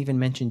like we didn't even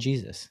mention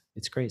Jesus.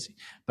 It's crazy.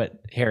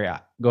 But Harry,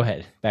 go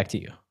ahead. Back to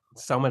you.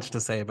 So much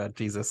to say about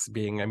Jesus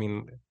being, I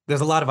mean,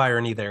 there's a lot of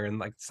irony there in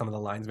like some of the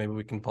lines. Maybe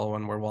we can pull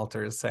one where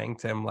Walter is saying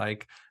to him,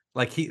 like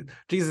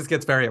Jesus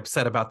gets very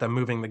upset about them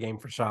moving the game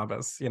for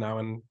Shabbos,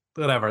 and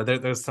whatever.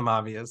 There's some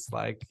obvious,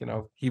 like,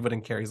 he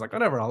wouldn't care. He's like,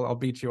 whatever, I'll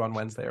beat you on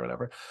Wednesday or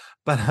whatever.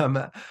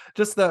 But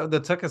just the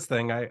tuchus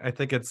thing, I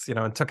think it's, and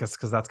tuchus,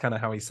 because that's kind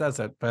of how he says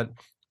it. But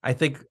I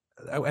think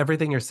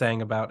everything you're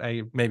saying about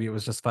A, maybe it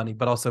was just funny,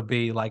 but also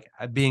B, like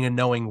being a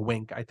knowing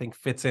wink, I think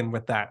fits in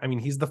with that. I mean,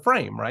 he's the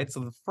frame, right?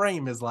 So the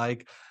frame is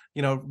like,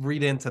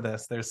 read into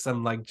this. There's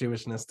some like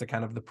Jewishness to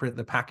kind of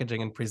the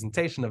packaging and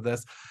presentation of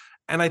this.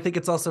 And I think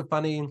it's also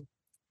funny,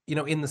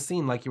 in the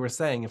scene, like you were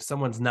saying, if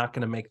someone's not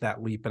going to make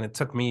that leap, and it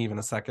took me even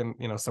a second,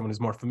 someone who's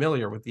more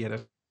familiar with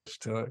Yiddish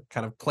to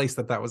kind of place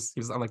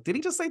I'm like, did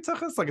he just say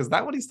tuchus? Like, is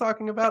that what he's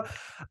talking about?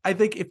 I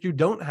think if you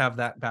don't have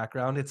that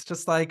background, it's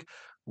just like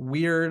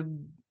weird,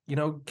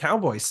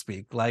 cowboy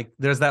speak. Like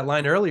there's that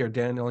line earlier,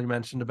 Daniel, you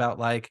mentioned about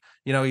like,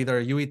 either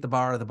you eat the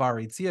bar or the bar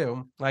eats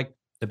you. Like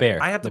The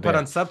bear. I have to put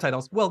on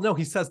subtitles. Well, no,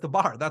 he says the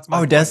bar. That's my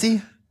Oh, point. does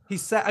he? He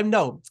said,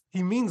 no,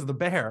 he means the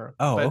bear.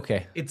 Oh, but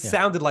okay. It Yeah.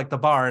 sounded like the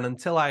bar. And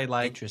until I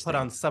like put Interesting.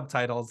 on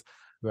subtitles,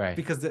 Right.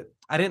 because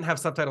I didn't have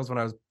subtitles when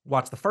I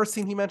watched the first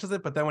scene he mentions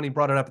it, but then when he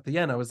brought it up at the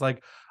end, I was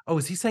like, oh,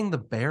 is he saying the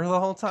bear the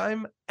whole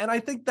time? And I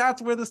think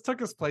that's where this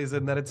tuchus plays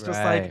in, that it's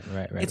just like,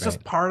 it's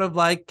just part of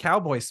like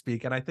cowboy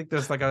speak. And I think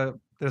there's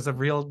a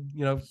real,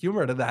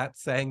 humor to that,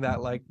 saying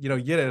that like,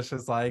 Yiddish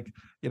is like,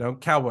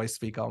 cowboy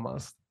speak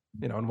almost,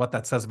 and what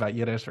that says about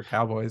Yiddish or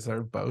cowboys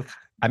or both.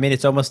 I mean,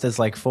 it's almost as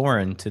like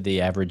foreign to the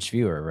average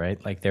viewer,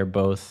 right? Like they're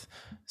both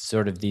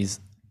sort of these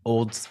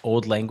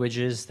old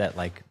languages that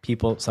like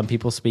some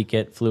people speak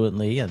it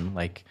fluently, and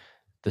like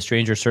the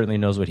stranger certainly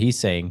knows what he's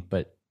saying,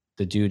 but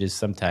the dude is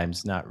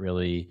sometimes not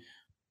really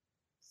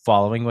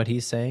following what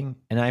he's saying.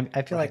 And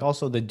I feel like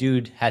also the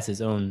dude has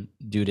his own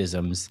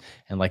dudisms,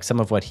 and like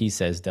some of what he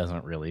says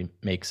doesn't really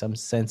make some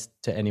sense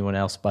to anyone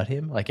else but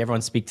him. Like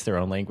everyone speaks their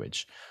own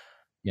language.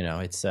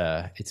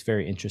 It's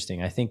very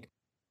interesting. I think,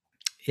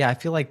 yeah, I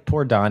feel like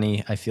poor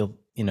Donnie, I feel,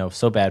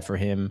 so bad for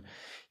him.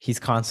 He's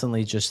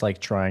constantly just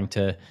like trying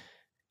to,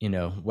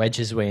 wedge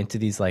his way into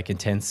these like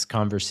intense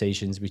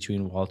conversations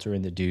between Walter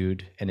and the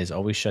dude, and is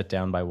always shut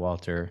down by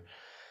Walter.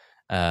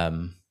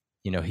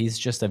 He's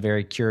just a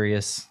very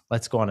curious,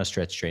 let's go on a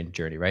stretch train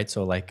journey, right?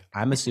 So like,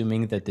 I'm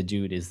assuming that the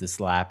dude is this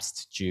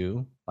lapsed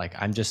Jew. Like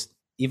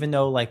even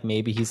though like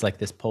maybe he's like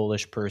this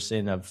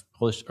person of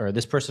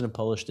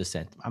Polish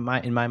descent,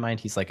 in my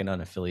mind, he's like an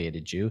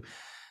unaffiliated Jew.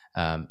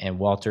 And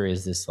Walter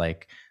is this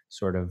like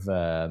sort of,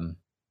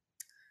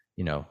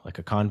 like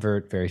a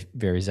convert, very,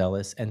 very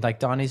zealous. And like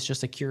Donnie's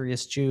just a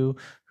curious Jew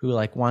who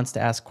like wants to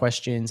ask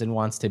questions and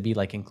wants to be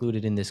like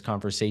included in this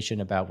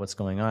conversation about what's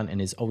going on, and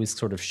is always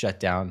sort of shut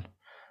down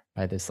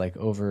by this like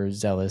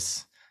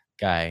overzealous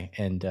guy.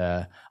 And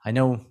I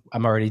know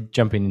I'm already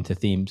jumping into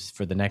themes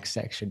for the next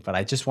section, but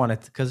I just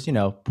wanted to, because,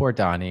 poor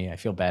Donnie, I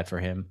feel bad for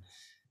him,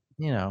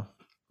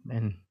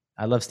 and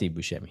I love Steve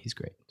Buscemi. He's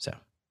great. So.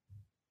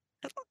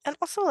 And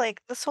also,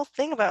 like, this whole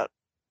thing about,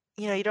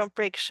 you don't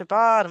break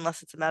Shabbat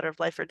unless it's a matter of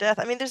life or death.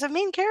 I mean, there's a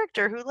main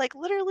character who, like,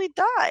 literally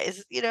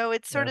dies.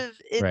 It's sort of,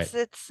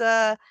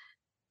 I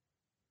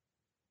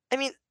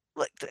mean,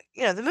 look,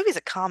 the movie's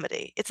a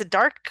comedy. It's a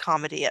dark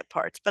comedy at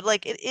parts, but,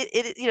 like,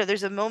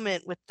 there's a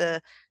moment with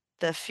the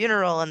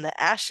funeral and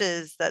the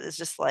ashes that is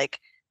just, like,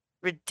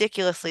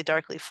 ridiculously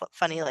darkly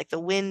funny. Like, the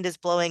wind is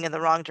blowing in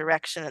the wrong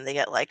direction, and they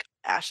get, like,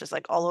 ashes,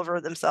 like, all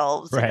over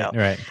themselves,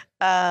 Right.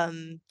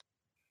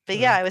 But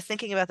yeah, I was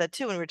thinking about that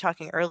too when we were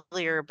talking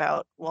earlier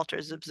about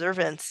Walter's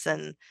observance,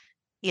 and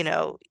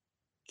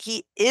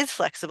he is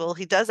flexible.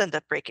 He does end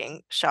up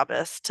breaking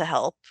Shabbos to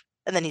help,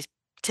 and then he's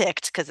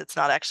ticked because it's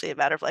not actually a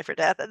matter of life or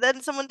death, and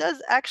then someone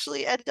does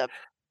actually end up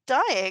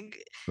dying.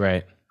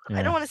 Right. I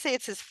Yeah. don't want to say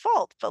it's his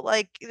fault, but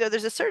like,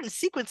 there's a certain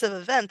sequence of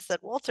events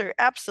that Walter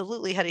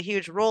absolutely had a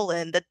huge role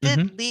in that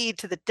did lead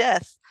to the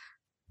death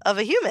of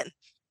a human.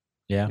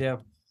 Yeah.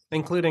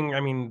 Including,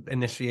 I mean,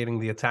 initiating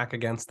the attack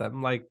against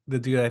them. Like the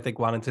dude, I think,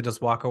 wanted to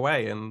just walk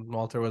away, and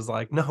Walter was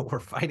like, "No, we're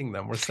fighting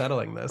them. We're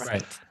settling this."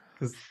 Right.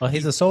 Well,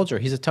 he's a soldier.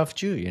 He's a tough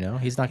Jew.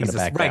 He's not going to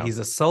back down. He's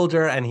a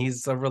soldier, and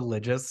he's a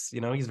religious.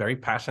 He's very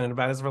passionate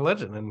about his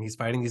religion, and he's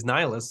fighting these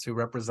nihilists who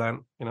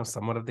represent,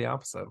 somewhat of the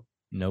opposite.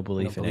 No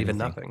belief in anything.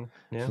 Nothing.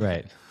 Yeah.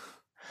 Right.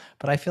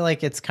 But I feel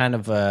like it's kind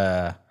of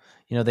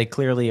they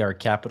clearly are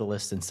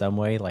capitalists in some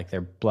way. Like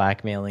they're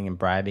blackmailing and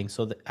bribing.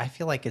 So I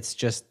feel like it's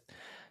just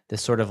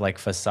this sort of like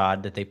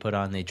facade that they put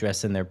on. They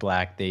dress in their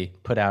black. Didn't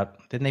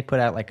they put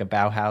out like a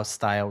Bauhaus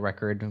style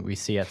record we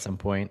see at some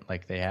point?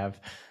 Like they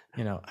have,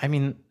 I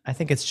mean, I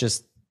think it's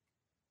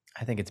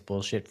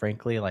bullshit,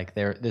 frankly. Like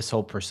this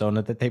whole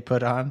persona that they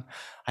put on.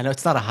 I know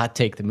it's not a hot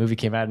take. The movie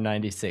came out in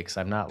 '96.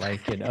 I'm not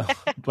like,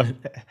 but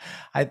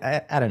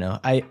I don't know.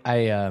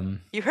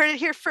 You heard it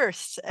here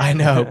first. I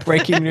know.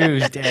 Breaking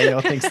news.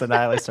 Daniel thinks the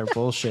nihilists are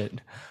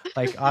bullshit.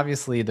 Like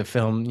obviously the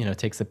film,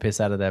 takes the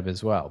piss out of them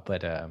as well.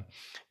 But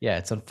yeah,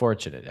 it's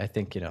unfortunate. I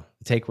think, the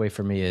takeaway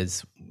for me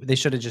is they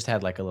should have just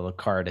had like a little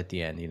card at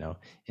the end,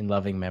 in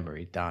loving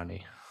memory,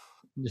 Donnie.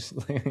 Just,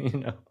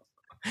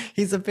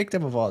 he's a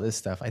victim of all this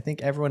stuff. I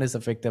think everyone is a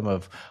victim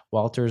of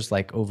Walter's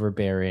like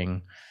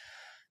overbearing,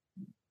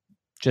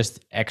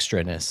 just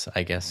extraness,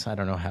 I guess. I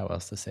don't know how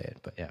else to say it,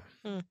 but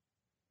yeah.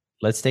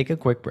 Let's take a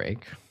quick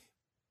break.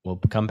 We'll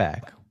come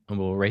back and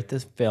we'll rate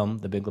this film,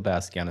 The Big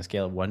Lebowski, on a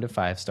scale of 1 to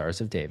 5 stars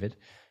of David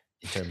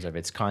in terms of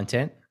its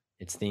content,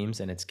 its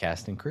themes, and its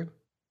cast and crew.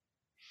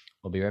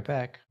 We'll be right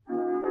back.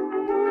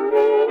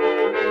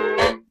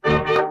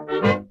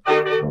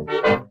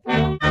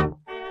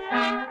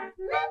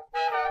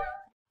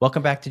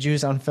 Welcome back to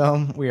Jews on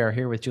Film. We are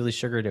here with Julie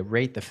Sugar to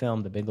rate the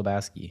film The Big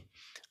Lebowski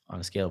on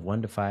a scale of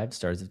 1 to 5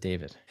 stars of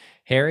David.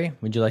 Harry,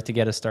 would you like to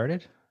get us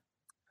started?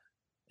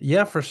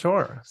 Yeah, for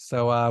sure.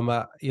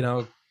 So,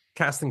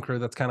 cast and crew,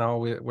 that's kind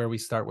of where we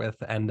start with.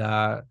 And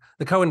the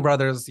Coen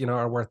brothers,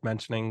 are worth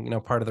mentioning.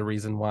 Part of the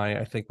reason why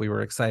I think we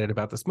were excited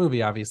about this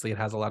movie, obviously it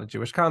has a lot of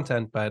Jewish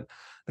content, but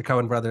the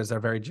Coen brothers are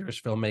very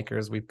Jewish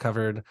filmmakers. We've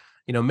covered,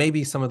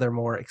 maybe some of their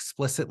more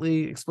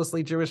explicitly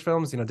Jewish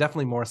films,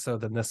 definitely more so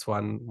than this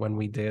one when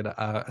we did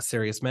A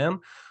Serious Man.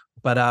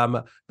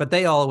 But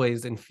they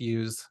always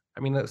infuse,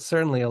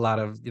 certainly a lot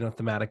of,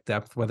 thematic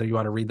depth, whether you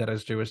want to read that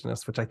as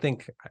Jewishness, which I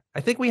think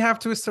we have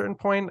to a certain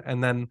point.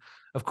 And then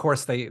of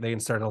course they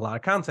inserted a lot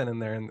of content in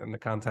there in the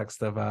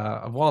context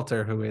of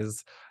Walter, who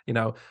is,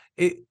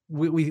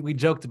 we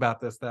joked about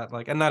this, that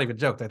like, and not even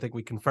joked, I think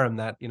we confirmed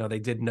that, they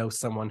did know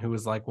someone who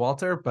was like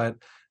Walter, but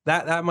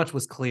that much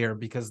was clear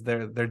because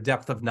their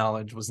depth of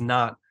knowledge was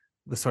not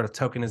the sort of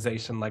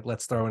tokenization, like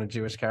let's throw in a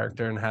Jewish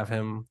character and have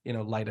him,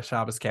 light a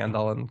Shabbos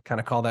candle and kind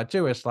of call that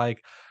Jewish.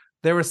 Like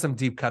there were some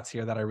deep cuts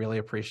here that I really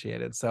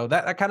appreciated. So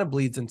that kind of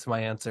bleeds into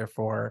my answer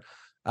for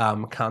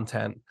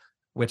content,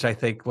 which I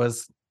think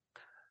was,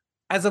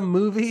 as a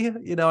movie,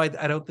 I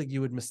don't think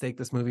you would mistake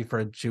this movie for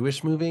a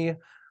Jewish movie.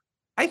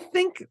 I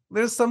think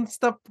there's some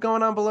stuff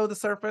going on below the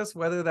surface,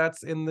 whether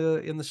that's in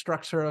the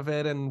structure of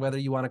it and whether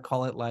you want to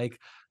call it like,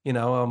 a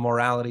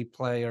morality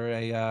play or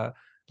a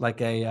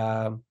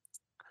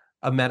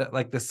meta,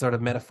 like this sort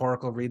of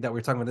metaphorical read that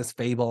we're talking about, this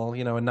fable,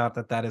 and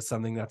not that is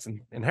something that's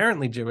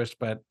inherently Jewish,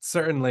 but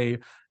certainly,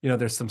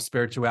 there's some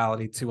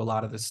spirituality to a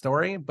lot of the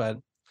story. But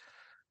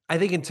I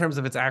think in terms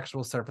of its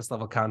actual surface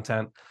level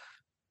content,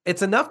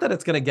 it's enough that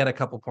it's going to get a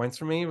couple points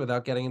from me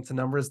without getting into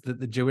numbers,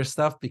 the Jewish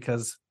stuff,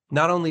 because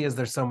not only is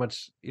there so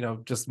much,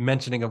 just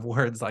mentioning of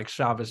words like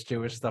Shabbos,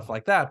 Jewish, stuff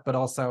like that, but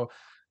also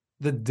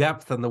the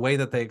depth and the way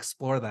that they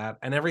explore that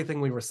and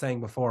everything we were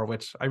saying before,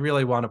 which I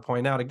really want to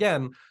point out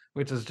again,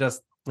 which is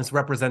just this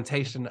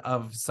representation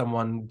of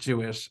someone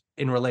Jewish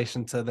in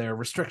relation to their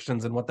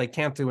restrictions and what they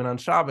can't do on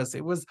Shabbos.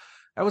 That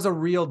was a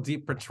real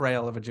deep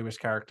portrayal of a Jewish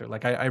character.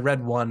 Like I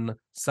read one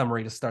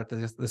summary to start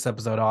this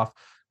episode off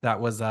that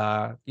was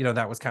that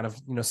was kind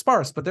of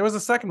sparse, but there was a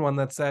second one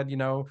that said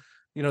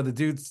the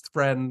dude's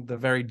friend, the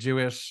very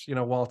Jewish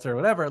Walter,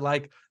 whatever,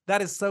 like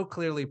that is so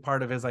clearly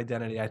part of his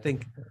identity. I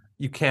think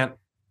you can't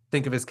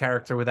think of his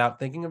character without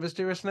thinking of his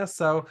Jewishness.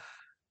 So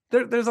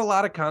there's a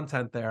lot of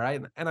content there.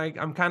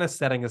 I'm kind of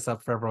setting this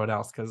up for everyone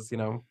else because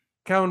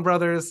Coen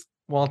brothers,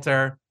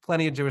 Walter,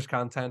 plenty of Jewish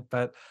content,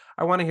 but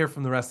I want to hear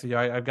from the rest of you.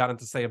 I've gotten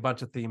to say a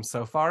bunch of themes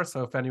so far,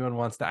 so if anyone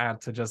wants to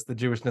add to just the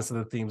Jewishness of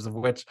the themes, of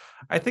which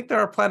I think there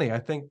are plenty. I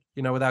think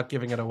without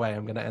giving it away,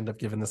 I'm going to end up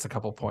giving this a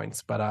couple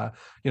points. But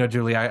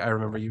Julie, I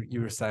remember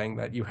you were saying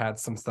that you had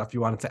some stuff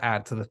you wanted to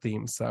add to the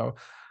theme, so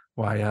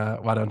why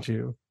don't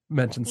you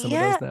mention some of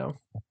those now?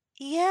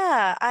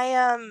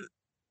 Yeah,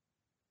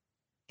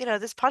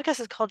 this podcast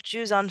is called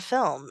Jews on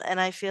Film, and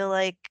I feel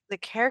like the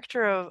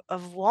character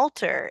of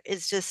Walter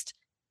is just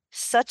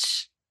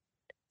such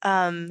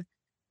a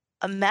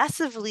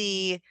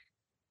massively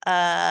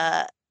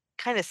kind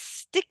of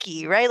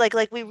sticky, right?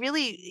 Like we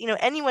really,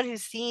 anyone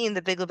who's seen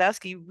The Big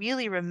Lebowski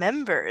really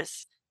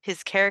remembers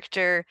his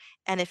character.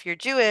 And if you're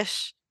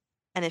Jewish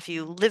and if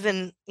you live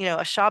in,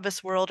 a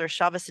Shabbos world or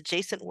Shabbos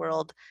adjacent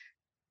world,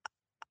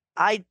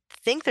 I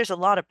think there's a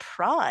lot of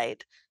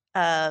pride.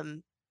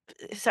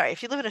 Sorry,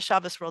 if you live in a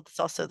Shabbos world, it's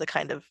also the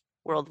kind of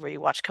world where you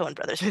watch Coen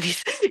Brothers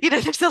movies.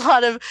 There's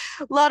a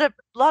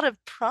lot of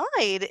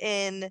pride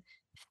in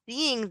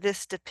seeing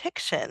this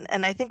depiction.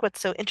 And I think what's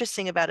so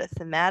interesting about it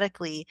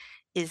thematically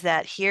is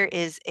that here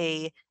is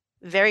a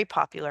very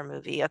popular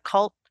movie, a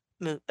cult,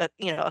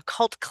 a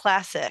cult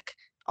classic,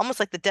 almost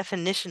like the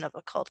definition of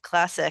a cult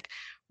classic,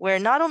 where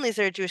not only is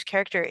there a Jewish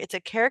character, it's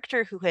a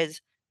character who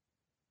has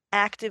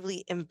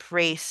actively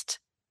embraced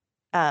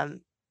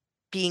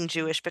being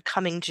Jewish,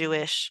 becoming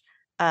Jewish.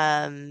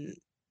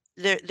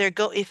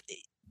 If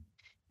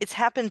it's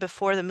happened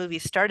before the movie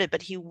started,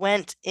 but he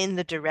went in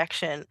the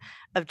direction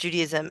of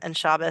Judaism and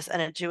Shabbos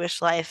and a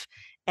Jewish life.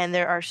 And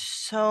there are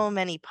so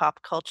many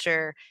pop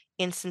culture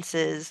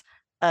instances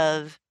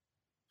of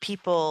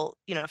people,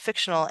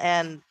 fictional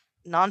and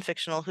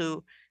non-fictional,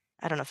 who,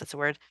 I don't know if that's a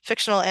word,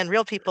 fictional and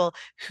real people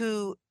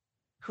who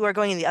are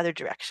going in the other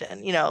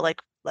direction.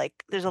 Like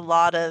there's a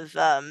lot of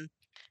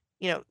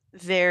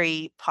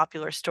very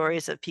popular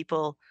stories of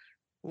people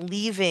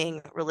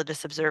leaving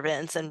religious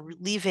observance and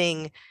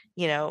leaving,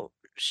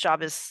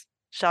 Shabbos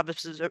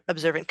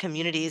observant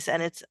communities.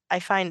 And I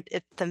find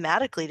it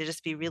thematically to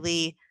just be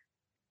really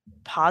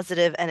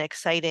positive and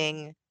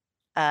exciting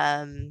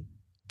to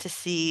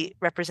see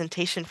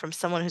representation from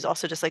someone who's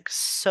also just like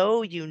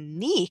so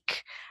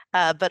unique,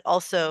 but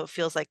also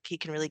feels like he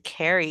can really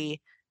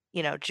carry,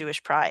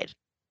 Jewish pride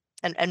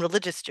and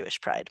religious Jewish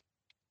pride.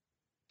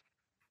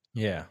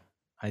 Yeah,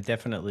 I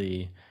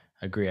definitely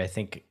agree. I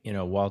think,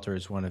 Walter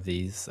is one of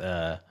these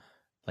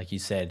like you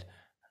said,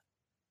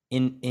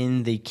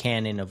 in the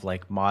canon of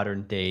like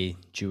modern day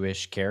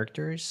Jewish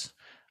characters,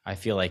 I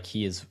feel like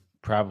he is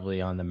probably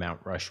on the Mount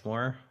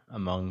Rushmore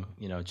among,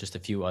 just a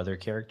few other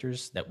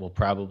characters that we'll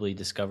probably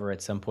discover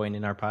at some point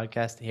in our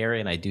podcast, Harry.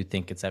 And I do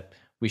think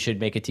we should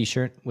make a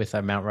t-shirt with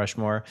a Mount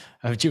Rushmore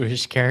of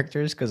Jewish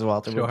characters, because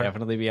Walter would Sure.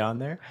 definitely be on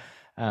there.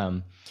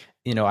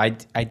 I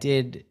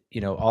did,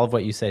 all of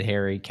what you said,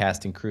 Harry,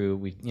 cast and crew.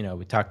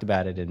 We talked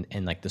about it,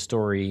 and like the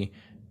story,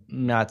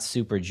 not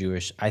super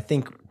Jewish. I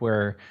think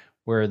where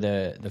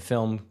the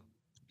film,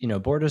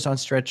 borders on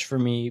stretch for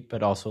me,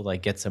 but also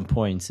like gets some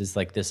points, is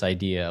like this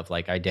idea of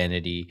like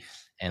identity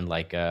and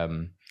like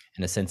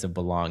and a sense of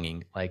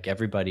belonging. Like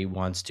everybody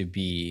wants to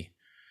be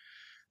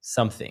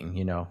something,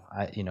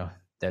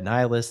 the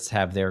nihilists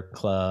have their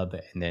club,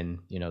 and then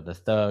the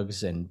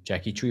thugs and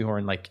Jackie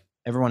Treehorn, like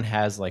everyone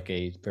has like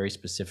a very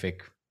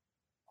specific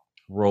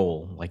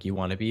role. Like you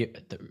want to be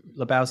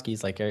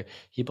Lebowski's like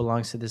he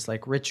belongs to this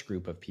like rich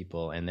group of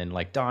people, and then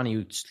like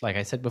Donnie, like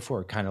I said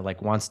before, kind of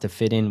like wants to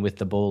fit in with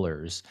the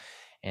bowlers,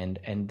 and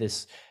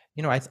this,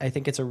 I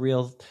think it's a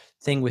real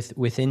thing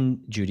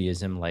within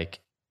Judaism.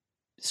 Like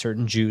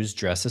certain Jews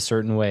dress a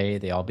certain way,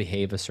 they all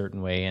behave a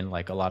certain way, and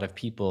like a lot of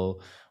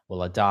people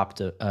will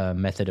adopt a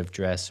method of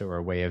dress or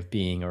a way of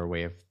being or a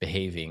way of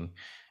behaving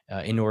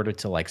in order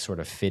to like sort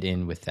of fit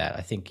in with that.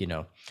 I think,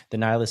 the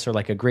nihilists are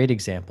like a great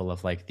example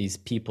of like these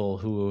people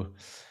who,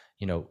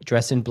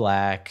 dress in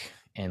black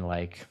and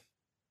like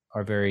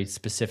are very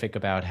specific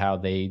about how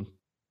they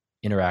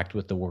interact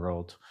with the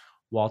world.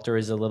 Walter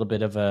is a little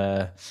bit of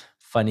a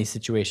funny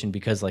situation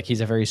because like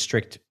he's a very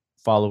strict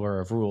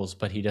follower of rules,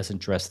 but he doesn't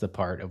dress the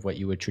part of what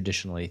you would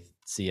traditionally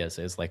see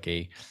as like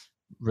a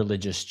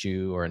religious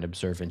Jew or an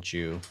observant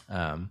Jew.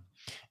 And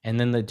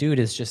then the dude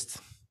is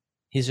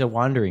he's a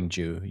wandering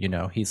Jew,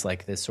 he's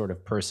like this sort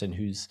of person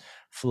who's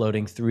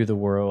floating through the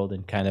world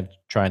and kind of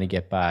trying to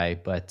get by.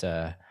 But,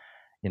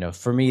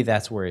 for me,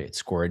 that's where it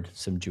scored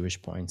some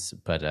Jewish points.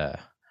 But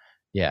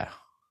yeah,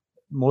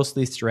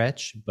 mostly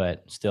stretch,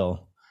 but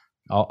still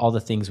all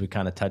the things we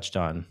kind of touched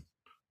on.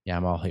 Yeah,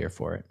 I'm all here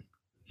for it.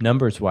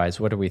 Numbers wise,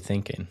 what are we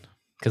thinking?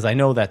 Because I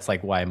know that's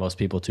like why most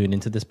people tune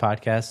into this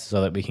podcast,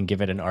 so that we can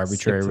give it an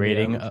arbitrary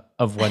rating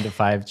of 1 to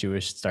 5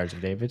 Jewish Stars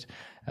of David.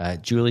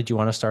 Julie, do you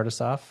want to start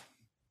us off?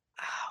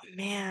 Oh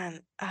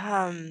man.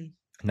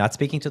 Not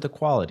speaking to the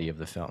quality of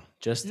the film,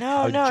 just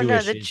No, how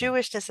Jewish the is it?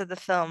 Jewishness of the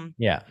film.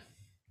 Yeah.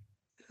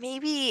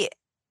 Maybe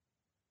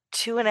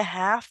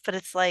 2.5, but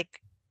it's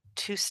like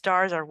 2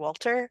 stars are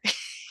Walter.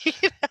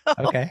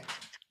 Okay.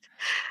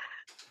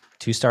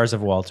 2 stars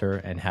of Walter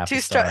and half 2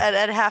 a star.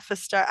 and half a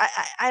star.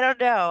 I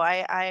don't know.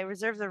 I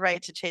reserve the right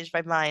to change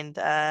my mind.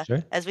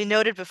 Sure. As we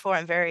noted before,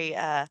 I'm very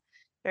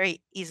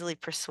easily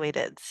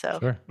persuaded. So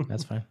Sure,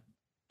 that's fine.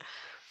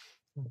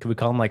 Could we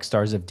call them like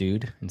Stars of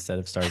Dude instead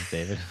of Stars of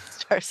David?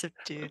 Stars of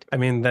Dude. I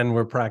mean, then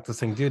we're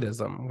practicing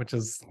dudism, which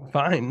is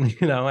fine.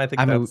 I think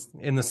that's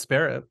in the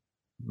spirit.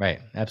 Right.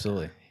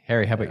 Absolutely.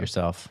 Harry, how about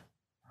yourself?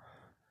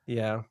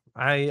 Yeah,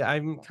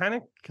 I'm kind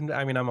of,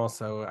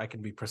 I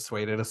can be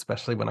persuaded,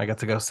 especially when I get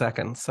to go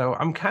second. So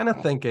I'm kind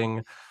of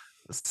thinking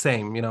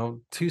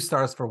same, 2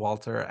 stars for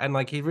Walter. And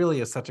like, he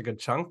really is such a good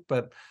chunk,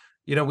 but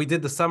we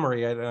did the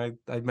summary.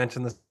 I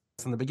mentioned this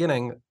in the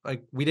beginning,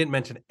 like we didn't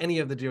mention any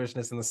of the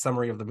Jewishness in the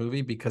summary of the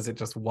movie because it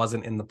just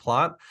wasn't in the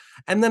plot.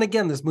 And then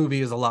again, this movie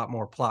is a lot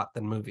more plot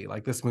than movie.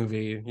 Like this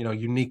movie,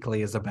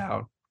 uniquely is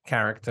about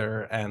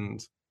character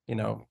and,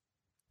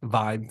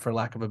 vibe, for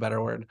lack of a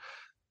better word.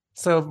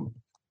 So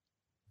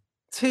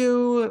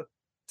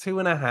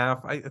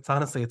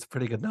 2.5. It's a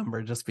pretty good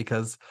number, just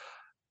because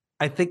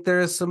I think there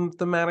is some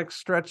thematic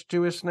stretch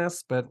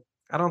Jewishness, but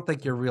I don't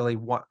think you're really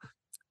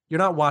you're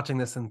not watching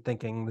this and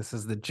thinking this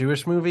is the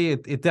Jewish movie.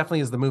 It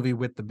definitely is the movie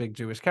with the big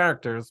Jewish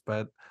characters,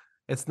 but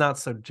it's not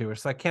so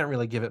Jewish. So I can't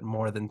really give it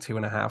more than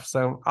 2.5.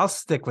 So I'll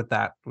stick with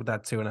that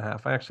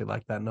 2.5. I actually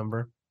like that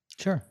number.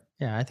 Sure.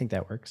 Yeah, I think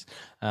that works.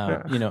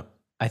 Yeah.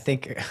 I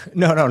think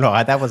no,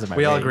 that wasn't my.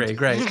 We all rating. agree.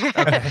 Great.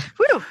 Okay.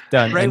 Woo!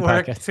 Done. Great End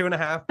work.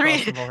 podcast.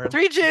 2.5.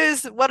 3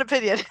 Jews, 1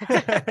 opinion.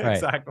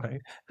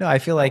 Exactly. No, I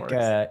feel That like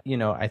I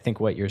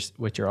think what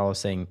you're all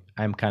saying,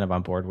 I'm kind of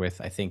on board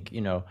with. I think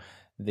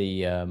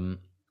the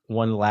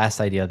one last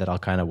idea that I'll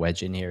kind of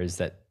wedge in here is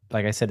that,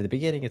 like I said at the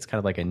beginning, it's kind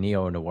of like a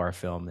neo-noir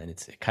film, and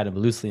it's kind of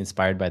loosely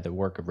inspired by the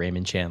work of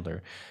Raymond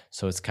Chandler.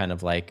 So it's kind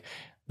of like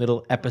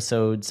little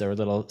episodes or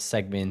little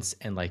segments,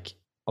 and like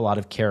a lot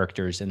of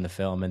characters in the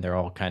film, and they're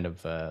all kind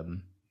of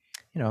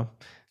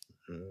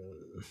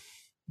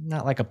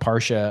not like a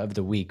parsha of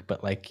the week,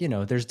 but like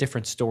there's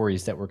different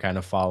stories that we're kind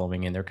of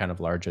following, and they're kind of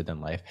larger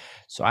than life.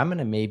 So I'm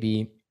gonna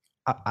maybe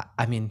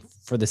I mean,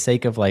 for the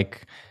sake of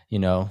like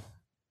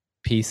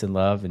peace and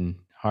love and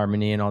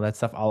harmony and all that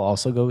stuff, I'll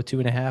also go with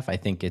 2.5. I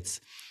think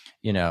it's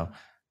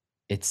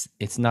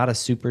it's not a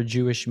super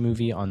Jewish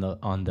movie on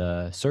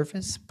the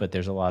surface, but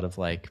there's a lot of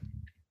like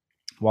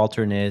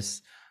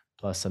Walterness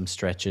plus some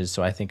stretches.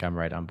 So I think I'm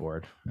right on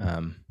board.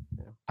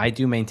 I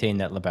do maintain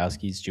that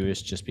Lebowski's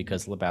Jewish just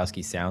because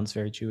Lebowski sounds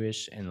very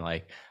Jewish. And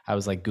like, I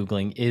was like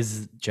Googling,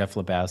 is Jeff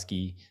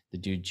Lebowski the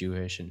dude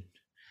Jewish? And,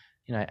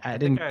 I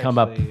think didn't come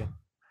up.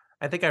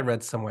 I think I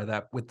read somewhere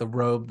that with the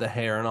robe, the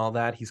hair, and all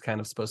that, he's kind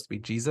of supposed to be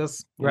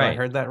Jesus. I Right.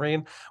 heard that,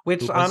 Rain. Who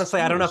Which was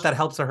honestly, I don't know if Jewish. that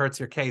helps or hurts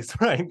your case,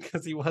 right?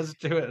 Because he was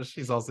Jewish.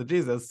 He's also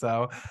Jesus.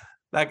 So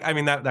that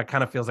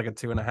kind of feels like a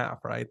 2.5,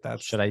 right?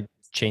 That's Should I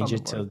change on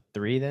the it board. to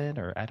 3 then?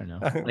 Or I don't know.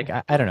 Like,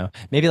 I don't know.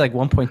 Maybe like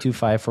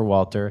 1.25 for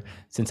Walter,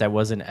 since I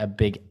wasn't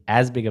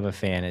as big of a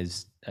fan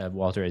as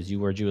Walter as you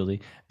were,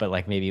 Julie, but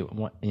like maybe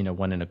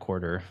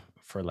 1.25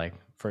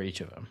 for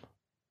each of them.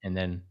 And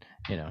then,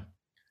 2.75.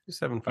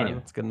 anyway.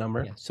 That's a good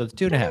number. Yeah, so it's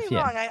Don't 2.5. get me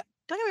Yeah. wrong.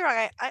 Don't get me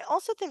wrong. I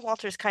also think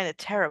Walter's kind of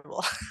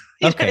terrible.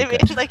 You know Okay, what I mean?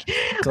 good. Like,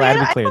 Glad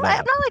we I'm cleared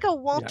that not up. like a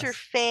Walter Yes.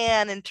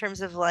 fan in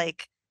terms of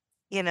like,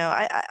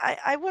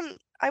 I wouldn't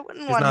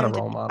He's want not a him to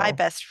role be my model.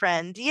 best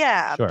friend.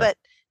 Yeah, Sure.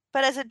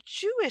 but as a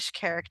Jewish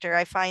character,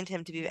 I find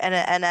him to be,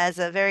 and as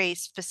a very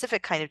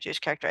specific kind of Jewish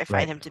character, I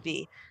find Right. him to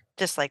be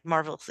just like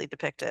marvelously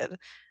depicted.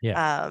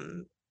 Yeah.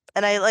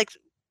 And I like,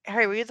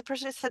 Harry, were you the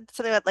person who said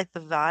something about like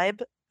the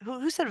vibe?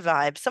 Who said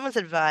vibe? Someone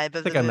said vibe I of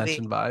the think I movie.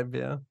 mentioned vibe.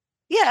 Yeah.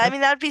 Yeah, I Sure.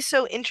 mean, that would be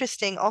so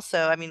interesting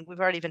also. I mean, we've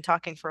already been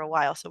talking for a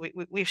while, so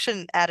we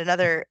shouldn't add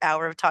another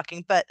hour of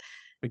talking, but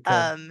We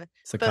could.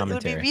 It's a but it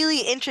would be commentary. really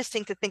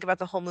interesting to think about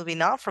the whole movie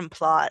not from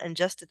plot and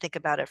just to think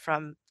about it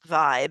from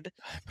vibe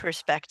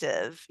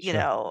perspective,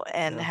 Sure.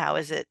 and Yeah. how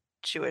is it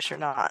Jewish or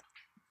not?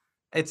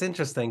 It's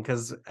interesting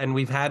because, and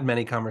we've had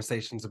many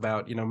conversations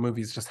about,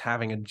 movies just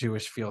having a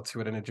Jewish feel to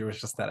it and a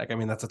Jewish aesthetic. I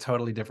mean, that's a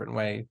totally different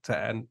way to,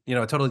 and,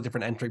 a totally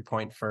different entry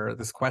point for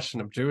this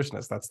question of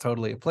Jewishness. That's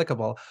totally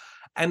applicable.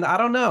 And I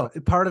don't know,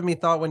 part of me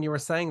thought when you were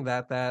saying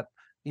that,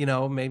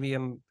 maybe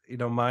in,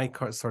 my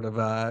sort of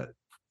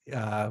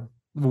uh,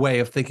 way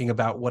of thinking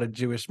about what a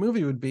Jewish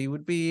movie would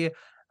be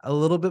a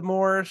little bit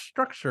more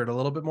structured, a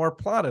little bit more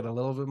plotted, a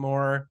little bit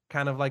more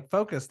kind of like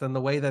focused than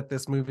the way that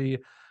this movie.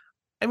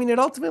 I mean, it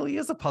ultimately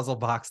is a puzzle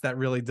box that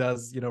really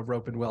does,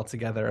 rope and well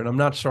together. And I'm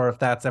not sure if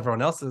that's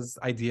everyone else's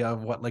idea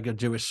of what like a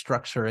Jewish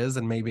structure is.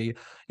 And maybe,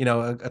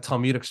 a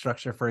Talmudic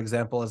structure, for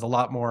example, is a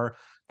lot more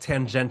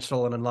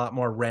tangential and a lot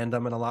more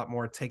random and a lot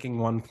more taking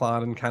one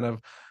plot and kind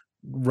of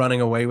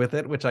running away with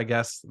it, which I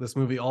guess this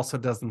movie also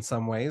does in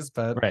some ways.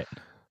 But Right.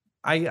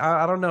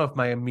 I don't know if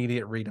my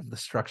immediate read of the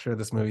structure of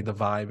this movie, the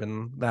vibe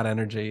and that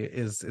energy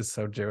is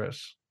so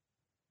Jewish.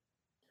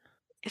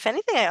 If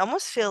anything, I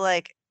almost feel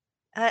like,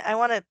 and I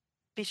want to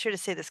be sure to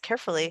say this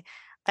carefully,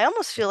 I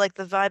almost feel like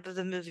the vibe of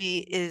the movie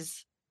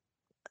is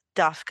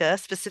Dafka,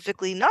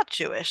 specifically not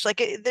Jewish. Like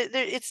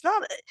it's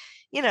not,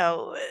 you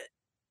know,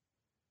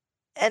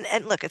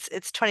 and look, it's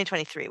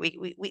 2023.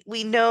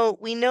 We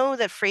know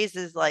that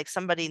phrases like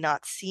somebody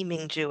not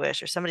seeming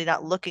Jewish or somebody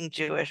not looking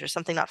Jewish or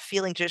something not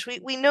feeling Jewish.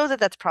 We know that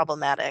that's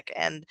problematic,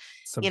 and and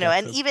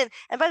Subjective.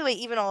 and by the way,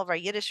 even all of our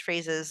Yiddish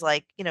phrases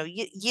like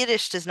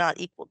Yiddish does not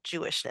equal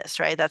Jewishness,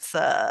 right? That's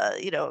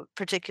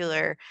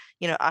particular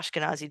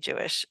Ashkenazi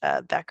Jewish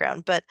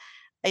background. But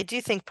I do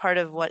think part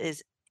of what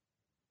is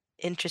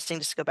interesting,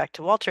 just to go back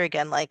to Walter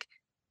again, like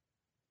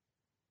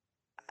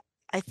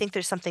I think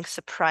there's something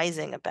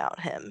surprising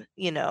about him.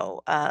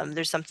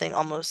 There's something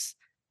almost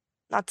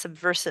not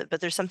subversive,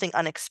 but there's something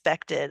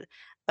unexpected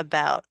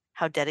about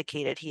how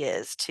dedicated he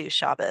is to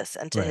Shabbos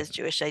and to Right. his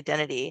Jewish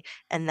identity.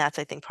 And that's,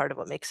 I think, part of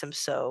what makes him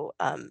so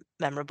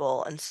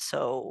memorable and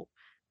so,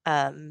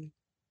 um,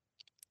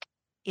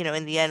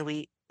 in the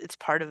end, it's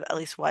part of at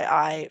least why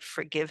I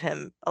forgive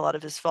him a lot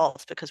of his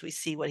faults because we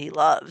see what he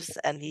loves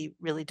and he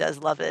really does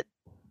love it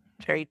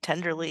very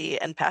tenderly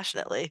and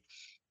passionately.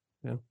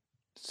 Yeah.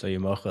 So you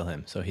mochel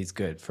him. So he's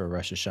good for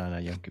Rosh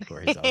Hashanah, Yom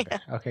Kippur. He's all good.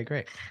 Okay,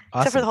 great.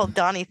 Awesome. Except for the whole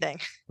Donnie thing.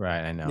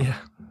 Right, I know. Yeah.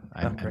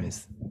 I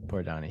miss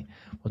poor Donnie.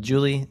 Well,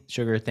 Julie,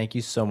 Sugar, thank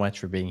you so much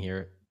for being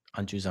here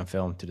on Jews on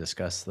Film to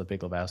discuss The Big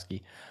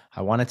Lebowski.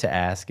 I wanted to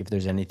ask if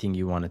there's anything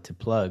you wanted to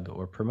plug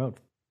or promote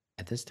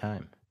at this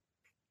time.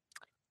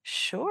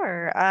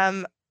 Sure.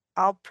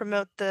 I'll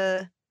promote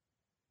the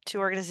two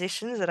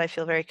organizations that I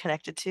feel very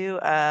connected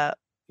to.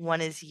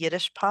 One is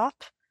Yiddish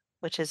Pop,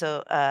 which is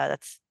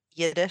that's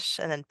Yiddish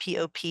and then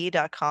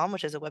pop.com,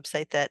 which is a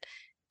website that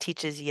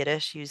teaches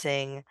Yiddish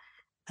using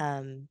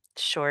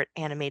short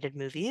animated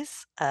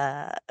movies.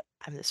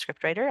 I'm the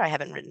scriptwriter. I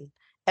haven't written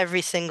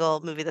every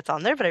single movie that's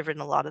on there, but I've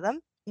written a lot of them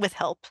with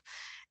help.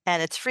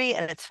 And it's free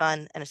and it's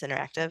fun and it's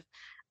interactive.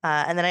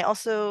 And then I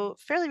also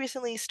fairly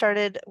recently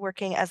started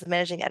working as the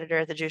managing editor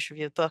at the Jewish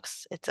Review of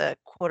Books. It's a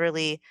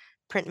quarterly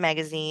print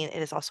magazine.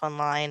 It is also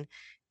online.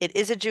 It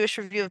is a Jewish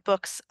review of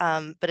books,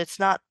 but it's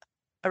not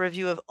a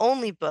review of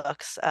only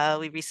books.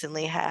 We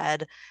recently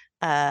had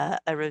a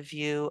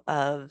review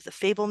of The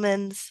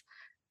Fablemans,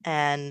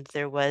 and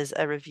there was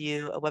a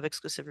web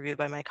exclusive review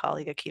by my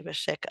colleague Akiva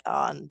Schick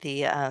on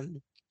the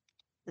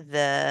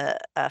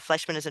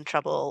Fleischman is in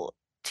Trouble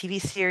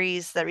TV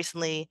series that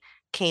recently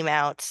came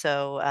out.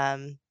 So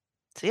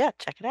yeah,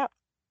 check it out.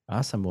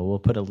 Awesome. Well, we'll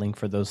put a link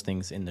for those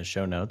things in the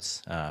show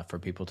notes for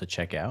people to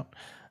check out.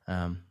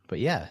 But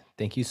yeah,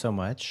 thank you so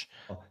much.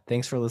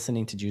 Thanks for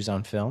listening to Jews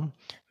on Film.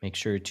 Make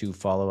sure to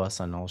follow us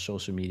on all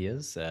social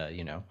medias,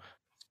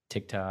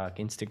 TikTok,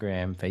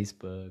 Instagram,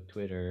 Facebook,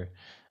 Twitter,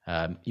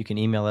 You can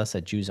email us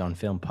at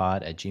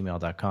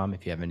jewsonfilmpod@gmail.com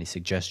if you have any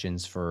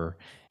suggestions for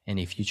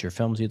any future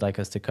films you'd like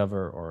us to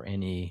cover, or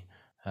any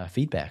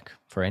feedback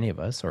for any of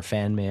us, or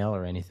fan mail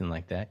or anything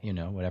like that,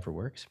 whatever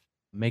works.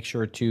 Make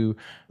sure to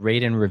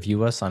rate and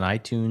review us on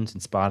iTunes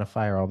and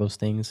Spotify, or all those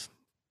things.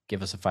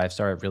 Give us a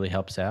 5-star. It really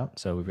helps out,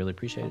 so we really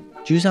appreciate it.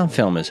 Jews on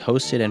Film is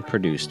hosted and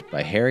produced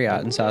by Harry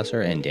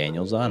Ottensasser and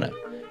Daniel Zana.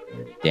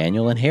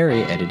 Daniel and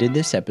Harry edited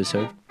this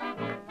episode.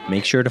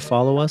 Make sure to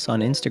follow us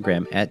on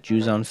Instagram at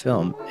Jews on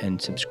Film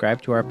and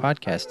subscribe to our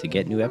podcast to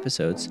get new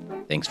episodes.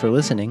 Thanks for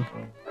listening.